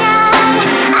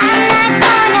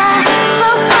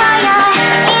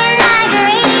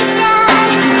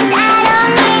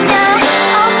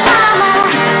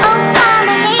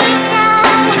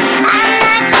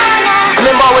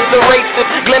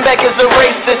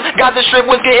 Got the strip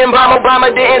was getting bombed,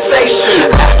 Obama didn't say shit.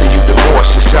 After you divorce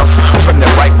yourself from the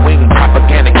right-wing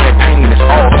propaganda campaign, it's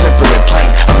all simple and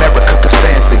plain. America could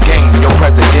stand the game. Your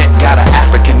president got an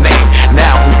African name.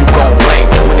 Now who you gon' blame?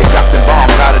 When they dropping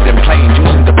bombs out of them planes,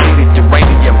 using depleted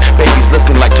uranium, babies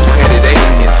looking like two-headed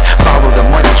aliens. Follow the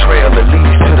money trail that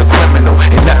leads to the criminal,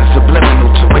 and nothing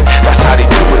subliminal to it. That's how they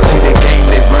do it. See the game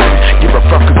they run. Give a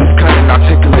fuck if he's cunning,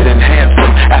 articulate, and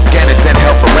handsome. Afghanistan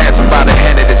held for ransom by the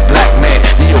hand of this black man.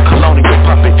 Neo-colonial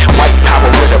puppet, white power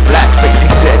with a black face. He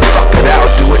said, fuck it,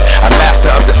 I'll do it. A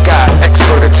master of the sky,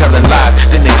 expert at telling lies.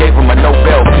 Then they gave him a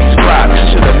Nobel Peace Prize.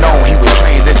 Should've known he was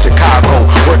trained in Chicago.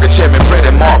 Where the chairman Fred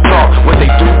and Mark Clark, what they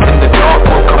do in the dark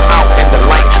will come out in the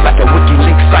light like a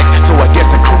WikiLeaks site. So I guess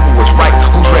Nkrumah was right.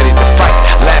 Who's ready to fight?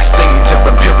 Last stage of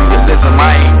imperialism,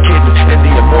 I ain't kidding. In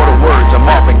the immortal words of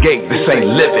Marvin Gaye, this ain't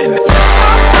living.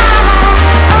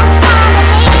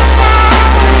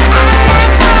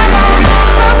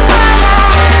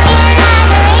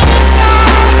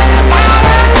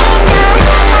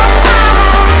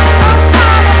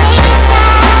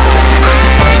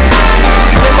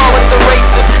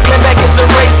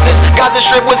 Got the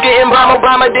strip was getting bombed,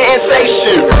 Obama didn't say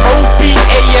shit.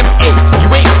 OBAMA, you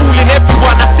ain't fooling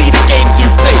everyone, I see the games you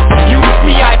play. You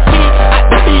VIP at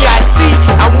the BIC,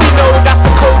 and we know that's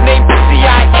the code name for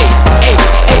CIA.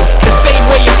 The same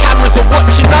way your cameras are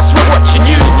watching us, we're watching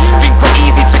you. Think we're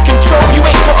easy to control, you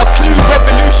ain't got a clue.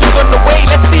 Revolution's on the way,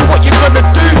 let's see what you're gonna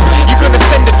do. You're gonna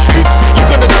send the troops, you're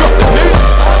gonna drop the news.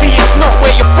 See, it's not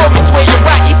where you're from, it's where you're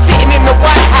at. You're sitting in the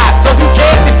White House, so who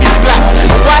cares if he's black?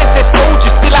 Why is there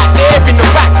soldiers still out there in the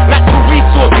back? Natural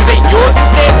resources ain't yours,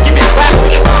 instead give it back.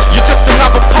 You're just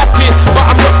another puppet, but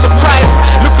I'm not surprised.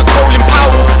 Look at Colin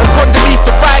Powell and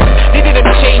Condoleezza Rice. They didn't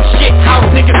change shit, house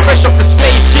niggas fresh off the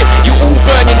slave ship. You all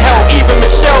burn in hell, even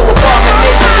Michelle Obama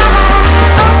nation.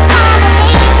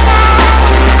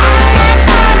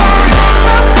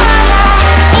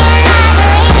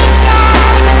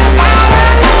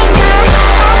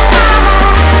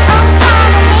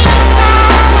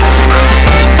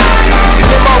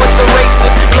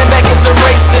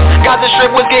 The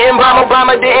strip was getting bombed,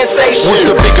 Obama didn't say shit. What's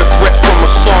the bigger threat from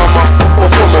Osama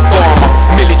or from Obama?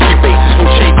 Military bases from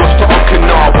Chagos to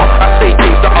Okinawa. I say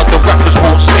things that other rappers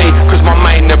won't say, cause my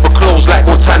mind never closed like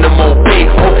Guantanamo Bay.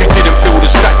 Hope you didn't feel the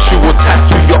statue attached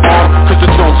to your arm, cause the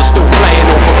drones are still flying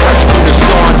over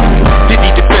Pakistan. Did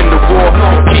he defend the war?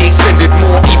 He extended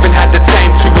more, even had the time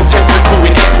to attempt to coup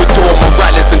in Ecuador.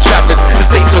 Morales and Chavez, the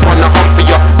states are on the hunt for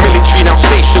ya. Military now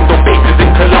stationed on bases in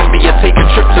Colombia. Take a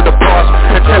trip to the past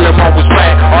and tell them I was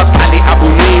right. Ask Ali Abu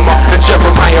Nima and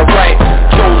Jeremiah Wright.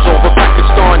 Joe's over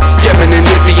Pakistan, Yemen and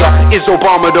Libya. Is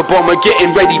Obama the bomber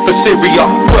getting ready for Syria?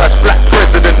 First black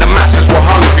president, the masses were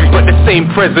hungry, but the same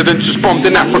president just bombed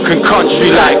an African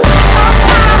country like.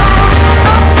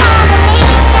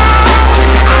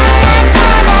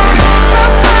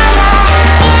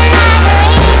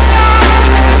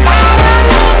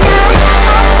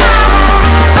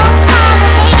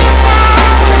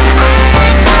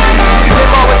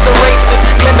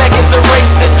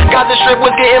 The strip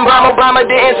was getting bombed, Obama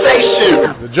didn't say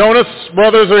shit. The Jonas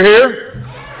Brothers are here.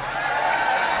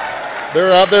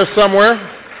 They're out there somewhere.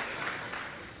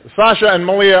 Sasha and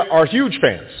Malia are huge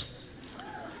fans.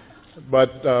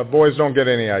 But boys don't get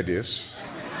any ideas.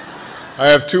 I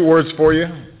have two words for you.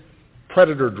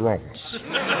 Predator drones.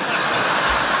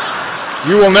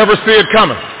 You will never see it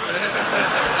coming.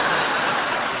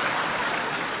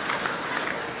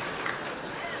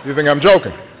 You think I'm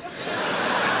joking?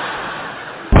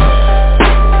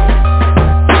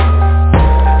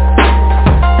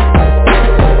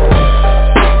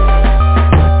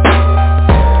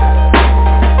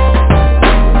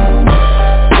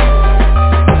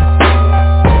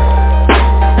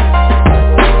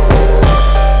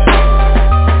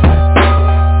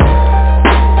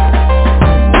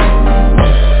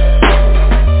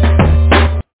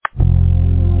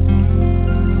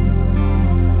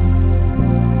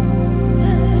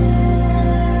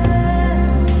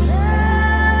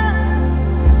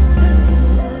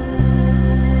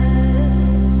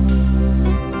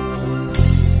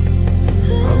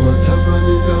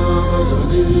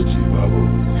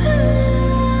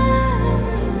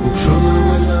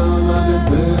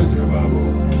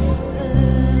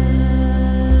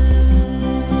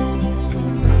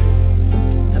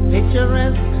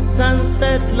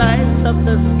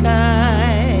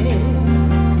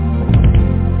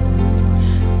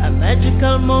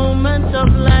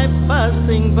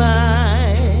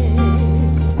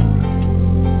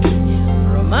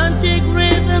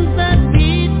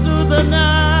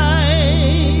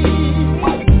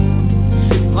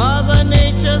 Mother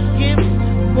Nature's gift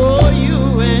for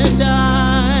you and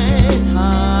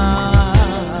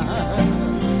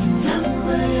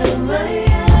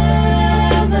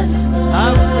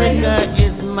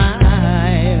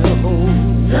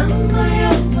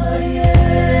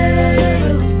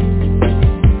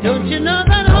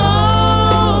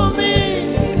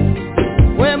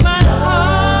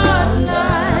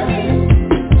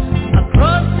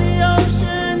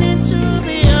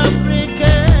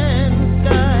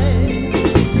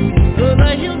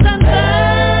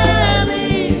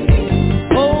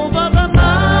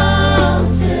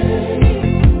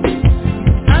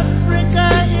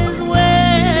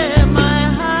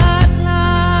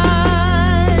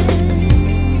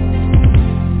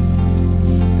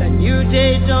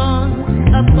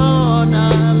upon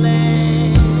our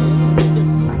land,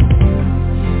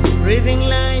 breathing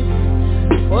life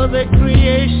for the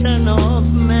creation of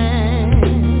man,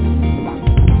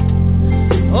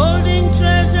 holding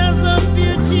treasures of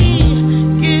beauty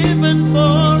given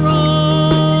for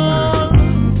all,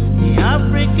 the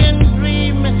African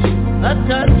dream that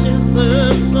touches the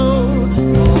soul.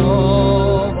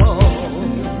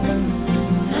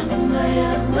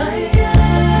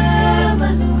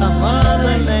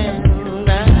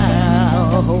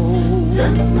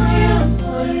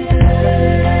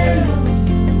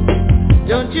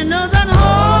 Don't you know that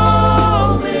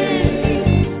home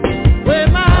is where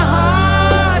my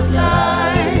heart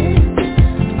lies,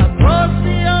 across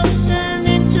the ocean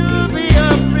into the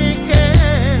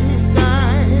African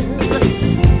skies,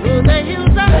 through the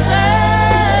hills and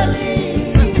valleys,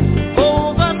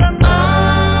 over the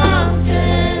mountains.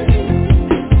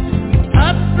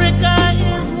 Africa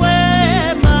is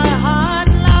where my heart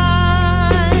lies.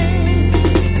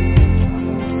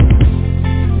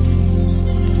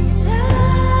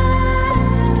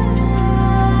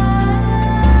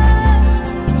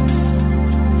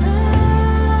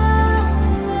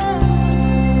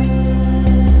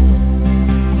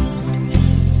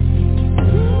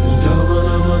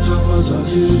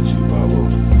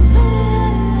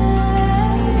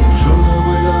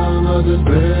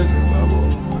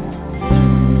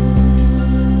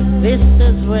 This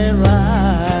is where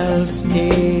I'll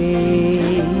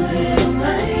stay.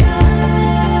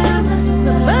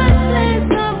 The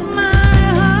birthplace of my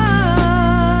heart.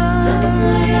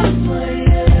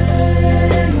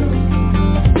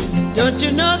 Don't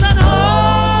you know that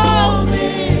home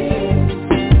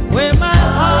is where my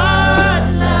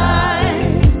heart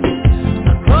lies,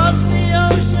 across the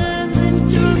oceans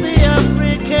into the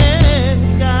African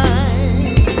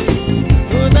skies,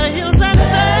 through the hills and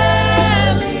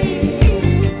valleys,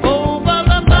 over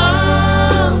the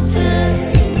mountains.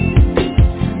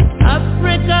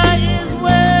 Africa is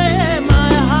where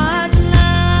my heart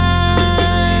lies.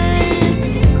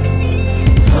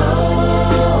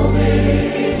 Home is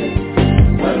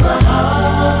where my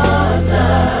heart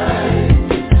lies,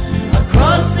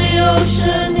 across the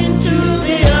ocean into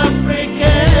the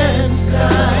African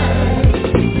skies,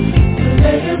 through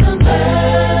the hills and valleys,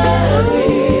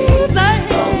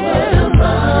 over the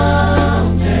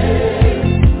mountains.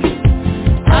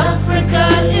 Africa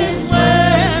is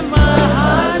where my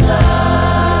heart lies.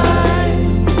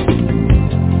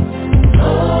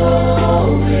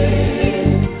 Home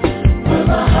is where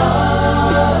my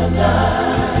heart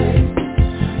lies,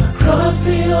 across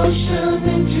the ocean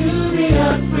into the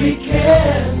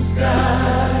African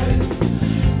skies,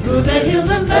 through the hills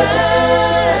and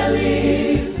valleys,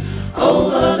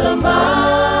 over the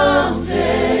mountains.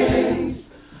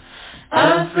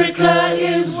 Africa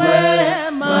is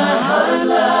where my heart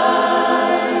lies.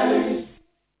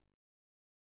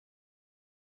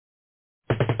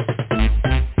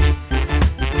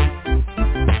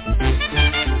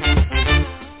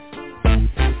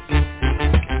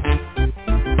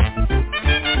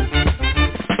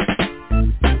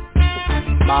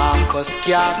 Marcus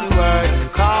can the word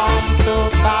come to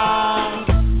pass.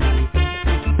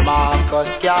 Marcus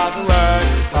can the word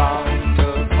come to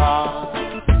pass.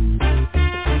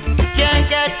 Can't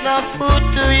get no food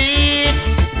to eat.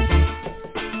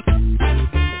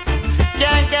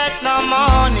 Can't get no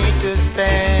money to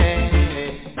spend.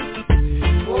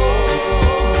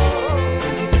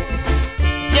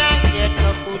 Can't get no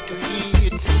food to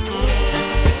eat.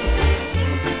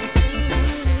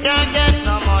 Can't get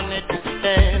no money to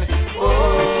spend.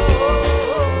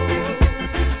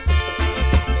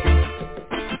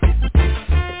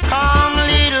 Come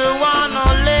little one,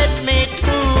 oh, let me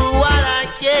do what I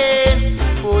can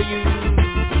for you.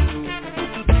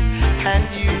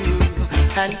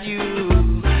 And you,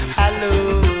 hello.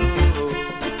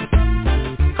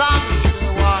 Come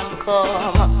little one,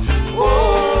 come. Oh,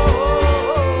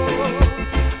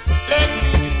 let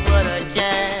me do what I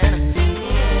can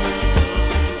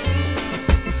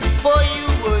for you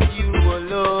and you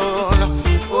alone.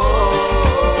 Oh,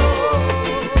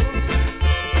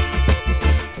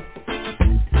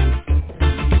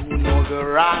 you know the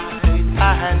right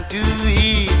and do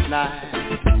it night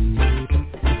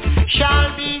shall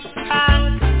be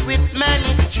spent with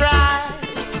many strides.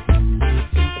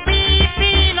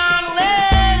 Weeping and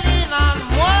wailing and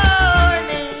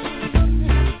mourning,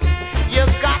 you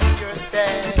got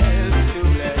yourself to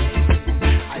bless.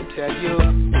 I tell you,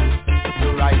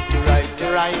 you're right, you're right,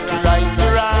 you're right, you're right,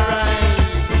 you're right.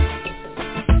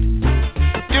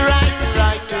 You're right, you're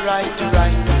right, you're right, you're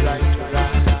right, you're right, you're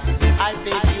right. I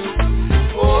beg you,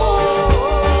 oh,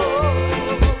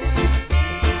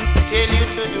 tell you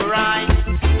to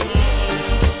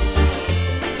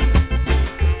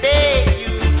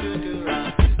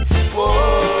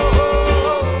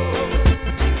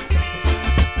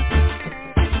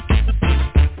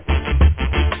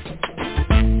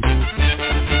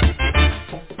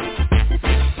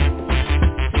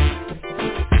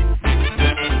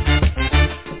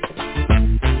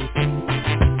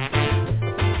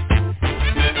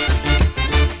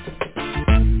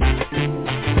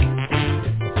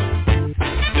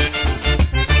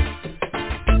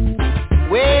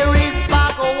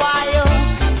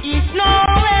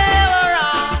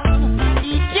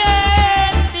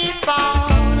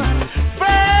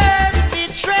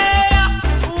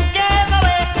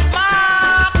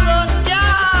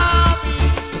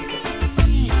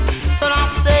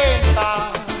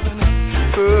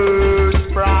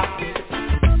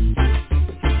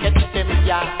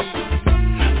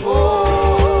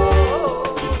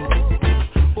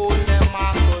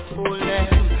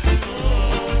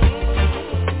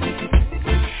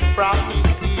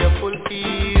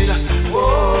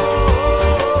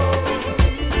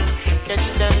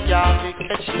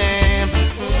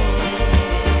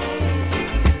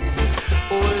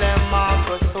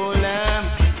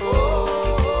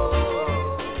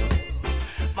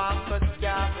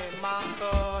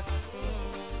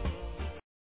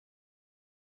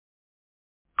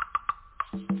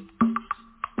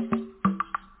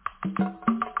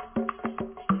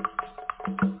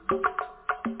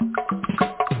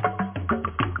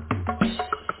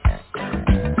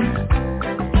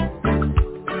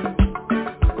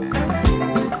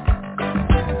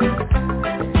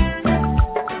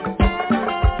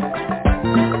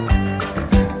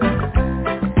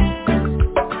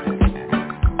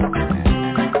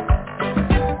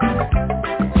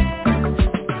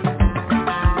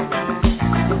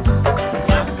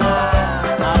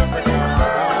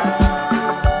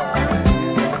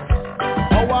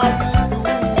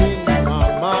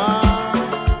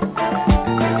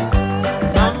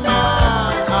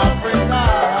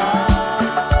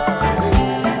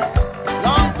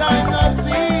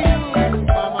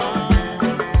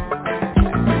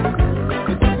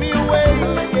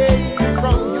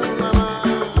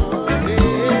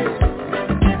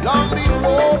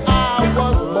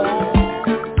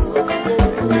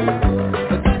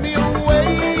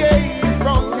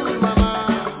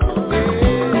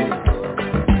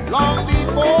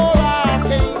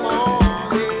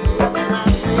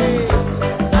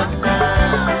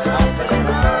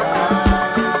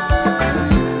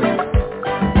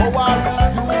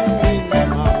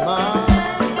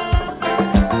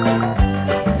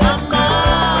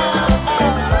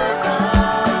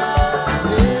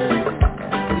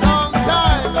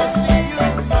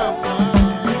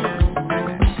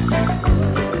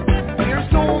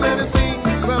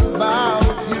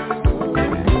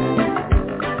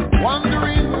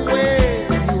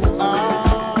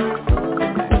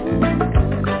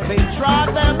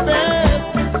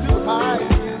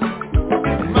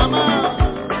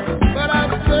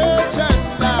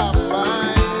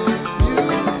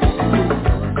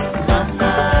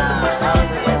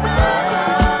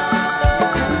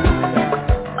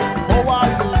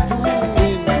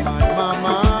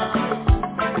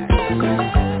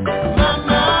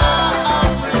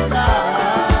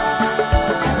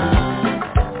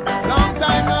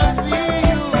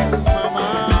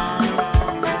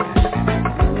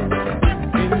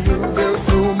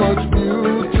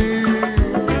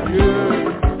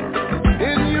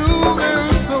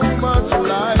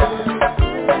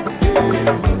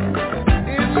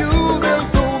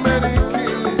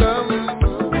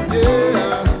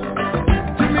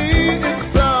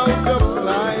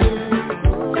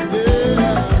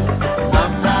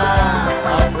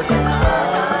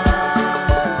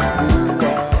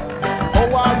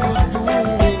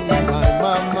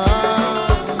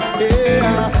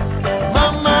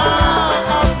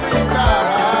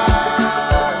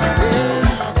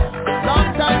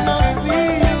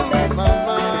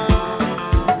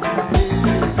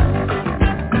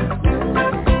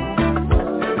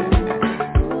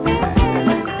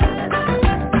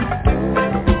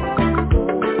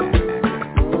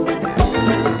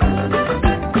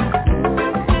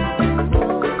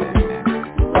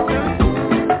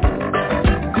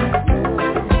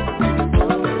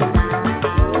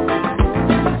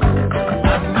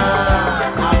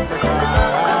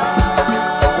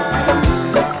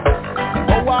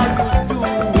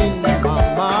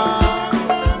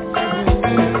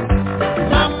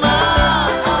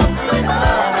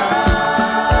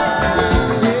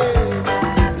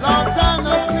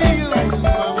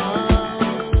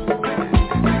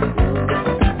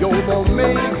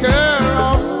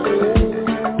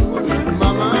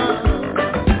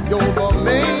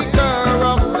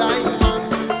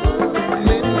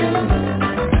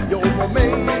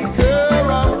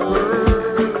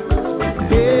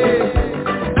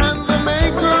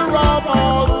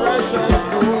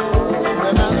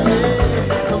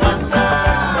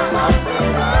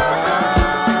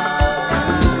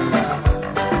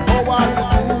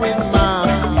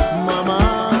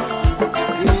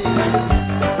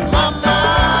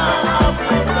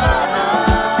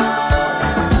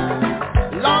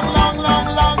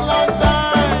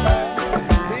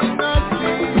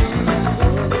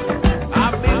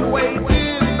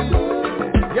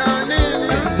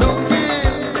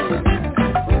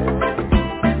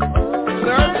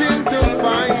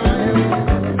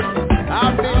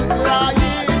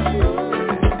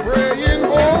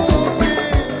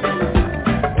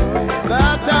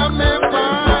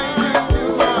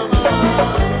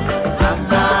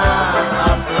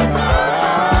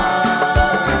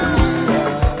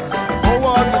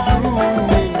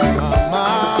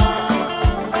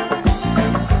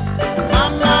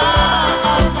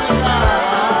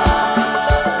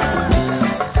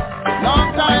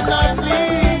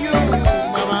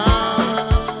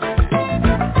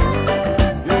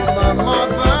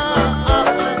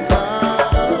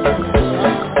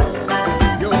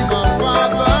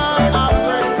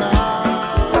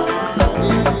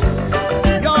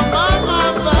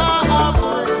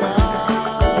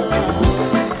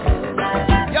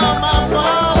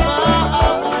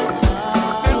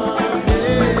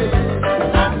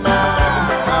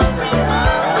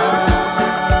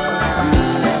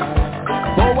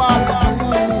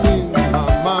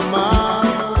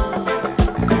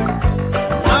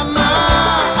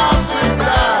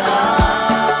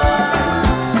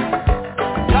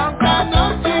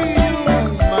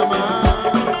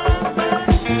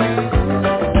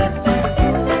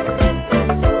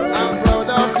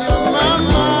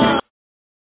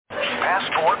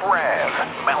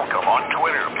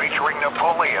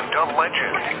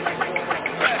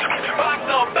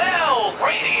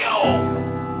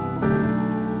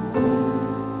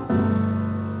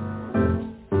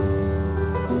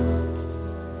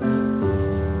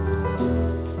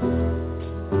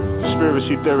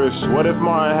theorist. What if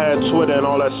Martin had Twitter and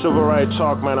all that civil rights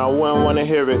talk, man? I wouldn't want to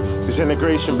hear it. This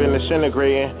integration been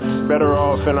disintegrating. Better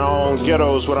off in our own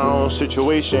ghettos with our own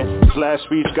situation. His last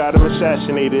speech got him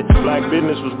assassinated. Black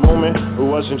business was booming. It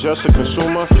wasn't just a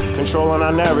consumer. Controlling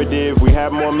our narrative. We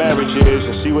have more marriages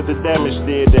and see what the damage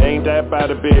did. They ain't that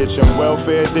bad a bitch. And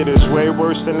welfare did it's way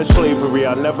worse than the slavery.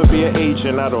 I'll never be an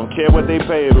agent. I don't care what they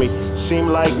paying me. Seem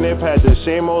like Nip had the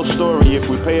same old story. If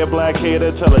we pay a black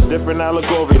hater, tell a different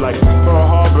allegory. Like Pearl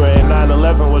Harbor and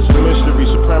 9/11 was a mystery.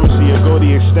 Supremacy will go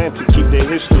the extent to keep their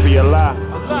history alive.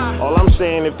 All I'm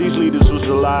saying, if these leaders was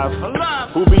alive,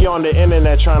 who be on the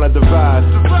internet trying to divide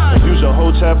and use a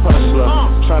hotel hustler,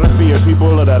 trying to fear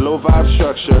people of that low vibe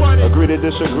structure. Agree to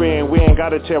disagree and we ain't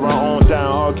gotta tear our own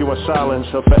down. Argue in silence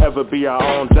or forever be our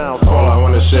own downfall. All I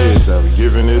wanna say is that we're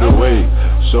giving it away.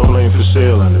 Soul ain't for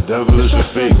sale and the devil is a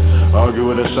fake.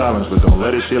 Argue in silence but don't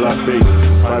let it seal our faith.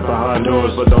 Fight behind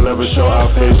doors but don't ever show our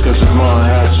face. Cause if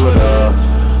Martin had Twitter,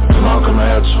 Malcolm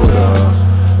had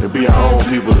Twitter, it'd be our own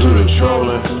people do the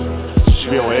trolling.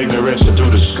 Spew on ignorance and do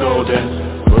the scolding.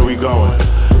 Where we going?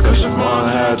 Cause if Martin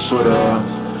had Twitter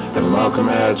and Malcolm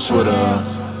had Twitter,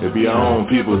 it'd be our own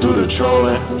people do the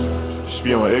trolling.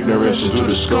 Spew on ignorance and do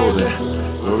the scolding.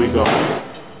 Where we going?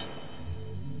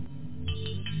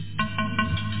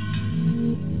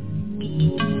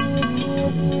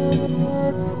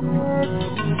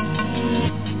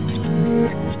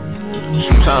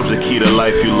 Sometimes the key to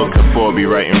life you looking for be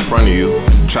right in front of you.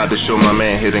 Tried to show my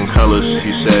man hidden colors,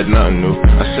 he said nothing new.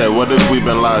 I said, what if we've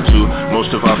been lied to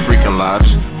most of our freaking lives?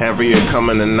 Harriet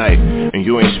coming tonight, and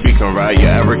you ain't speaking right,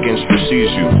 your arrogance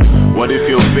precedes you. What if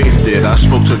your faith did? I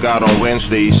spoke to God on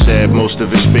Wednesday, he said most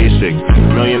of it's basic.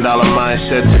 $1 million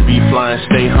mindset to be flying,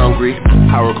 stay hungry.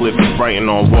 Hieroglyphics writing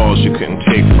on walls you couldn't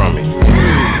take from me.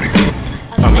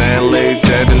 A man lay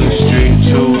dead in the street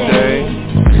today.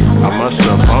 I must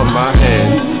have bumped my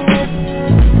head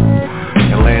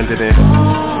and landed in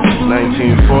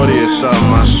 1940 or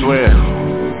something, I swear.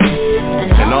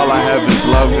 And all I have is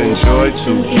love and joy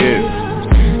to give.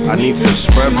 I need to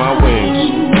spread my wings.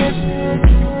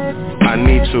 I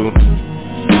need to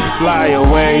fly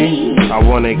away. I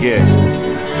wanna get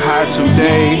high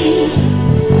today.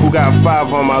 Who got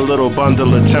 5 on my little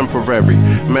bundle of temporary?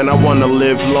 Man, I wanna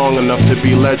live long enough to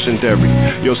be legendary.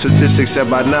 Your statistics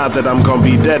said by now that I'm gonna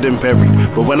be dead and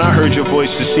buried. But when I heard your voice,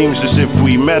 it seems as if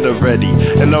we met already.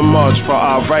 In a march for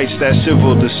our rights, that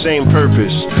civil, the same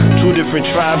purpose. 2 different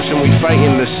tribes and we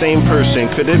fighting the same person.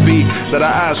 Could it be that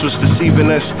our eyes was deceiving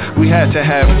us? We had to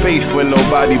have faith when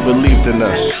nobody believed in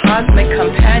us. Cosmic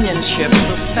companionship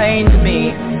sustained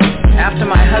me after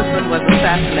my husband was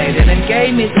assassinated and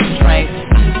gave me the strength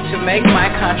to make my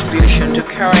contribution to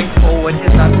carrying forward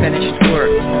his unfinished work.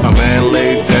 A man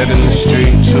lay dead in the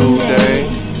street today.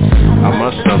 I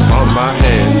must have bumped my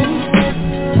head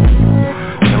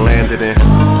and landed in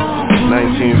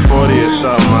 1940 or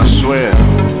something, I swear.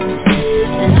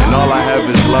 And all I have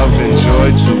is love and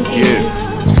joy to give.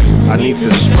 I need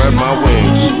to spread my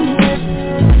wings.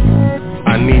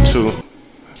 I need to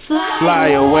fly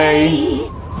away.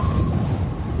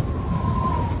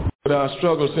 With our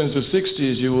struggle since the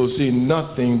 60s, you will see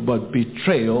nothing but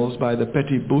betrayals by the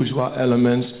petty bourgeois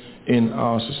elements in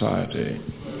our society.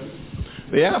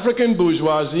 The African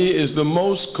bourgeoisie is the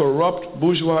most corrupt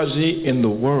bourgeoisie in the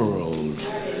world.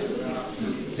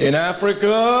 In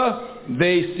Africa,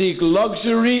 they seek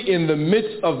luxury in the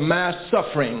midst of mass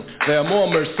suffering. There are more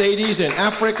Mercedes in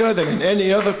Africa than in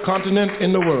any other continent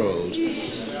in the world.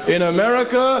 In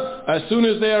America, as soon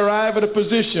as they arrive at a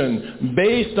position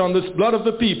based on the blood of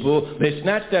the people, they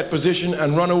snatch that position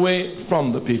and run away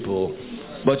from the people.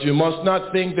 But you must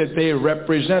not think that they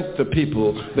represent the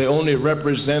people. They only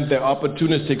represent their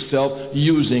opportunistic self,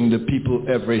 using the people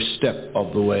every step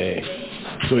of the way.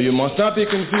 So you must not be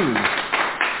confused.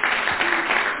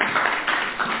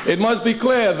 It must be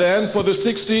clear then, for the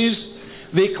 60s,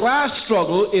 the class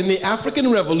struggle in the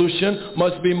African Revolution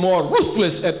must be more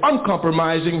ruthless and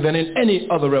uncompromising than in any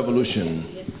other revolution.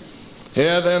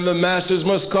 Here then the masses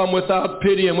must come without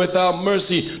pity and without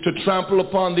mercy to trample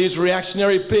upon these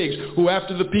reactionary pigs who,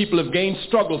 after the people have gained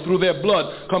struggle through their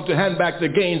blood, come to hand back the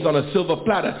gains on a silver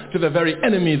platter to the very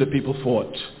enemy the people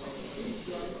fought.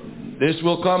 This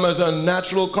will come as a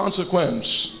natural consequence.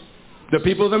 The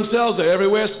people themselves are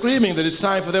everywhere screaming that it's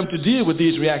time for them to deal with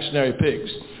these reactionary pigs.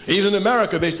 Even in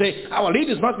America, they say, our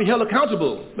leaders must be held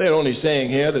accountable. They're only saying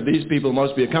here that these people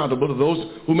must be accountable to those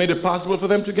who made it possible for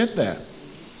them to get there.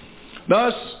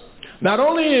 Thus, not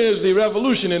only is the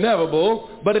revolution inevitable,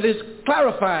 but it is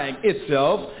clarifying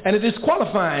itself and it is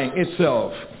qualifying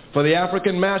itself. For the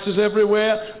African masses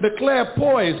everywhere, the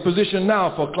clairpoised position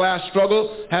now for class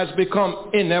struggle has become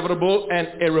inevitable and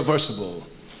irreversible.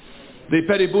 The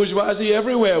petty bourgeoisie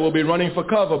everywhere will be running for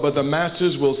cover, but the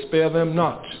masses will spare them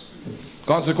not.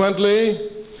 Consequently,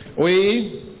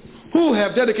 we who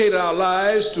have dedicated our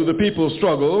lives to the people's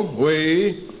struggle,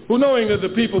 we who, knowing that the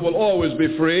people will always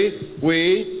be free,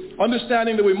 we,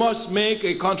 understanding that we must make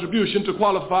a contribution to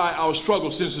qualify our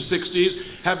struggle since the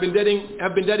 60s, have been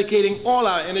dedicating all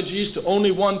our energies to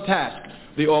only one task: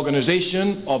 the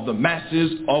organization of the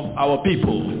masses of our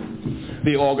people.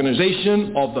 The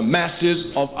organization of the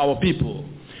masses of our people.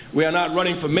 We are not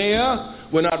running for mayor.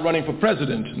 We're not running for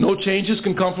president. No changes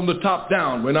can come from the top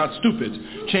down. We're not stupid.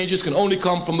 Changes can only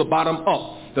come from the bottom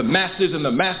up. The masses and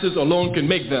the masses alone can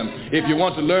make them. If you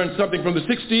want to learn something from the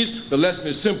 60s, the lesson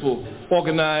is simple.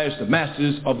 Organize the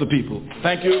masses of the people.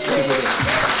 Thank you.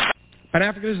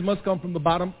 Pan-Africanism must come from the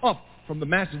bottom up, from the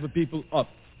masses of the people up.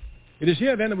 It is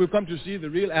here then that we've come to see the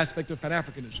real aspect of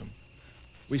Pan-Africanism.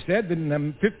 We said that in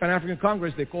the Fifth Pan-African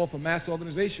Congress they called for mass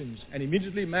organizations, and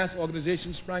immediately mass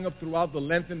organizations sprang up throughout the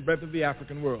length and breadth of the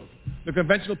African world. The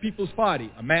Conventional People's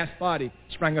Party, a mass party,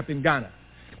 sprang up in Ghana.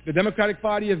 The Democratic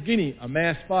Party of Guinea, a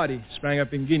mass party, sprang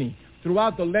up in Guinea.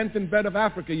 Throughout the length and breadth of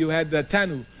Africa you had the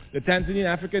TANU, the Tanzanian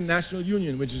African National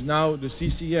Union, which is now the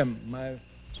CCM. My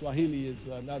Swahili is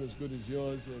not as good as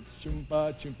yours. It's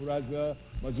Chumpa, Chimpuraza,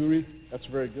 Mazuri. That's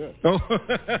very good. Oh,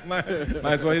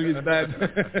 my Swahili is bad.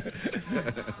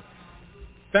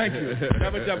 Thank you.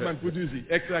 Kabachapman Puduzi.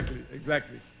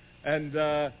 Exactly. And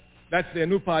that's their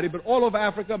new party. But all over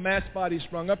Africa, mass parties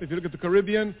sprung up. If you look at the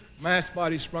Caribbean, mass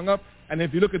parties sprung up. And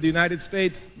if you look at the United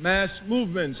States, mass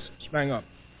movements sprang up.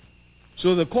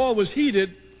 So the call was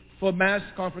heeded for mass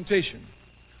confrontation.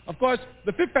 Of course,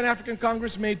 the Fifth Pan-African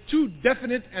Congress made two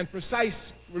definite and precise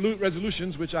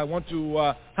resolutions which I want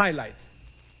to highlight.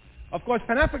 Of course,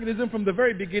 Pan-Africanism from the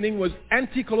very beginning was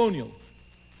anti-colonial.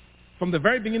 From the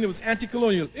very beginning it was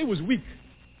anti-colonial. It was weak.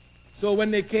 So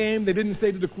when they came, they didn't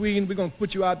say to the Queen, we're going to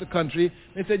put you out of the country.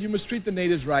 They said, you must treat the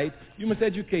natives right. You must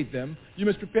educate them. You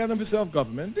must prepare them for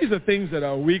self-government. These are things that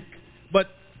are weak, but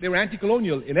they were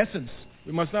anti-colonial in essence.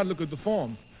 We must not look at the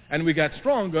form. And we got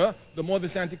stronger, the more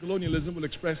this anti-colonialism will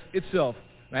express itself.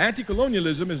 Now,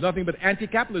 anti-colonialism is nothing but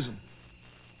anti-capitalism.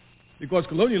 Because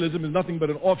colonialism is nothing but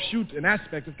an offshoot, an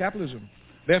aspect of capitalism.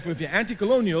 Therefore, if you're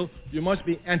anti-colonial, you must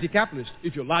be anti-capitalist,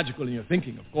 if you're logical in your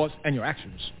thinking, of course, and your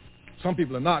actions. Some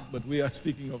people are not, but we are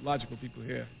speaking of logical people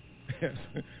here. Yes.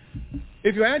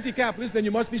 If you're anti-capitalist, then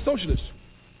you must be socialist.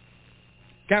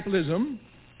 Capitalism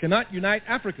cannot unite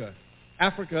Africa.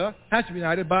 Africa has to be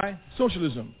united by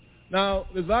socialism. Now,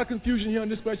 there's a lot of confusion here on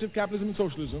this question of capitalism and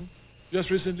socialism. Just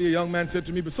recently, a young man said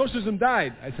to me, but socialism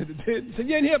died. I said, it did? He said,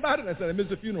 you didn't hear about it? I said, I missed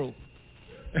the funeral.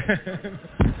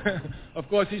 Of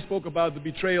course, he spoke about the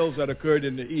betrayals that occurred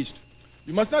in the East.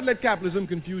 You must not let capitalism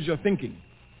confuse your thinking.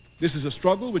 This is a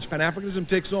struggle which Pan-Africanism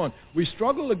takes on. We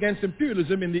struggle against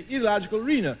imperialism in the ideological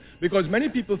arena because many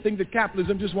people think that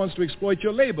capitalism just wants to exploit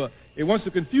your labor. It wants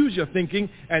to confuse your thinking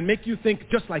and make you think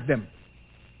just like them.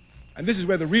 And this is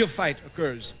where the real fight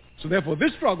occurs. So therefore,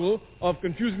 this struggle of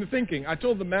confusing the thinking, I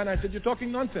told the man, I said, you're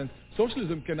talking nonsense.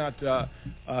 Socialism cannot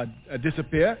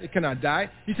disappear. It cannot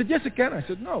die. He said, yes, it can. I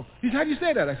said, no. He said, how do you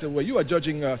say that? I said, well, you are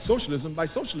judging socialism by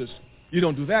socialists. You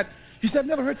don't do that. He said, I've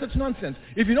never heard such nonsense.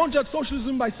 If you don't judge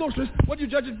socialism by socialists, what do you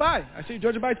judge it by? I say, you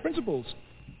judge it by its principles.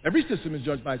 Every system is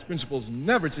judged by its principles,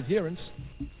 never its adherents.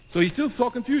 So he still saw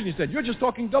confusion. He said, you're just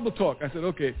talking double talk. I said,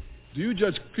 okay, do you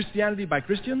judge Christianity by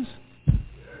Christians?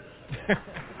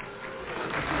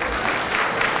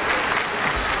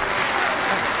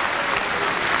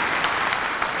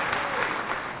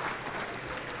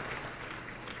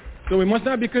 So we must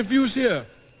not be confused here.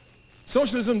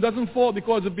 Socialism doesn't fall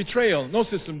because of betrayal. No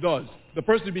system does. The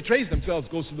person who betrays themselves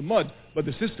goes to the mud, but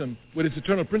the system, with its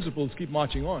eternal principles, keep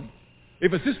marching on.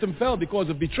 If a system fell because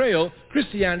of betrayal,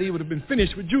 Christianity would have been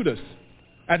finished with Judas.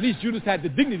 At least Judas had the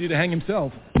dignity to hang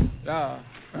himself.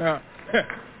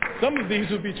 Some of these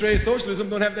who betray socialism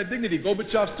don't have that dignity.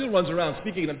 Gorbachev still runs around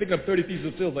speaking and picking up 30 pieces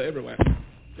of silver everywhere.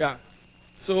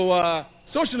 So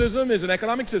socialism is an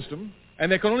economic system,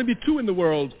 and there can only be two in the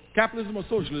world, capitalism or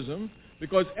socialism,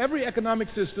 because every economic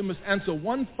system must answer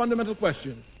one fundamental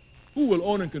question. Who will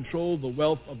own and control the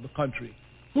wealth of the country?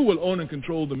 Who will own and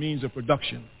control the means of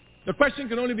production? The question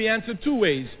can only be answered two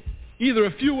ways. Either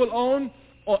a few will own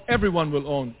or everyone will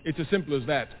own. It's as simple as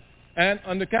that. And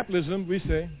under capitalism, we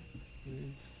say,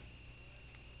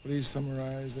 please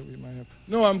summarize that we might have.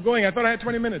 No, I'm going. I thought I had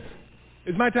 20 minutes.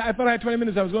 It's my time. I thought I had 20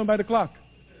 minutes. I was going by the clock.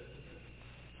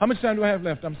 How much time do I have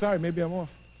left? I'm sorry. Maybe I'm off.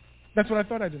 That's what I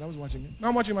thought I did. I was watching it. Now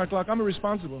I'm watching my clock. I'm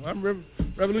irresponsible. I'm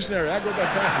revolutionary. I go by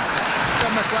time. I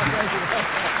got my clock right.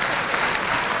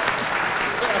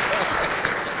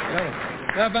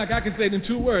 Matter of fact, I can say it in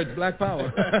 2 words, Black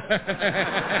Power.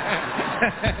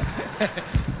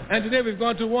 And today we've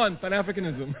gone to 1,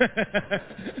 Pan-Africanism.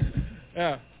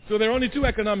 Yeah. So there are only 2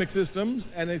 economic systems,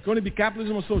 and it's going to be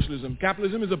capitalism or socialism.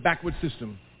 Capitalism is a backward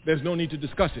system. There's no need to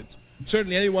discuss it.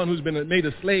 Certainly anyone who's been made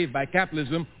a slave by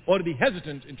capitalism ought to be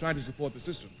hesitant in trying to support the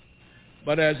system.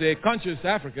 But as a conscious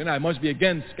African, I must be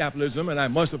against capitalism, and I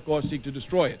must, of course, seek to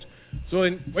destroy it. So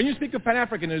when you speak of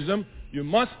Pan-Africanism, you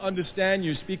must understand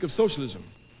you speak of socialism.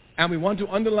 And we want to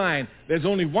underline there's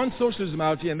only one socialism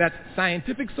out here, and that's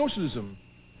scientific socialism,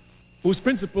 whose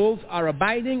principles are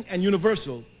abiding and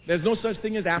universal. There's no such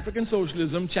thing as African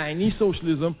socialism, Chinese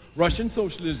socialism, Russian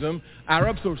socialism,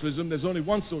 Arab socialism. There's only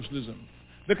one socialism.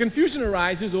 The confusion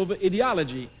arises over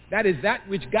ideology. That is that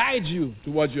which guides you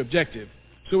towards your objective.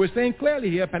 So we're saying clearly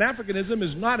here, Pan-Africanism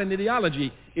is not an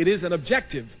ideology. It is an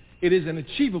objective. It is an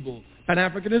achievable.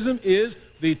 Pan-Africanism is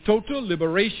the total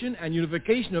liberation and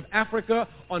unification of Africa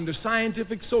under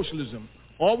scientific socialism.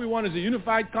 All we want is a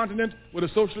unified continent with a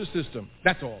socialist system.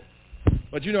 That's all.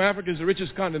 But you know, Africa is the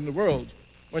richest continent in the world.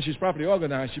 When she's properly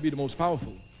organized, she'll be the most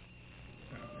powerful.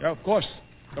 Yeah, of course.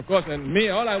 Of course. And me,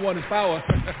 all I want is power.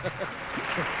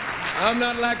 I'm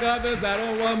not like others. I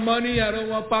don't want money. I don't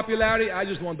want popularity. I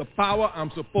just want the power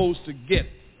I'm supposed to get.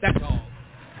 That's all.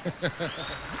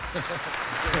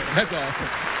 That's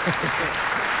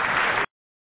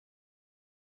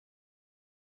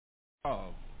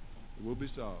all. It will be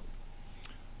solved.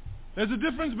 There's a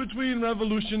difference between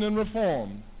revolution and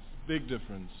reform. Big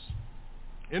difference.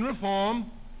 In reform,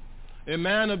 a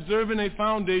man observing a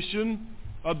foundation,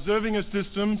 observing a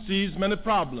system, sees many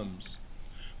problems.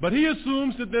 But he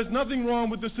assumes that there's nothing wrong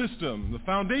with the system. The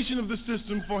foundation of the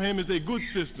system for him is a good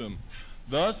system.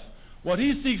 Thus, what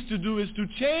he seeks to do is to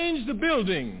change the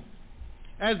building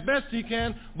as best he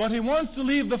can, but he wants to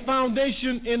leave the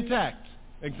foundation intact.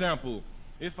 Example,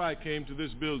 if I came to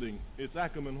this building, it's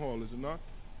Ackerman Hall, is it not?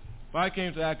 If I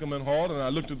came to Ackerman Hall and I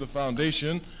looked at the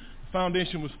foundation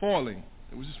was falling.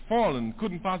 It was just falling,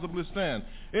 couldn't possibly stand.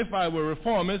 If I were a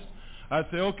reformist, I'd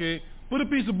say, okay, put a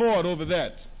piece of board over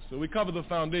that. So we cover the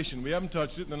foundation. We haven't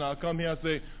touched it, and then I'll come here and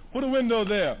say, put a window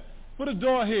there, put a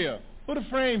door here, put a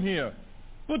frame here,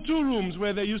 put 2 rooms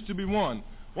where there used to be 1.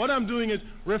 What I'm doing is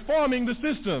reforming the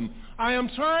system. I am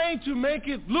trying to make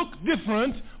it look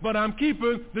different, but I'm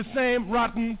keeping the same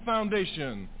rotten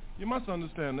foundation. You must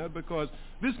understand that, because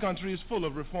this country is full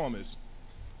of reformists,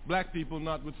 black people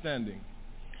notwithstanding.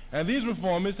 And these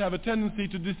reformists have a tendency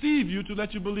to deceive you, to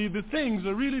let you believe that things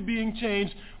are really being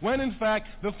changed, when in fact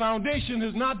the foundation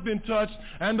has not been touched,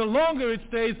 and the longer it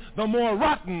stays, the more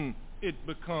rotten it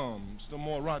becomes. The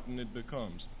more rotten it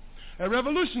becomes. A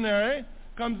revolutionary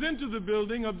comes into the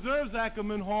building, observes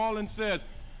Ackerman Hall, and says,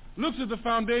 looks at the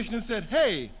foundation and said,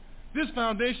 hey, this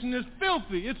foundation is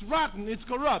filthy, it's rotten, it's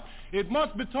corrupt, it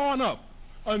must be torn up.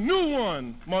 A new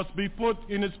one must be put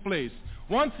in its place.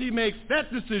 Once he makes that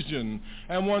decision,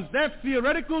 and once that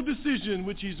theoretical decision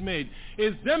which he's made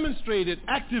is demonstrated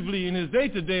actively in his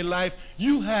day-to-day life,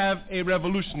 you have a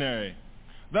revolutionary.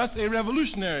 Thus, a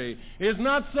revolutionary is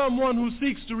not someone who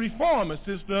seeks to reform a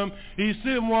system. He's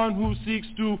someone who seeks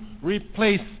to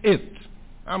replace it.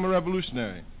 I'm a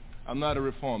revolutionary. I'm not a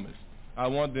reformist. I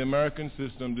want the American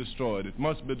system destroyed. It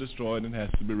must be destroyed and has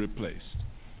to be replaced.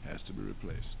 It has to be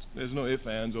replaced. There's no ifs,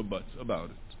 ands, or buts about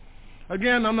it.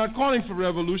 Again, I'm not calling for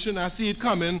revolution. I see it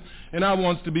coming, and I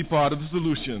want to be part of the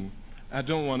solution. I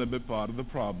don't want to be part of the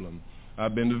problem.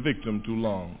 I've been the victim too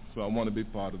long, so I want to be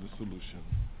part of the solution.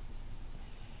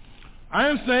 I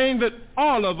am saying that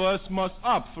all of us must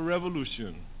opt for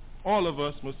revolution. All of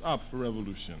us must opt for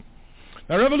revolution.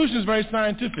 Now, revolution is very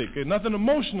scientific. There's nothing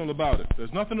emotional about it.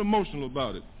 There's nothing emotional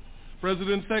about it.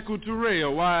 President Sekou Touré, a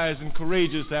wise and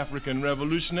courageous African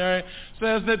revolutionary,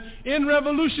 says that in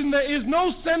revolution there is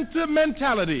no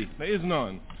sentimentality. There is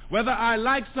none. Whether I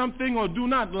like something or do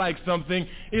not like something,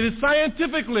 it is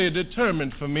scientifically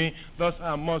determined for me, thus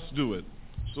I must do it.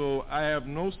 So I have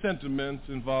no sentiments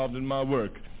involved in my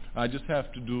work. I just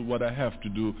have to do what I have to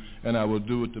do, and I will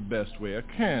do it the best way I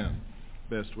can.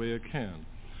 Best way I can.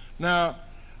 Now,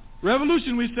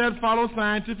 revolution, we said, follows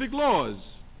scientific laws.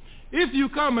 If you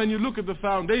come and you look at the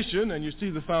foundation and you see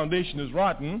the foundation is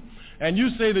rotten, and you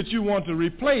say that you want to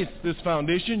replace this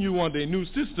foundation, you want a new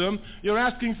system, you're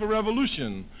asking for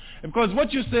revolution. Because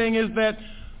what you're saying is that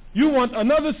you want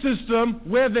another system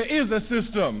where there is a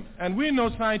system. And we know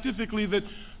scientifically that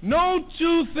no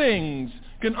 2 things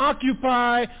can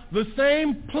occupy the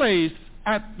same place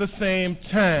at the same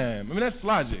time. I mean, that's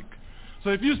logic. So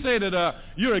if you say that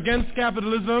you're against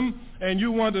capitalism and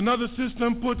you want another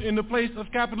system put in the place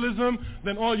of capitalism,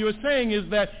 then all you're saying is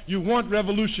that you want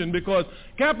revolution, because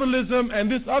capitalism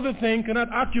and this other thing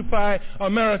cannot occupy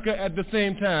America at the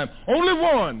same time. Only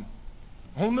one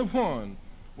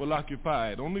will occupy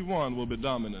it. Only one will be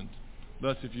dominant.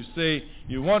 Thus, if you say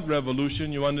you want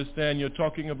revolution, you understand you're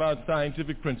talking about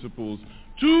scientific principles.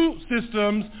 Two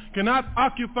systems cannot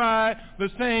occupy the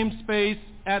same space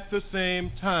at the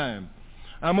same time.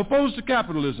 I'm opposed to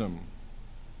capitalism.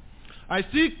 I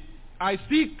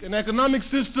seek an economic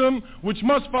system which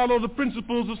must follow the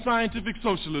principles of scientific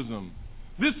socialism.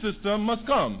 This system must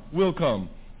come, will come,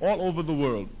 all over the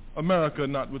world, America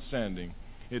notwithstanding.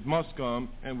 It must come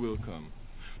and will come.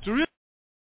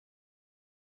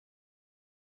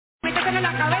 Métetelo en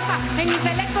la cabeza, en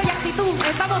intelecto y actitud,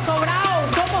 estamos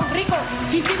sobrados, somos ricos,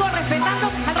 y sigo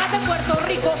respetando al rap de Puerto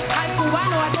Rico, al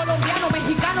cubano, al colombiano,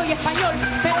 mexicano y español,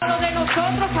 pero lo de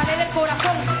nosotros sale del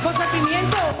corazón, con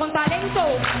sentimiento, con talento,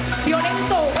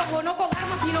 violento, ojo, no con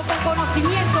armas sino con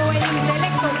conocimiento, el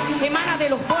intelecto emana de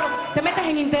los foros, te metes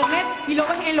en internet y lo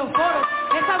ves en los foros,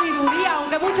 es sabiduría,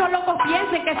 aunque muchos locos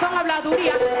piensen que son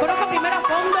habladuría, conozco primero a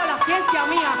fondo la ciencia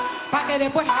mía, para que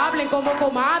después hablen como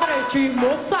comadre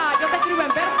chismosa. Yo te escribo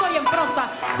en verso y en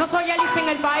prosa. No soy Alice en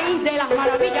el país de las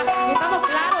maravillas. Estamos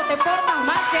claros, te portas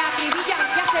mal, te acribillan,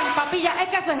 te hacen papilla. Es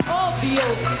que eso es obvio.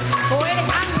 O eres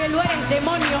ángel o eres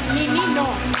demonio, ni no.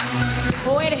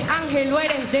 O eres ángel o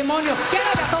eres demonio. Quiero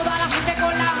ver a toda la gente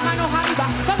con las manos arriba.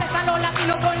 ¿Dónde están los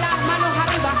latinos con las manos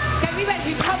arriba? Que vive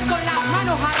el hip hop con las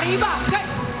manos arriba. ¿Qué?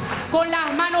 Con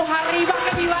las manos arriba.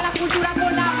 Que viva la cultura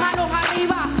con las manos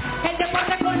arriba. El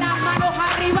deporte con las manos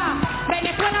arriba.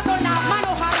 Venezuela con las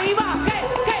manos arriba. ¿Qué?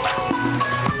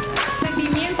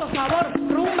 Sentimiento, sabor,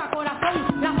 rumba, corazón.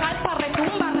 La salsa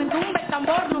retumba el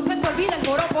tambor. No se te olvide el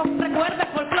joropo. Recuerda el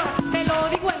folclore. Te lo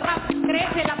digo en rap.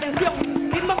 Crece la tensión.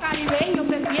 Ritmo caribeño.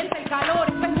 Se siente el calor.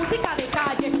 Esto es música de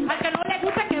calle. Al que no le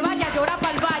guste que vaya a llorar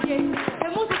para el valle.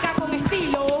 Es música con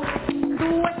estilo.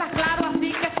 Tú estás claro,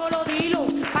 así que solo dilo.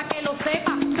 Pa' que lo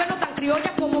sepa. Sueno tan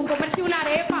criolla como comerse una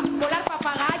arepa. Volar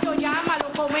papagayo,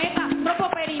 llámalo, cometa. Tropo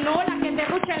perinola que te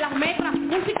ruchen las metras.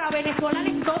 Música venezolana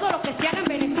es todo lo que se haga en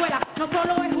Venezuela. No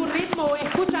solo es un ritmo,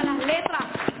 escucha las letras.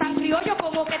 Tan criollo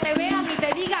como que te vean y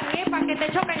te digan, pa' que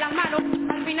te choquen las manos.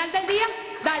 Al final del día,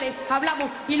 dale, hablamos.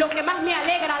 Y lo que más me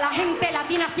alegra, la gente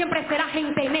latina siempre será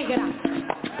gente negra.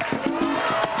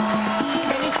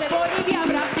 Belice, Bolivia,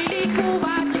 Brasil y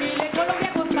Cuba, Chile,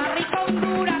 Colombia, Costa Rica,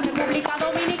 Honduras, República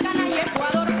Dominicana y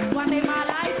Ecuador,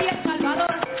 Guatemala, Haití, El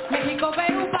Salvador, México,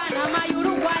 Perú, Panamá y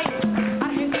Uruguay,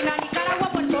 Argentina, Nicaragua,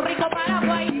 Puerto Rico,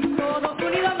 Paraguay, todos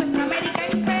unidos nuestra América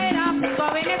entera, junto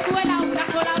a Venezuela una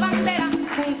sola bandera,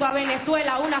 junto a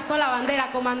Venezuela una sola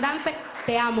bandera. Comandante,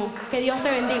 te amo, que Dios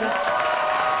te bendiga.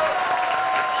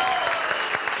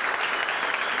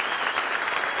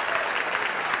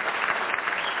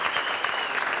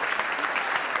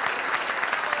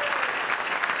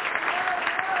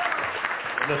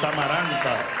 ¿Dónde está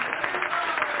Amaranta?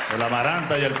 El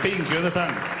Amaranta y el Pinky, ¿dónde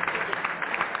están?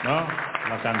 ¿No?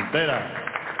 La cantera.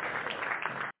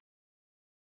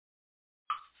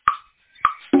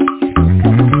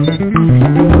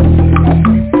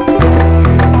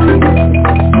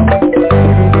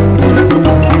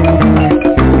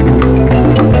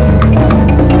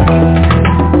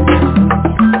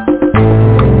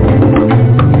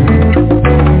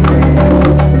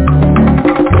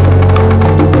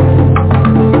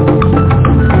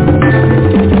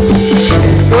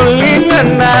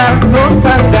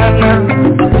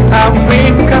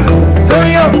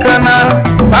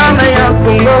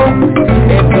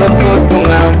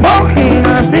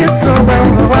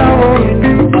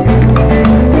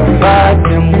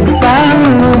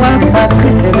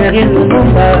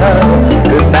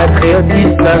 Le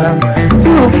patriotisme,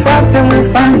 nous faisons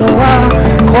pas noir,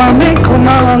 crois-moi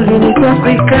comment l'unité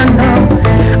africaine,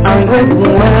 en gros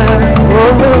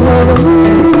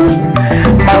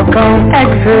Malcolm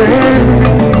X,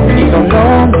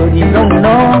 disons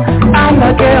non à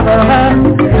la guerre,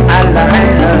 à la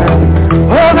haine,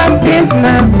 au racisme,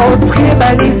 au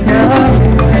tribalisme,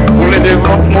 pour le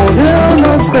développement de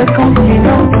notre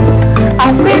continent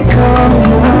africain.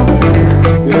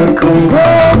 Le Congo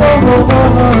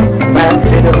va se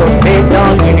développer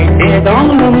dans l'unité, dans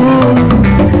l'amour,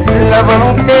 la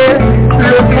volonté,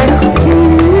 le sacrifice.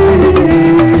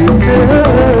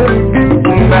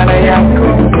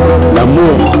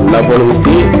 L'amour, la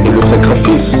volonté et le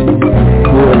sacrifice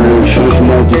pour le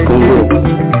changement du Congo.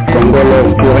 Congolais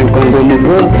pour un Congo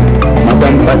nouveau,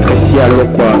 Madame Patricia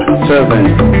Lokwa, servant,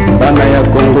 Banaya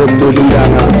Congo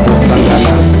Toliana,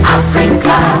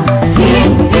 Africa,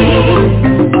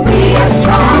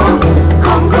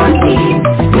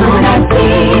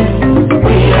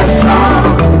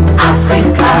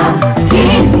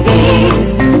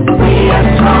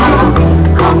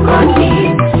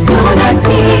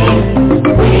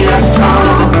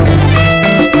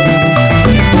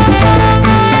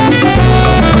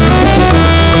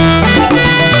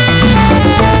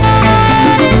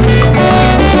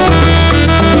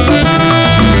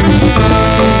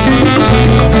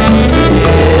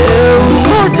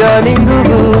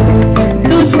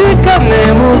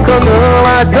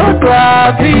 watu wa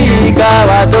Afrika,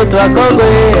 watoto wa Kongo,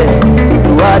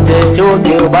 tuache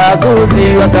chuki,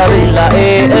 ubaguzi wa kabila,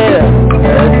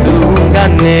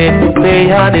 tuungane,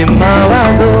 tupeane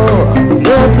mawazo,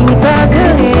 ndio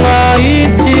tutajenga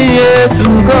nchi yetu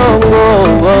Kongo,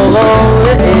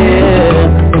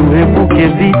 tuepuke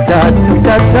vita,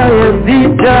 tukatae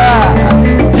vita,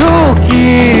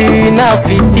 chuki na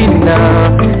fitina,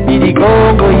 ili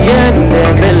Kongo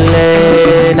iende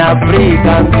mbele na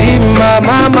Afrika nzima,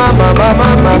 mama,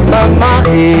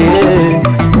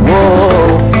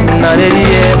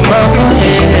 nalelie mama,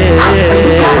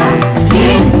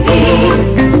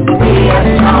 we are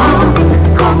strong,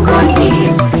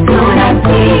 Congolese,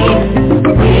 unity,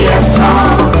 we are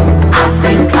strong,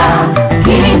 Africa,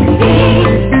 unity,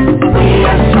 we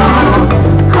are strong,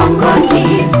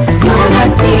 Congolese,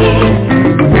 unity,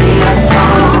 we are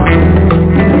strong.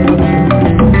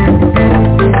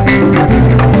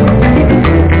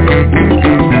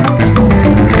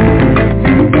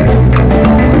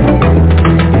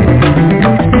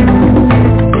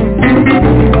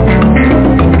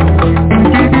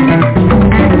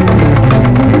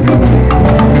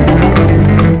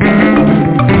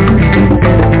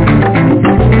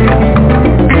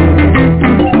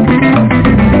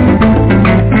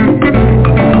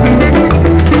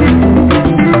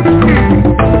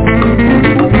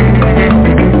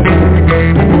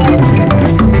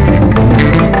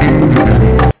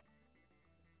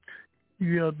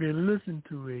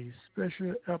 To a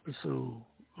special episode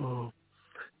of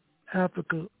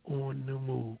Africa on the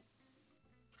Move.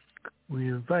 We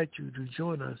invite you to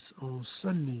join us on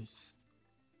Sundays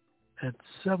at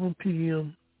 7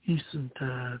 p.m. Eastern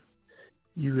Time,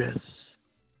 U.S.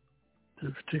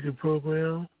 The particular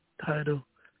program titled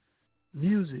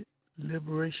Music,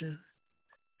 Liberation,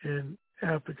 and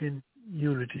African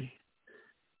Unity.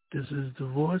 This is the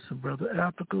voice of Brother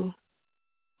Africa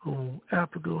on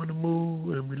Africa on the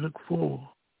Move, and we look forward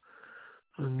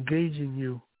to engaging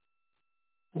you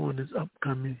on this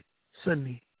upcoming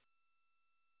Sunday.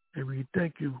 And we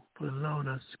thank you for allowing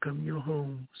us to come to your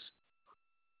homes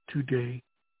today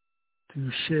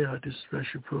to share this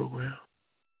special program.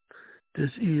 This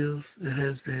is, it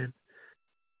has been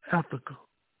Africa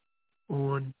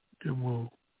on the Move.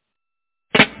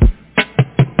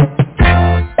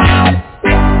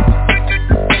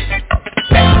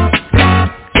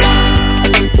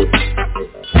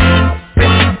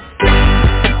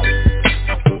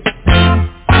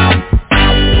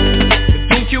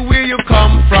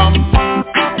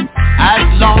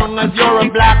 As you're a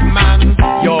black man,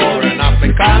 you're an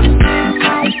African.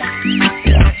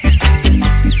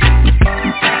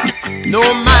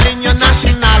 No mind your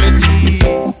nationality,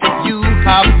 you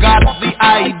have got the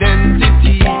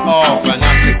identity of an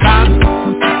African.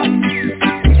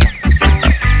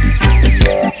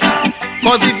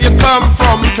 Cause if you come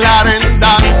from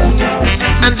Clarendon,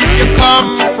 and if you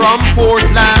come from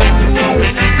Portland,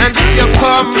 and if you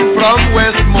come from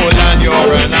Westmoreland,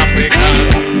 you're an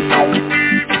African.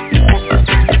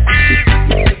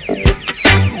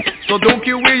 So don't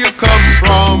care where you come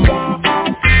from,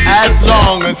 as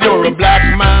long as you're a black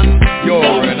man,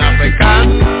 you're an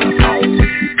African.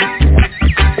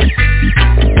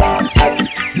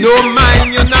 No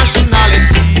mind your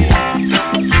nationality,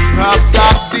 you have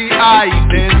got the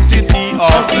identity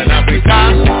of an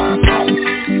African.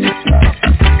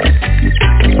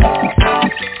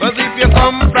 Cause if you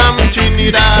come from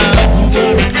Trinidad,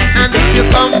 and if you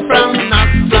come from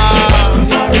Nassau,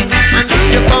 and if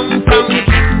you come from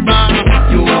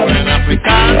you're an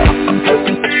African.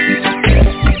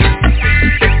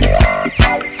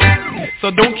 So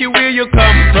don't care where you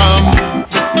come from,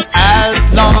 as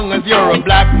long as you're a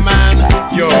black man,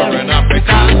 you're an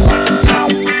African.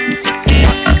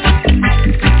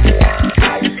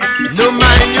 No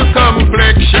mind your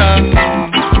complexion,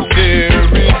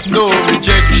 there is no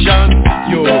rejection,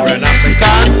 you're an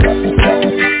African.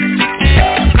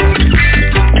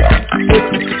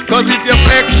 Cause if your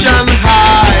flexion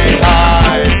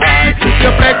high, if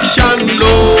your flexion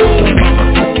low,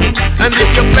 and if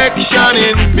your flexion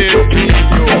in between,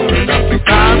 you're an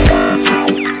African.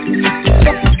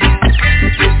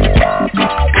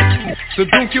 So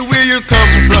don't care where you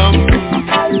come from,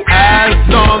 as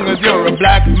long as you're a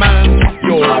black man,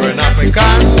 you're an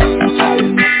African.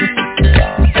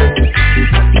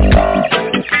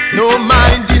 No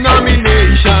mind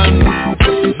denomination,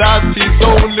 that is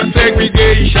only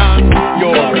segregation,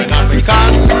 you're an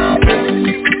African.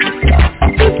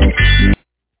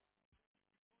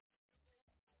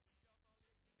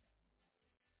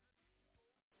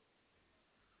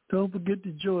 Don't forget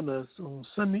to join us on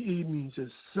Sunday evenings at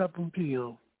 7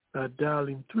 p.m. by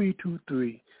dialing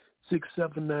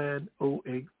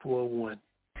 679-0841.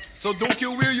 So don't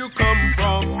care where you come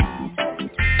from,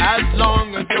 as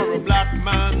long as you're a black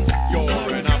man,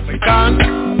 you're an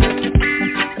African.